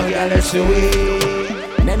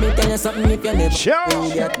me tell you something if you never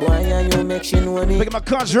that boy and you make she know me. Look at my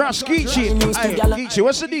cousin Raskichi. Kichi,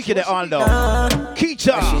 what's the deacon there all though?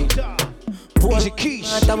 Keita. He's a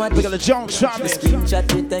Keish. Look at the Jones family.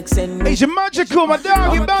 He's a magical, my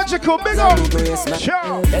dog, he's magical. Big up.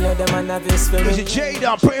 Ciao. He's a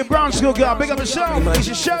Jada, pretty brown school girl. Big up yourself. He's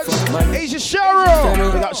a Shez. He's a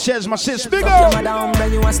Cheryl. Big up Shez, my sis. Big up.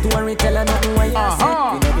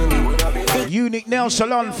 Unique Nail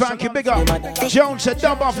Salon, thank you. Big up. Jones said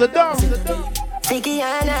dub off the dub.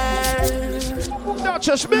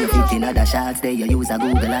 Duchess, big up. In other shots, they use a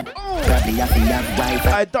Google app. Probably have to have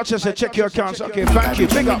Wi-Fi. Duchess said check your accounts. Okay, thank you.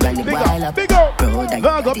 Big up, big up, big up.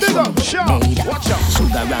 Virgo, big up. Shout. Watch out.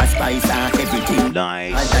 Sugar and spice and everything.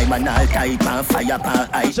 Nice. And time and all type and fire pan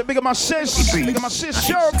ice. So big up my sis. Big up my sis.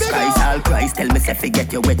 Cheryl, big up. All Christ, tell me if you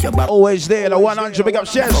get your wet your back. Always there, the 100. Big up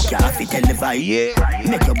Shez. Yeah.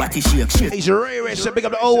 Make your body shake. He's a Ray Ray. So big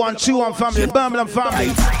up the 012 family, the Birmingham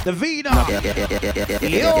family, the Vida.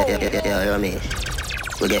 Yo, me.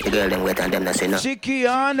 We get the girl them wet and them not say no.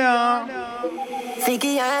 Sikiana.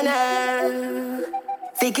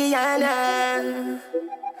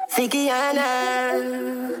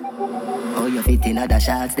 Oh, you fit in other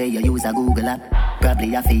shots there, you use a Google app. Probably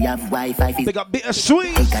have to have Wi-Fi. Big up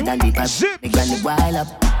Bittersweet. Zip.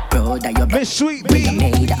 Miss Sweet B.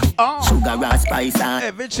 Sugar and spice and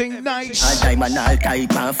everything nice. And diamond all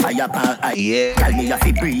type and fire pan ice. Yeah. Tell me if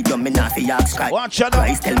you breathe, you me not fi ask cry. Watch out.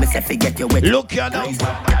 Christ, tell me if you get your wet. Look at them.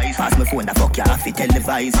 Pass me phone, the fuck you have to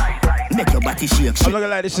televise. Make your body shake. I'm looking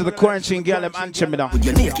like this is the quarantine girl them anthem now. With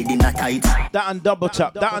your naked in a tight. That and double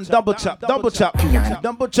tap. That and double tap. Double tap.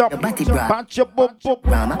 Double tap. Punch up,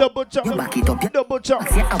 double tap. You back it up. Double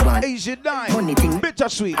tap. Easy dime.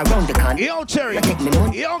 Bittersweet. Around the corner. Yo Terry.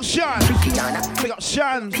 Yo Sean. Big up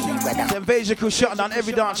Sean. The Invasion Crew shutting down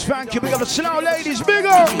every dance. Thank you. Big up the Slow ladies. Big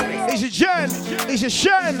up. Easy Jen. Easy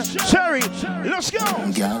Shen. Terry. Let's go.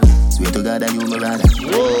 Swear to God that you my brother.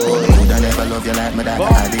 Could I never love you like my dad.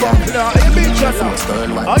 How you mean, Chana?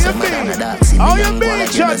 How you mean,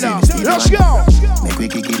 Chana? Let's go. Make we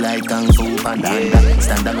kick it like Kung Fu Panda.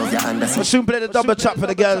 Stand and love your hand. We'll soon play the double tap for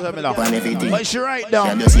the girls. Let me know. But it's right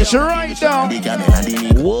down. It's right down.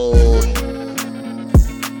 Whoa.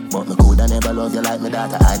 But me coulda never love you like my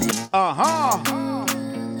daughter Adi.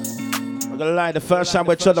 I'm gonna lie, the first time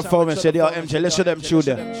we tried the phone and said, yo, MJ, listen to them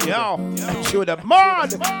children. Yo, them children, man!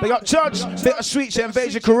 They got church, bit of sweets,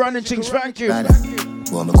 Invasion Crew running things, thank you.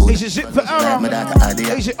 Easy Zip for Aaron.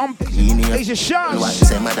 Easy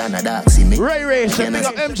Chance. Ray Ray, say big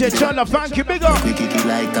up MJ Chandler, thank you, big up.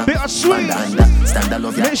 Bit of sweet.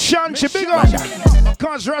 Miss Shanti, big up.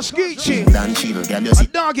 Cause Raskichi.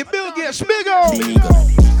 Doggy Bill Gates, big up.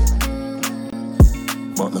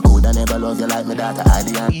 But me coulda never love you like my daughter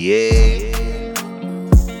Adiana. Yeah.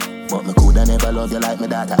 But me coulda never love you like my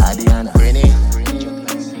daughter Adiana.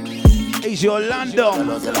 Easy Orlando.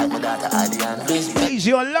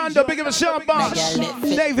 Easy Orlando, big of a sound box.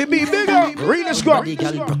 Davey B, big up. Real squad. Big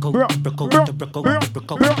of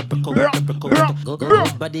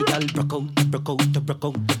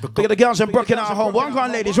the girls in Brooklyn at home. Walk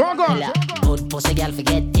on, ladies, walk on. Good pussy girl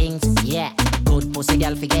forget things, yeah. Good pussy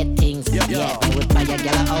girl forget things, yeah. You would buy a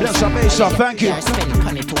girl a house. Bless up, Ace up, thank you. Spend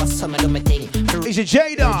money to a summer do me thing. Easy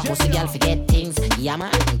Jada. Pussy girl forget things, yeah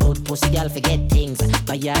man. Good pussy girl forget things.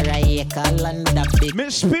 Buy a acre land with a big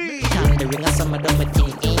Miss P. Time the ring a summer do me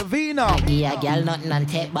thing. Vina. Yeah, girl nothing and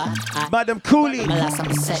take back. Madam Cooley.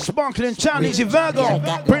 Sparkling Chan, Easy Virgo.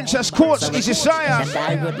 Princess Quartz, Easy Science.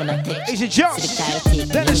 Easy Just.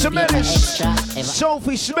 Dennis Menace.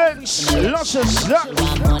 Sophie Spence. Losses.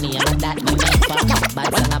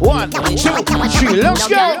 1, 2, 3, let's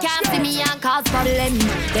go. Can't see me and cause problem.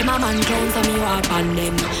 Them a man clowns and me walk on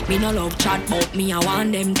them. Me no love chat but me I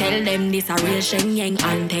want them. Tell them this a real Shenyang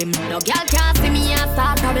anthem. No girl can't see me and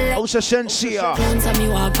start problem. Osa Sensia. Clowns and me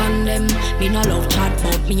walk on them. Me no love chat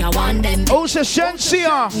but me I want them. Osa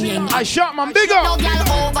Sensia. I shot my bigger. No girl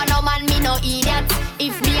over no man me no idiot.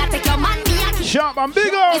 If me I take your man me I keep. Shot my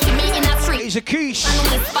bigger. See me in a street. He's a quiche.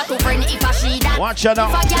 Watch out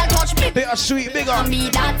now. Bit of sweet bigger.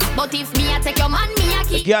 But if me I take your man me I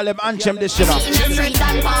keep. The girl them anthem this you know.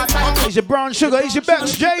 He's a brown sugar. He's a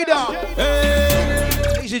Bex Jada.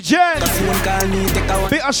 He's a Jen.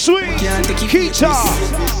 Bit of sweet. Keita.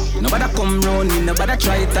 Nobody come round me, nobody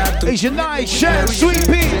try talk to me. He's a nice chef, Sweet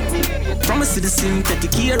Pea. Promise to the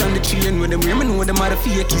synthetic here on the train when them women know them are the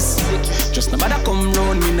fakies. Just nobody come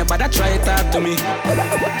round me, nobody try talk to me.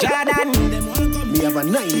 Jordan, me have a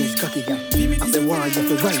 9-inch cocky girl. I say why you have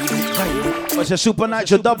to ride it. What's a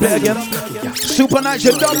supernatural double again?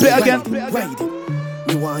 Supernatural double again. Ride it.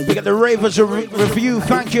 We got the Ravers review.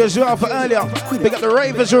 Thank you as well for earlier. We got the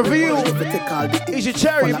Ravers review. Easy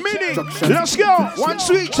Cherry Mini. Let's go. One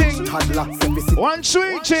sweet thing. One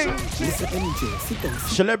sweet thing.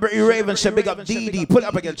 Celebrity Raven said big up Dee. Put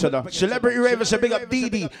up against her. Celebrity Raven said big up Dee.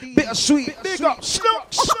 Bit of sweet. Big up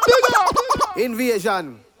Snooks. Big up.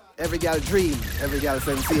 Invasion. Every girl dream. Every girl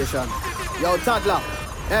sensation. Yo, toddler.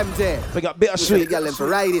 MJ. Big up bit of sweet. Girl them for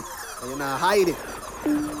ride it. And you not hide it.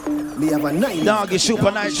 Me have a 9-inch. Dog is super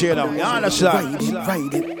nice here now. You understand?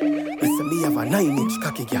 Ride it. Listen, me have a 9-inch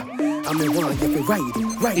cocky girl. And me want you to ride it.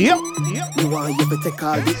 Ride it. Me want you to take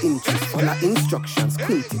all the inches. Follow instructions.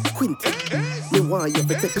 Quint it. Me want you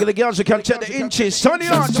to take. Look at the girls who can check the inches. Turn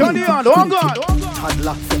it on. Oh God.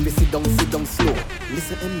 Toddler, let me sit down slow.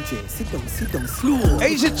 Listen, MJ, sit down slow.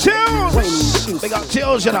 Easy Chills. They got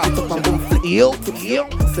chills, you know. Yo.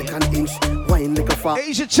 Second inch. Wine like a far.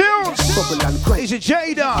 Easy Chills. Easy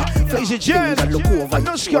Jada. Easy Jen.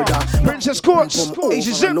 Anushka. Princess Quartz.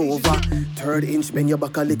 Easy Zip. Third inch, bend your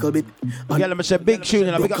back a little bit. Yeah, let me say big tune.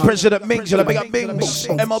 And I big up President Mings. And I big up Mings.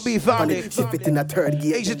 MLB family. Shift it in a third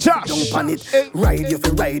gear. Easy Tosh. Jump on it. Ride if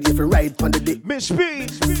you ride on the dick. Miss P.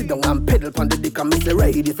 Sit down and pedal on the dick. I miss a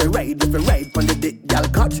ride if you ride on the dick. Y'all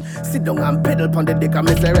catch. Sit down and pedal on the dick. I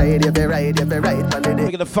miss a ride if you ride on the dick.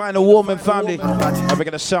 We're gonna find a woman family. And we're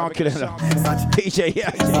gonna sound killer now. DJ,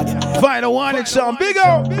 yeah. Final one and some big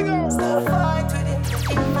up.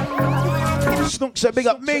 Snook said big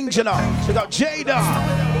up Mings, you know. Big up Jada.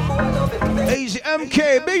 Easy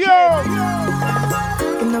MK, big up.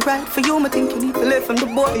 In the right for you, I think you need to live from the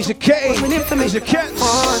boy. He's a K. He's a Ket.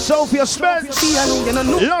 Sophia Spence.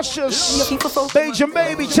 Luscious. Beijing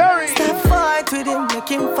Baby Terry. Step fight with him, make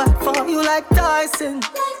him fight for you like Tyson.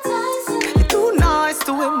 Too nice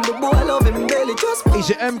to him, the boy love him barely just. He's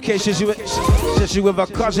a MK, says you with her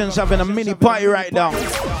cousins having a mini party right now.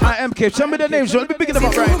 Hi MK, tell me the names, let me pick them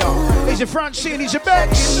up right now. He's a Francine, he's a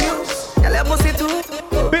Bex.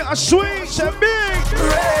 Bit of sweets and big.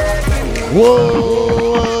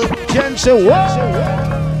 Whoa, Jen say whoa.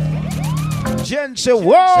 Jen say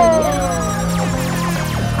whoa.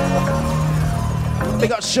 They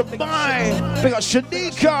got Shabine, they got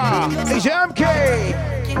Shadika, he's a MK.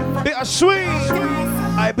 Bit of sweet.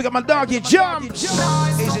 I pick up my doggy Jumps.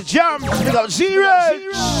 He's a Jumps. Big up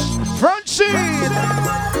Z-Rage. Francine.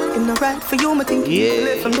 In the right for you, I think you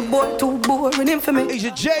live from the boy too boring infamy. He's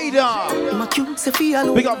a Jada. My cute Sophia.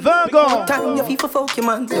 Big up Virgo. Time your FIFA folk, your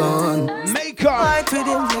man done. Makeup. Fight with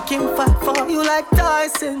him, make him fight for you like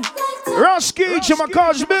Tyson. Rusky,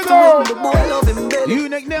 Chimakash Biggo.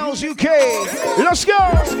 Unique Nails UK. Let's go.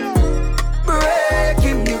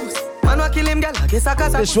 Breaking news. Kill him, girl.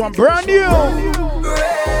 This one brand new.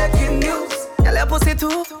 Breaking news. Girl, pussy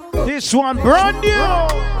too. This one brand new.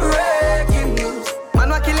 Breaking news.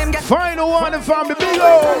 Man, kill him, girl. Final one and family big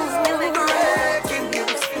old.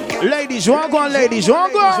 Ladies, walk on, ladies,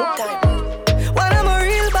 walk on. When I'm a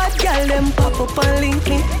real bad girl, Girl, them pop up and link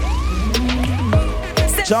me.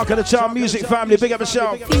 Talk of the town music family, big up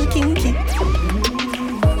yourself. Feel kinky. Me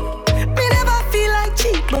never feel like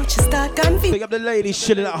cheap, but you start convinced. Big up the ladies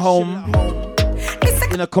chilling at home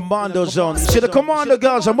in a commando zone. You see the commando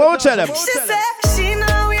girls, and what we tell them? She said she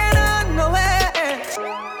know we ain't on nowhere.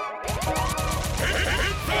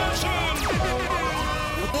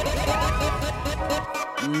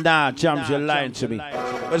 Nah, Jams, you're lying to me.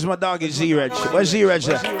 Where's my doggy Z-Reg? Where's Z-Reg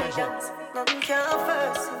there?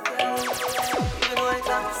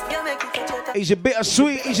 He's a bit of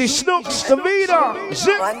sweet. He's a Snooks, Davida,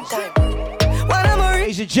 Zip.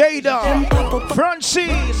 He's a Jada,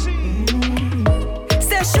 Francis.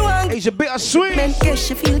 He's a bit of sweet.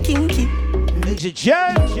 He's a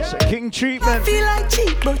Jen. It's a king treatment. I feel like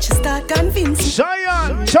cheap, but you start convincing.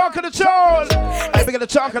 Zion, talk of the town. Hey, we got the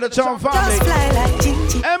talk of the town family.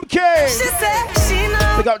 MK. She said she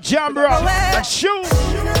know. We got Jambra and Shoe.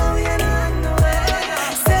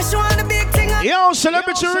 Say she want a big thing. Yo,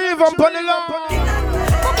 celebrity Reeve on the line.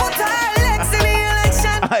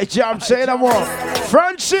 Hey, Jam, say that more.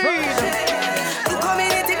 Francine.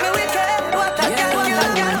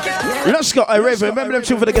 Let's go. Hey, Raven, remember them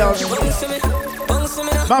two for the girls.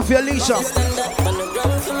 Mafia Lisa.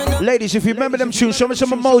 Ladies, if you remember them tunes, show me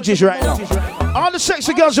some emojis right now. All the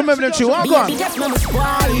sexy girls remember them tunes. Oh, go on.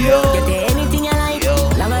 Anything you like,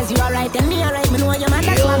 long as you are right and me are right, me know your man,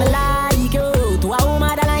 that's why I like you. To a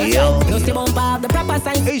woman that I like, you see bump up the proper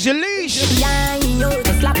sign. He's your leash. Yeah, you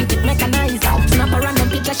just slap it, it make a nice. Snap a random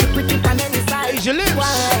picture, she pretty on any side. He's your lips.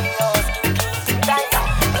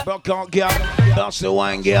 Rock on, girl. That's the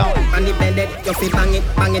wine, girl. And the bed, you feel bang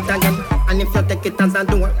it again. And if you take it as a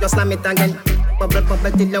door, you slam it again. I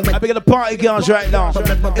big the party girls right now.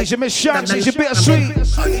 He's your Miss Shanks, he's a bit of sweet.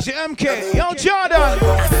 He's your MK. Yo, Jordan.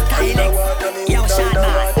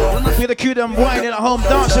 Feel the cute and whining at home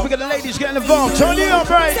dancing. We got the ladies getting involved. Turn it up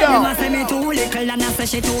right now.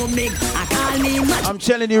 I'm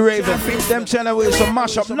telling you, Raven. Them telling we used to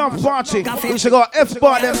mash up enough party. We used to go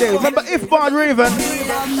F-bar them days. Remember F-bar, Raven?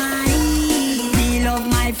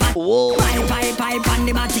 Whoa.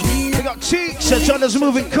 We got cheeks, so Jonah's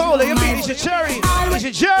moving cold. You mean he's a cherry, he's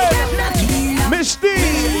a jet. Misty,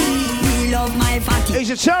 he's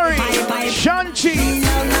a cherry. Shanti,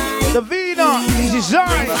 Davina, he's a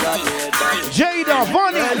Zai. Jada,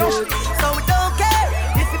 Bonnie. So we don't care.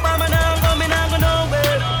 This is mama now, me now go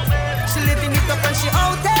nowhere. She living it up and she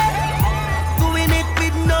out there, doing it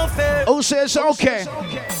with no fear. Oh, says okay.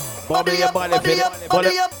 Bubble your body for the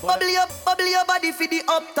bubble your body for the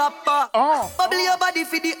up top bar. Bubble your body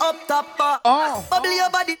for the up top bar. Bubble your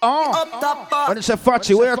body up top bar. When it's a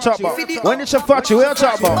fatty, we are top bar. When it's a fatty, we are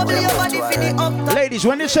top bar. Ladies,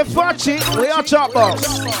 when it's a fatty, we are top bar.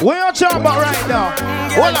 We are top bar right now.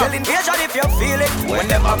 Hold on. If you feel it, when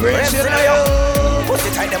them are pressing put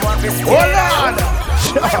it tight, them want to hold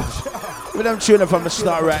on. With them tuning from the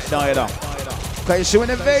start right now, you know. Okay, you see when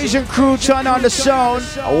Invasion Crew turn on the sound,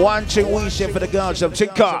 one thing we say for the girls of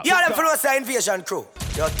TikTok. Yo, them follow the Invasion Crew.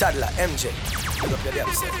 Yo, Toddler, MJ. Look up your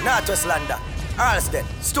lips. Northwest London, Arlesden,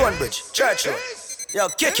 Stonebridge, Church Road. Yo,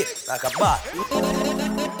 kick it like a bar.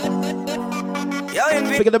 Yo,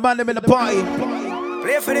 Look at the man them in the party.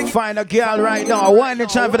 Play for the find a girl right now. A winding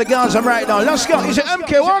time for the girls I'm right now. Let's go. He's an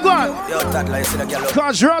MK. Walk on. Yo, Toddler, you see the girl.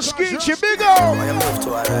 Cause Rusky, Chibigo.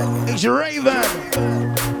 He's a Raven.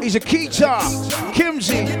 He's a Keita,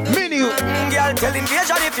 Kimsey, Minu.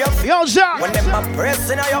 Yo, Zach.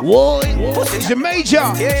 Whoa. He's a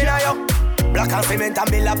Major. Black and cement and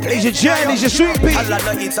Billa play. He's a Jen, he's a Sweet Pea. I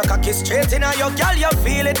love eat a cocky straight in your girl, you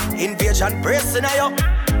feel it. Invasion brace in your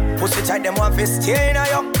pussy tight, them want to stay in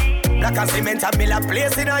your black and cement and Billa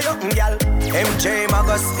place in your girl. MJ, I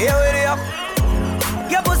go stay with you.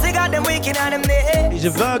 Your pussy got them wicked and them there. He's a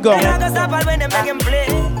Virgo. And I go stop when them make him play.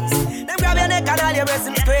 Them grab your neck and all your breasts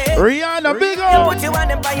and straight. Rihanna, big You put you on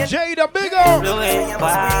them by your Jada, big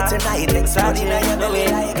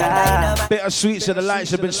Bit of sweet, so the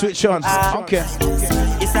lights have been switched on. Okay.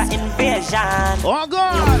 It's an invasion. Oh,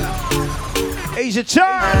 God. He's a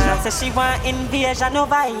child. So she want invasion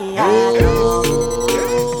over here.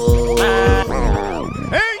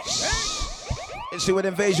 See when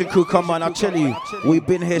Invasion Crew come on, I'll tell you, we've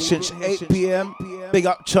been here since 8 p.m. Big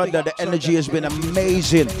up Chunda, the energy has been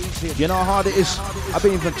amazing. You know how hard it is? I've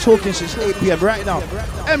been even talking since 8 p.m. right now.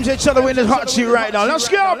 MJ Chunda in the hot seat right now. Let's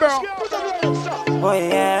go, bro. Oh,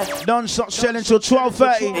 yeah. Don't stop selling till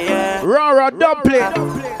 12:30. Yeah. Rara Dumpling.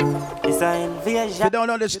 It's an invasion. If you don't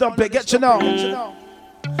know this Dumpling, get to know.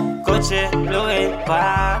 Gucci, Louis,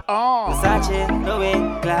 Versace, Louis,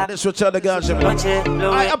 Glass. Let's return the girls in.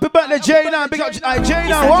 Happy birthday, J9. Big up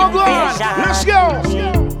J9. Walk on. Let's go.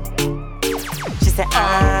 say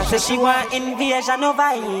say she want invasion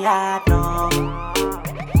over here, no.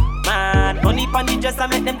 Man, money pon the dress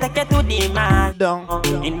and make them take it to the man.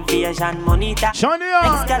 Invasion money that. Next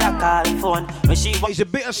girl I call phone. When she He's a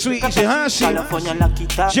bit of sweet, he's a Hershey.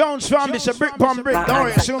 Jones found this a brick pump brick. Don't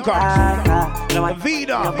worry, soon comes.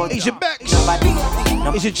 Vida, he's a Bex.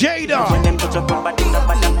 He's a Jada.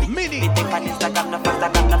 Mini.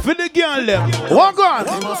 For the girl them. Walk on.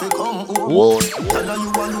 Whoa.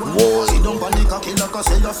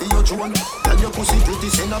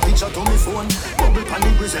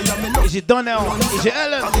 Is it Donnell? Is it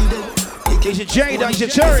Ellen? Is it Jada? Is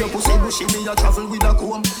it Cherry?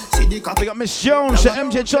 We got Miss Jones, the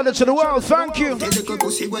MJ Chudder to the world. Thank you.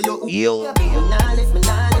 Yo.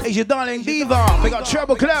 Is it Darling Diva? We got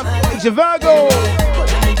Treble Clef. Is it Virgo?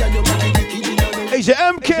 Is it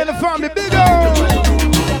MK and the family? Big O.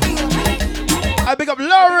 I pick up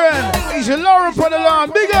Lauren. Is it Lauren for the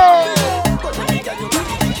lawn? Big O.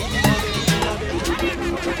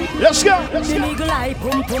 Let's go. The niggle eye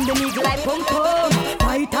pum pum, the niggle eye pum pum.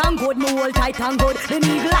 Tight and good, no all tight and good. The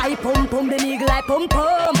niggle eye pum pum, the niggle eye pum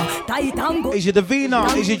pum. Tight and good. Is it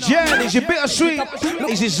Davina? Is it Jen? Is it Bittersweet?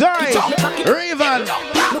 Is it Zai? Raven?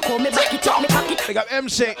 Big up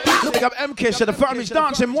MC. Big up MK. So the family's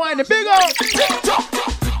dancing, whining. Big up.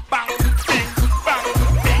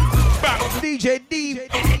 DJ D,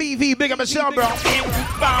 BV, big up yourself, bro.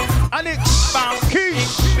 Anix,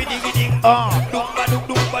 Keys,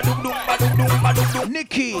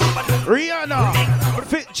 Nikki, Rihanna,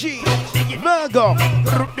 Fit G, Virgo,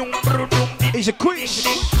 is a quiz.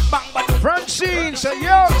 Francine, say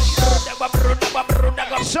yes.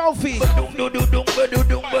 Sophie,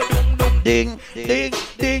 ding, ding,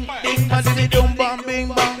 ding, ding, ding, bang, bing,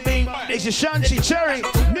 bang, bing. Is a Shanti, Cherry,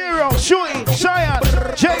 Nero, Shui, Cyan,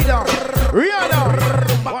 Jada,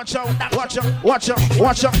 Rihanna. Watch out, watch out, watch out,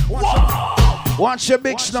 watch out. Watch your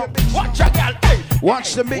big snow.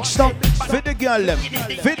 Watch the big snow. Fit the girl them.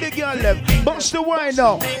 Fit the girl them. Bust the wine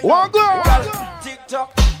now. One girl.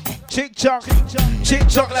 TikTok. TikTok.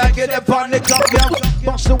 TikTok like it upon the clock, girl.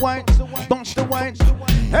 Bust the wine. Bust the wine.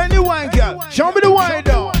 Any wine, girl. Show me the wine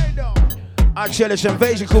though. Actually, it's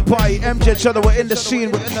Invasion Cool Party. MJ Chudder, we're in the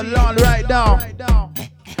scene. We're in the lawn right now.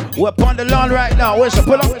 We're upon the lawn right now. Where's the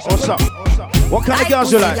pull up? What's up? What kind of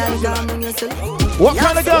girls you like? What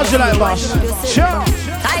kind of girls you like, boss? Sure.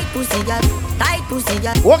 Tight pussy girl, tight pussy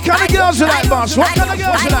girl. What kind of girls you like, boss? What kind of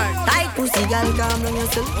girls you like? Tight pussy girl, calm down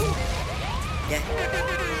yourself. Yeah.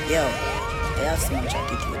 Yo, I have so much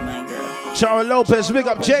attitude, my girl. Chara Lopez, big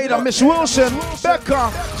up Jada, Miss Wilson,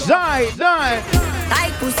 Becca, Zai, Dai.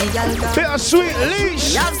 Tight pussy girl, Bittersweet,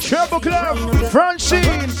 Leash, Treble Club,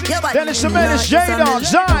 Francine, Dennis Menace, Jada,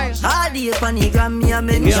 Zai. All the funny gram, me a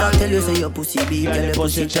mention. Tell you say your pussy big, tell your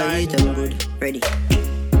pussy tight and good. Ready.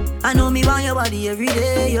 I know me want your body every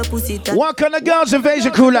day, your pussy tight. What kind of girls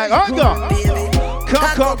Invasion Crew like? I go.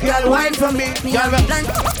 Cock up, girl, wine for me. Girl,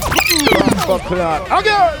 I'm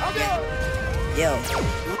good. Yo,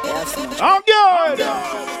 I'm good.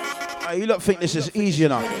 You don't think this is easy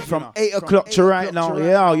enough? From 8 o'clock to right now,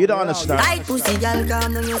 yeah, you don't understand. Tight pussy girl,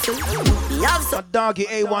 calm down yourself. My doggy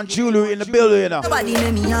A1 jewelry in the building, you know.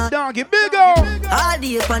 Doggy, big O. All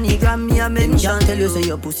the funny gram, me a mention. Tell you say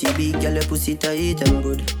your pussy big, girl, your pussy tight and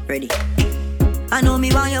good. Ready. I know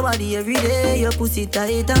me want your body every day, your pussy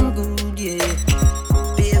tight and good, yeah.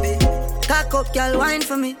 Baby, cock up, girl, wine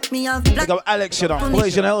for me. Me have black. Big up Alex, you know.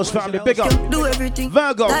 Boys in the house family, big up. Do everything.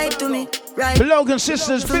 Virgo. Type to me, right. Logan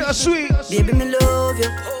sisters, Bittersweet. Baby, me love you.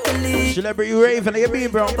 Celebrity Raven, you be,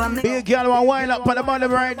 bro. Be a girl want wine up on the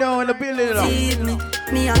bottom right now in the building, you know.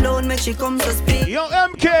 Me alone make she come to speak. Yo,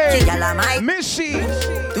 MK, Missy,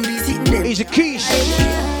 he's a quiche.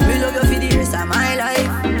 Me love you for the rest of my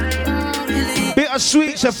life.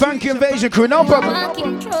 Bittersweet, so thank you Invasion Crew, no problem.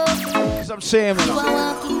 As I'm saying,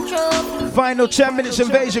 final 10 minutes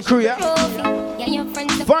Invasion Crew, yeah?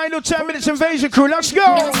 Final 10 minutes Invasion Crew, let's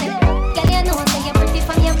go!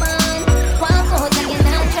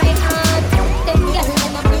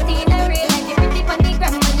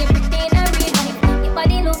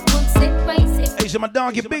 These are my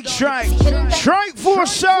doggy Big Strike. Strike for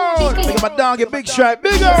sound. Look at my doggy Big Strike.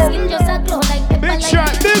 Big O. Big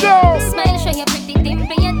Strike. Big O.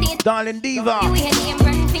 Darling Diva.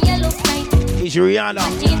 Easy Rihanna.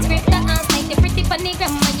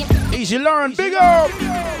 Easy Lauren. Big O.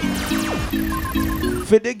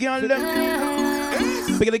 Fit the girl them.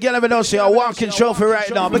 Big of the girl, I don't see a walking trophy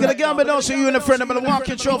right now. Big of the girl, I don't see you and a friend, I'm a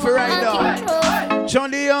walking trophy right now.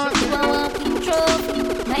 John Dion.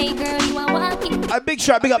 My girl, you are walking A big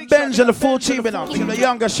try, big up Benz and the full team in us. The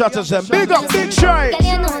younger shutters them. Big up, big try.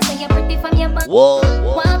 Whoa.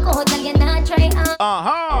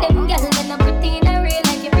 Uh-huh.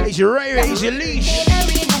 He's your Ray, he's your leash.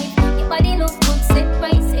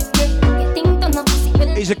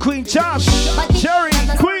 He's a Queen Tosh. Jerry,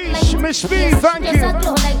 Queen, Miss B, thank you.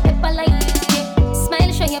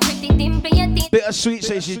 Bittersweet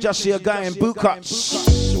says she just see a guy in boot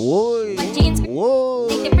cuts. Whoa. Whoa.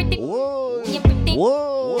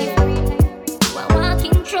 Whoa.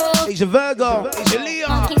 He's a Virgo. He's a Leo.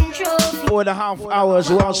 4.5 hours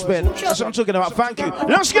well spent. That's what I'm talking about. Thank you.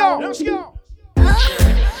 Let's go. Let's go.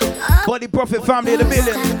 Body Profit family in the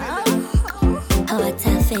building.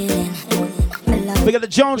 We got the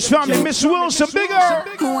Jones family. Miss Wilson, bigger.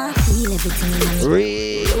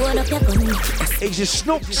 He's a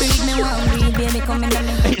Snooks.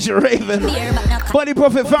 He's a Raven. Body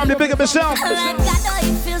Profit family, big up yourself.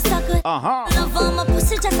 Uh-huh.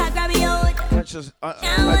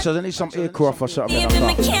 I need some aircraft or something.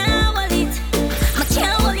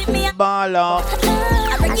 Bala.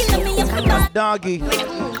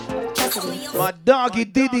 My doggy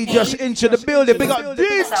Diddy just into the building. Big up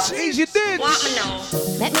Dids. Easy Dids.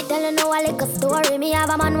 Let me tell you now a little story. Me have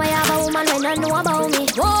a man, we have a woman, we don't know about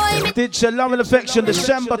me. Dids a Love and Affection,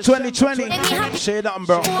 December 2020. Say that,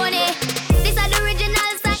 bro. This is the original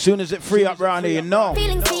song. As soon as it free up round here, you know.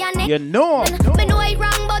 You know. Me know it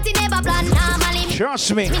wrong, but it never plan normally.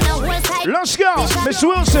 Trust me. Let's go. Miss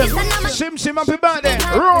Wilson. Sim, happy birthday.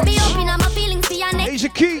 Roach. Asia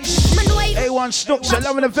Keys. A1 Snooks,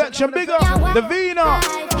 Love and Affection, big up. Davina.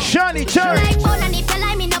 Shani Cherry.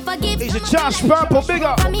 He's a Charles Purple, big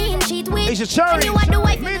up. He's a Cherry.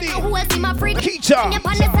 Mini. Keita.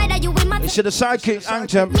 He's a the sidekick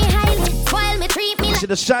anthem. He's a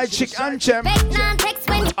the side chick anthem.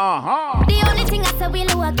 Uh-huh.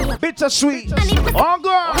 Bittersweet. Oh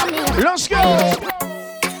God. Let's go.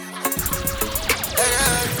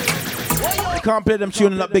 I can't play them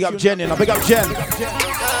tuning up. Big up Jen, you know. Big up Jen.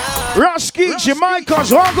 Rasky,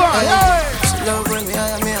 Jamaica's. Oh God.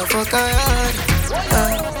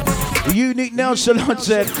 Unique Nail Salon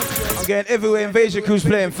said, I'm getting everywhere Invasion Crew's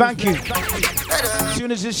playing. Thank you. As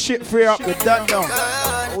soon as this shit free up, we're done now.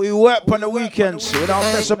 We work on the weekends. We don't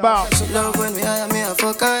mess about. Yeah.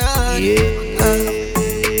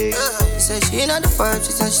 She in the vibes,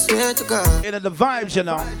 she said she swear to God. In the vibes, you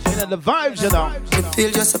know. In the vibes, you know. The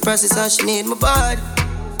pill just a process and she need my body.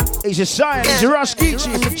 He's a Scion, he's a Raskichi,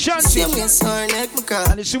 Shanti.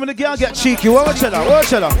 And you see when the girl get cheeky, what tell her? What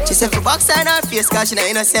tell her? She said for box and her face cause she not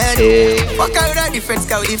innocent. Fuck her with her different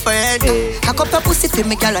scout different. Cock up her pussy for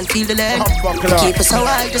me girl and feel the leg. Keep us a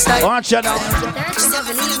while just like. Watch her now.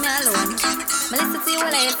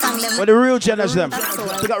 What the real Jenners them?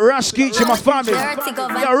 We got Raskichi, my family. We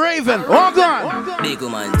got Raven, oh God. Big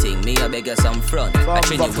woman thing, me I beg her some front. I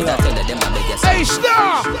train you with that tell them I beg her some. Hey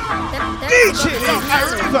stop! DJ,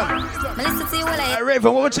 Raven. Hey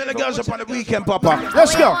Raven, what we tell the girls up on the weekend, Papa?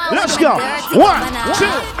 Let's go, let's go. 1, 2,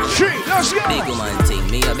 3, let's go. Big woman thing,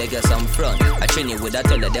 me I beg her some front. I train you with that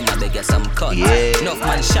tell them I beg her some cut. Enough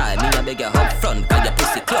man shy, me I beg her up front. Cause your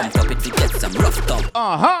pussy clump up if you get some rough thump.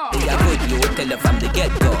 They are good, you tell her from the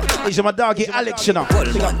get-go. He's my doggy Alex, you know.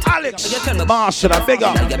 Alex, Marshall, big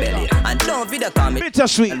up. And don't be the comment.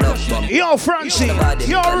 Bittersweet. Yo, Francie.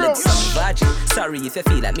 Yo, Rose. Sorry if you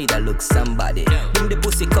feel like me that look somebody. Bring the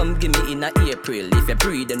pussy, come give me in April. If you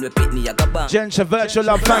breathe and repeat me, I got bang. Gents of virtual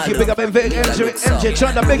love, thank you. Big up MJ,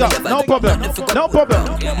 trying to big up. No problem. No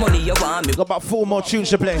problem. Money you want me. Got about 4 more tunes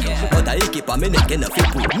to play. But I keep on me neck in a fit.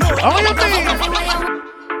 Oh, you mean?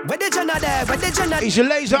 Where the Jenna there? Where the Jenna? He's your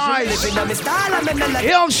laser eyes.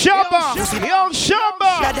 Yo, Shabba. Yo,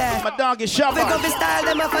 Shabba. My dog is Shabba. Pick up the style,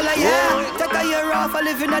 them a follow, yeah. Take a year off, I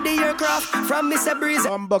live in the aircraft. From Mr. Breeze.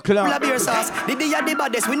 Club. Beer sauce. The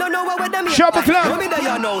baddest. We don't know what them is. Shabba Club.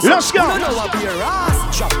 Let's go. We don't know what beer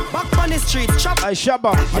ass. Chop. Back on the street. Chop. Hey,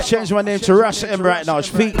 Shabba. I changed my name to Ras M right now. It's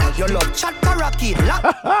feet. Your love chat karaoke. Lock.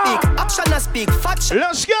 Speak. Action and speak. Fat.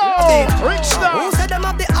 Let's go. Rick Star. Who said them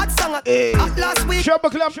have the hot song at last week? Shabba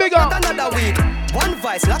Club. Big up. Another week. One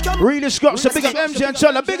voice, like your Really Scott, so big up MJ and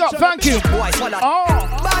Chola, big up, thank you.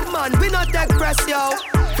 Bad man, we not take press, yo.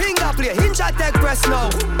 Finger play, hinge at take press now.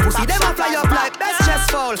 See them a fly up like best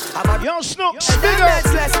chest fall. Yo, Snooks, big up.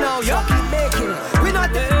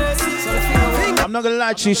 I'm not gonna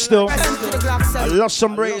lie to you still. I lost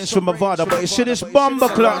some ratings from Mavada, but you see this Bomber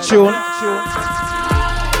Clock tune?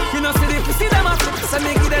 You know, see the pussy them up, so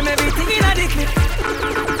me give them everything in a dick.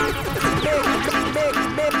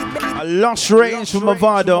 I lost ratings from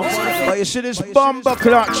Mavado, but you see this Bomber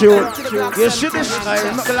Clock tune? You see this?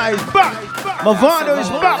 I'm not gonna lie, it's back. Mavado is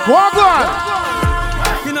back. Walk on.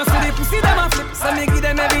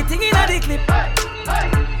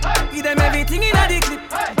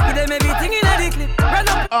 Jam everything in the clip. Run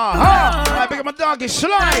up. I pick up my doggy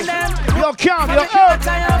slide. Yo, Cam, yo,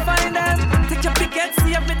 Find them. Take your picket,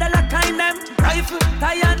 see if me the lock kind them. Rifle,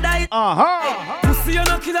 tie and die. Pussy, you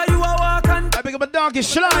no killer, you a walk and. I pick up my doggy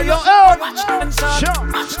slide. Yo,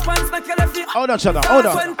 Hold on, shut up. Hold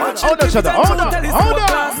on.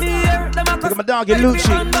 Pick up my doggy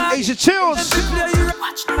Lucci. He's a chills.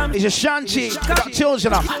 He's a shanty. Got chills, you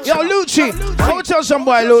know. Yo, Lucci. I will tell some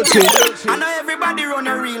boy, Lucci. I know everybody run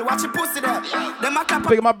a reel. Watch your pussy there.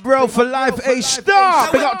 Pick up my bro for life, A Star.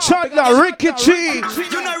 Pick up Chudler, Ricky G.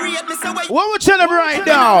 What we tell him right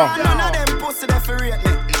now? None of them pussy there for rate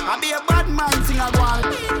me. I be a bad man thing I want.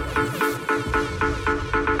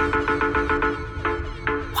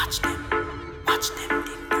 Watch them,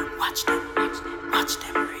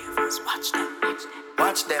 ravers, watch them.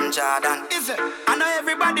 Watch them, Jordan. Is it? I know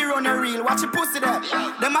everybody run a reel. Watch your pussy there.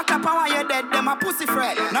 Them a clap when you're dead. Them a pussy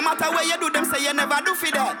fret. No matter where you do, them say you never do for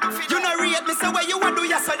that. You no rate me, say where you want do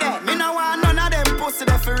yesterday. Me no want none of them pussy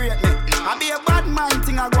there for rate me. I be a bad mind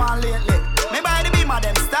thing I go on lately. Me by the beam of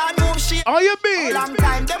them start move shit. Oh, you be? Long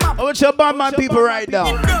time them up. I want your bad man people right now.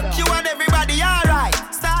 You and everybody alright.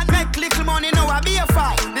 Start make little money now I be a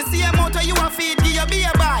fight. The same motor you a feed, give you be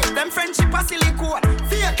a buy. Them friendship a silicone,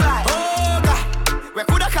 fake life. Oh God. We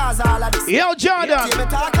coulda cause all of this. Yo, Jordan,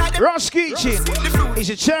 Ross Kitchen, he's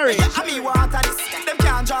a cherry.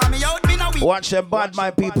 Watch them bad my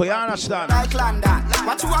people, you understand? I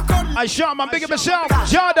shot man, big up myself,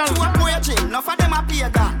 Jordan.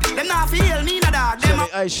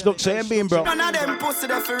 I look, say I'm being bro. Pull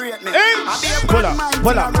up.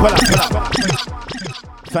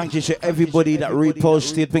 Thank you to everybody that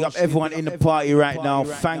reposted. Big up everyone in the party right now.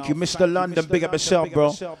 Thank you, Mr. London. Big up yourself,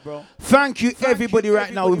 bro. Thank you, everybody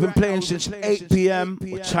right now. We've been playing since 8 p.m.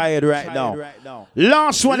 We're tired right now.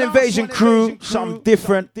 Last one, Invasion Crew. Something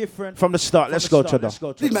different from the start. Let's go, Chada.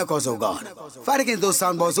 Lead my cause, oh God. Fight against those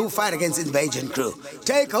soundboys who fight against Invasion Crew.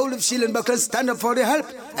 Take hold of shield and buckle, stand up for the help,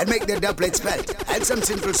 and make their dubplate spell. And some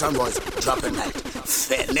simple soundboys drop a night.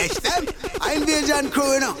 Finish them. Invasion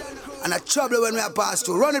Crew, you know. And a trouble when we are passed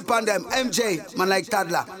to run it upon them. MJ, man like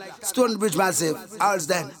Toddler, Stonebridge Massive,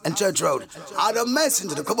 Alsden, and Church Road. Are the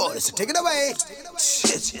messenger to come on, so take it away.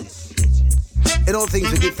 In all things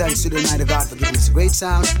we give thanks to the Almighty God for giving us a great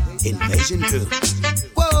sound. Invasion Crew.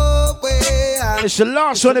 Whoa, it's the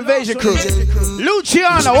last one, Invasion Crew.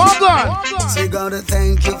 Luciano, walk on. So gotta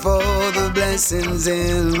thank you for the blessings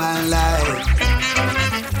in my life.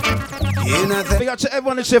 Big up to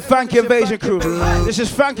everyone that said thank you, Invasion Crew. This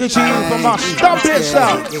is thank you to you from us. Stop it,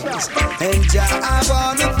 stop. And I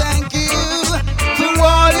wanna thank you for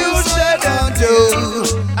all you said and do.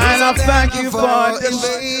 And I thank you for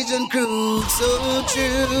Invasion Crew, so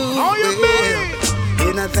true. Oh, you mean?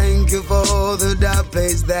 And I thank you for the dark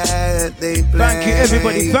place that they play. Thank you,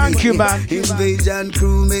 everybody. Thank you, man. Invasion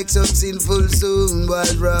Crew makes up sinful soon,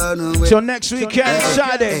 but run away. So next weekend,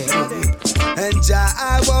 Saturday. And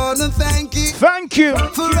I wanna thank you. Thank you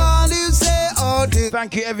for all you say or do.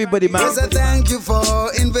 Thank you, everybody, man. Yes, I thank you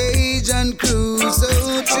for Invasion Crew,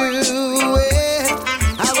 so true.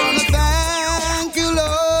 I wanna thank you,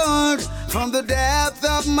 Lord, from the depth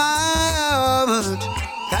of my heart.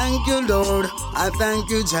 Thank you, Lord. I thank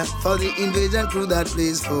you, Jack, for the Invasion Crew that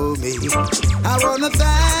plays for me. I wanna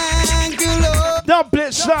thank you, Lord.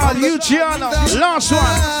 Double star, Luciano. Last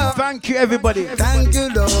one. Thank you, everybody. Thank you,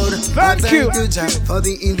 Lord. Thank you, Jack, for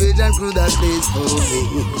the Invasion Crew that plays for me.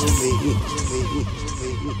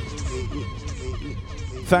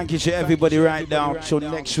 Thank you to everybody right now. Till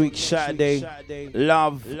next week, Saturday.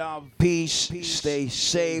 Love, peace. Stay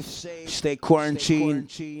safe. Stay quarantined.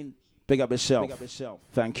 Big up yourself.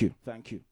 Thank you.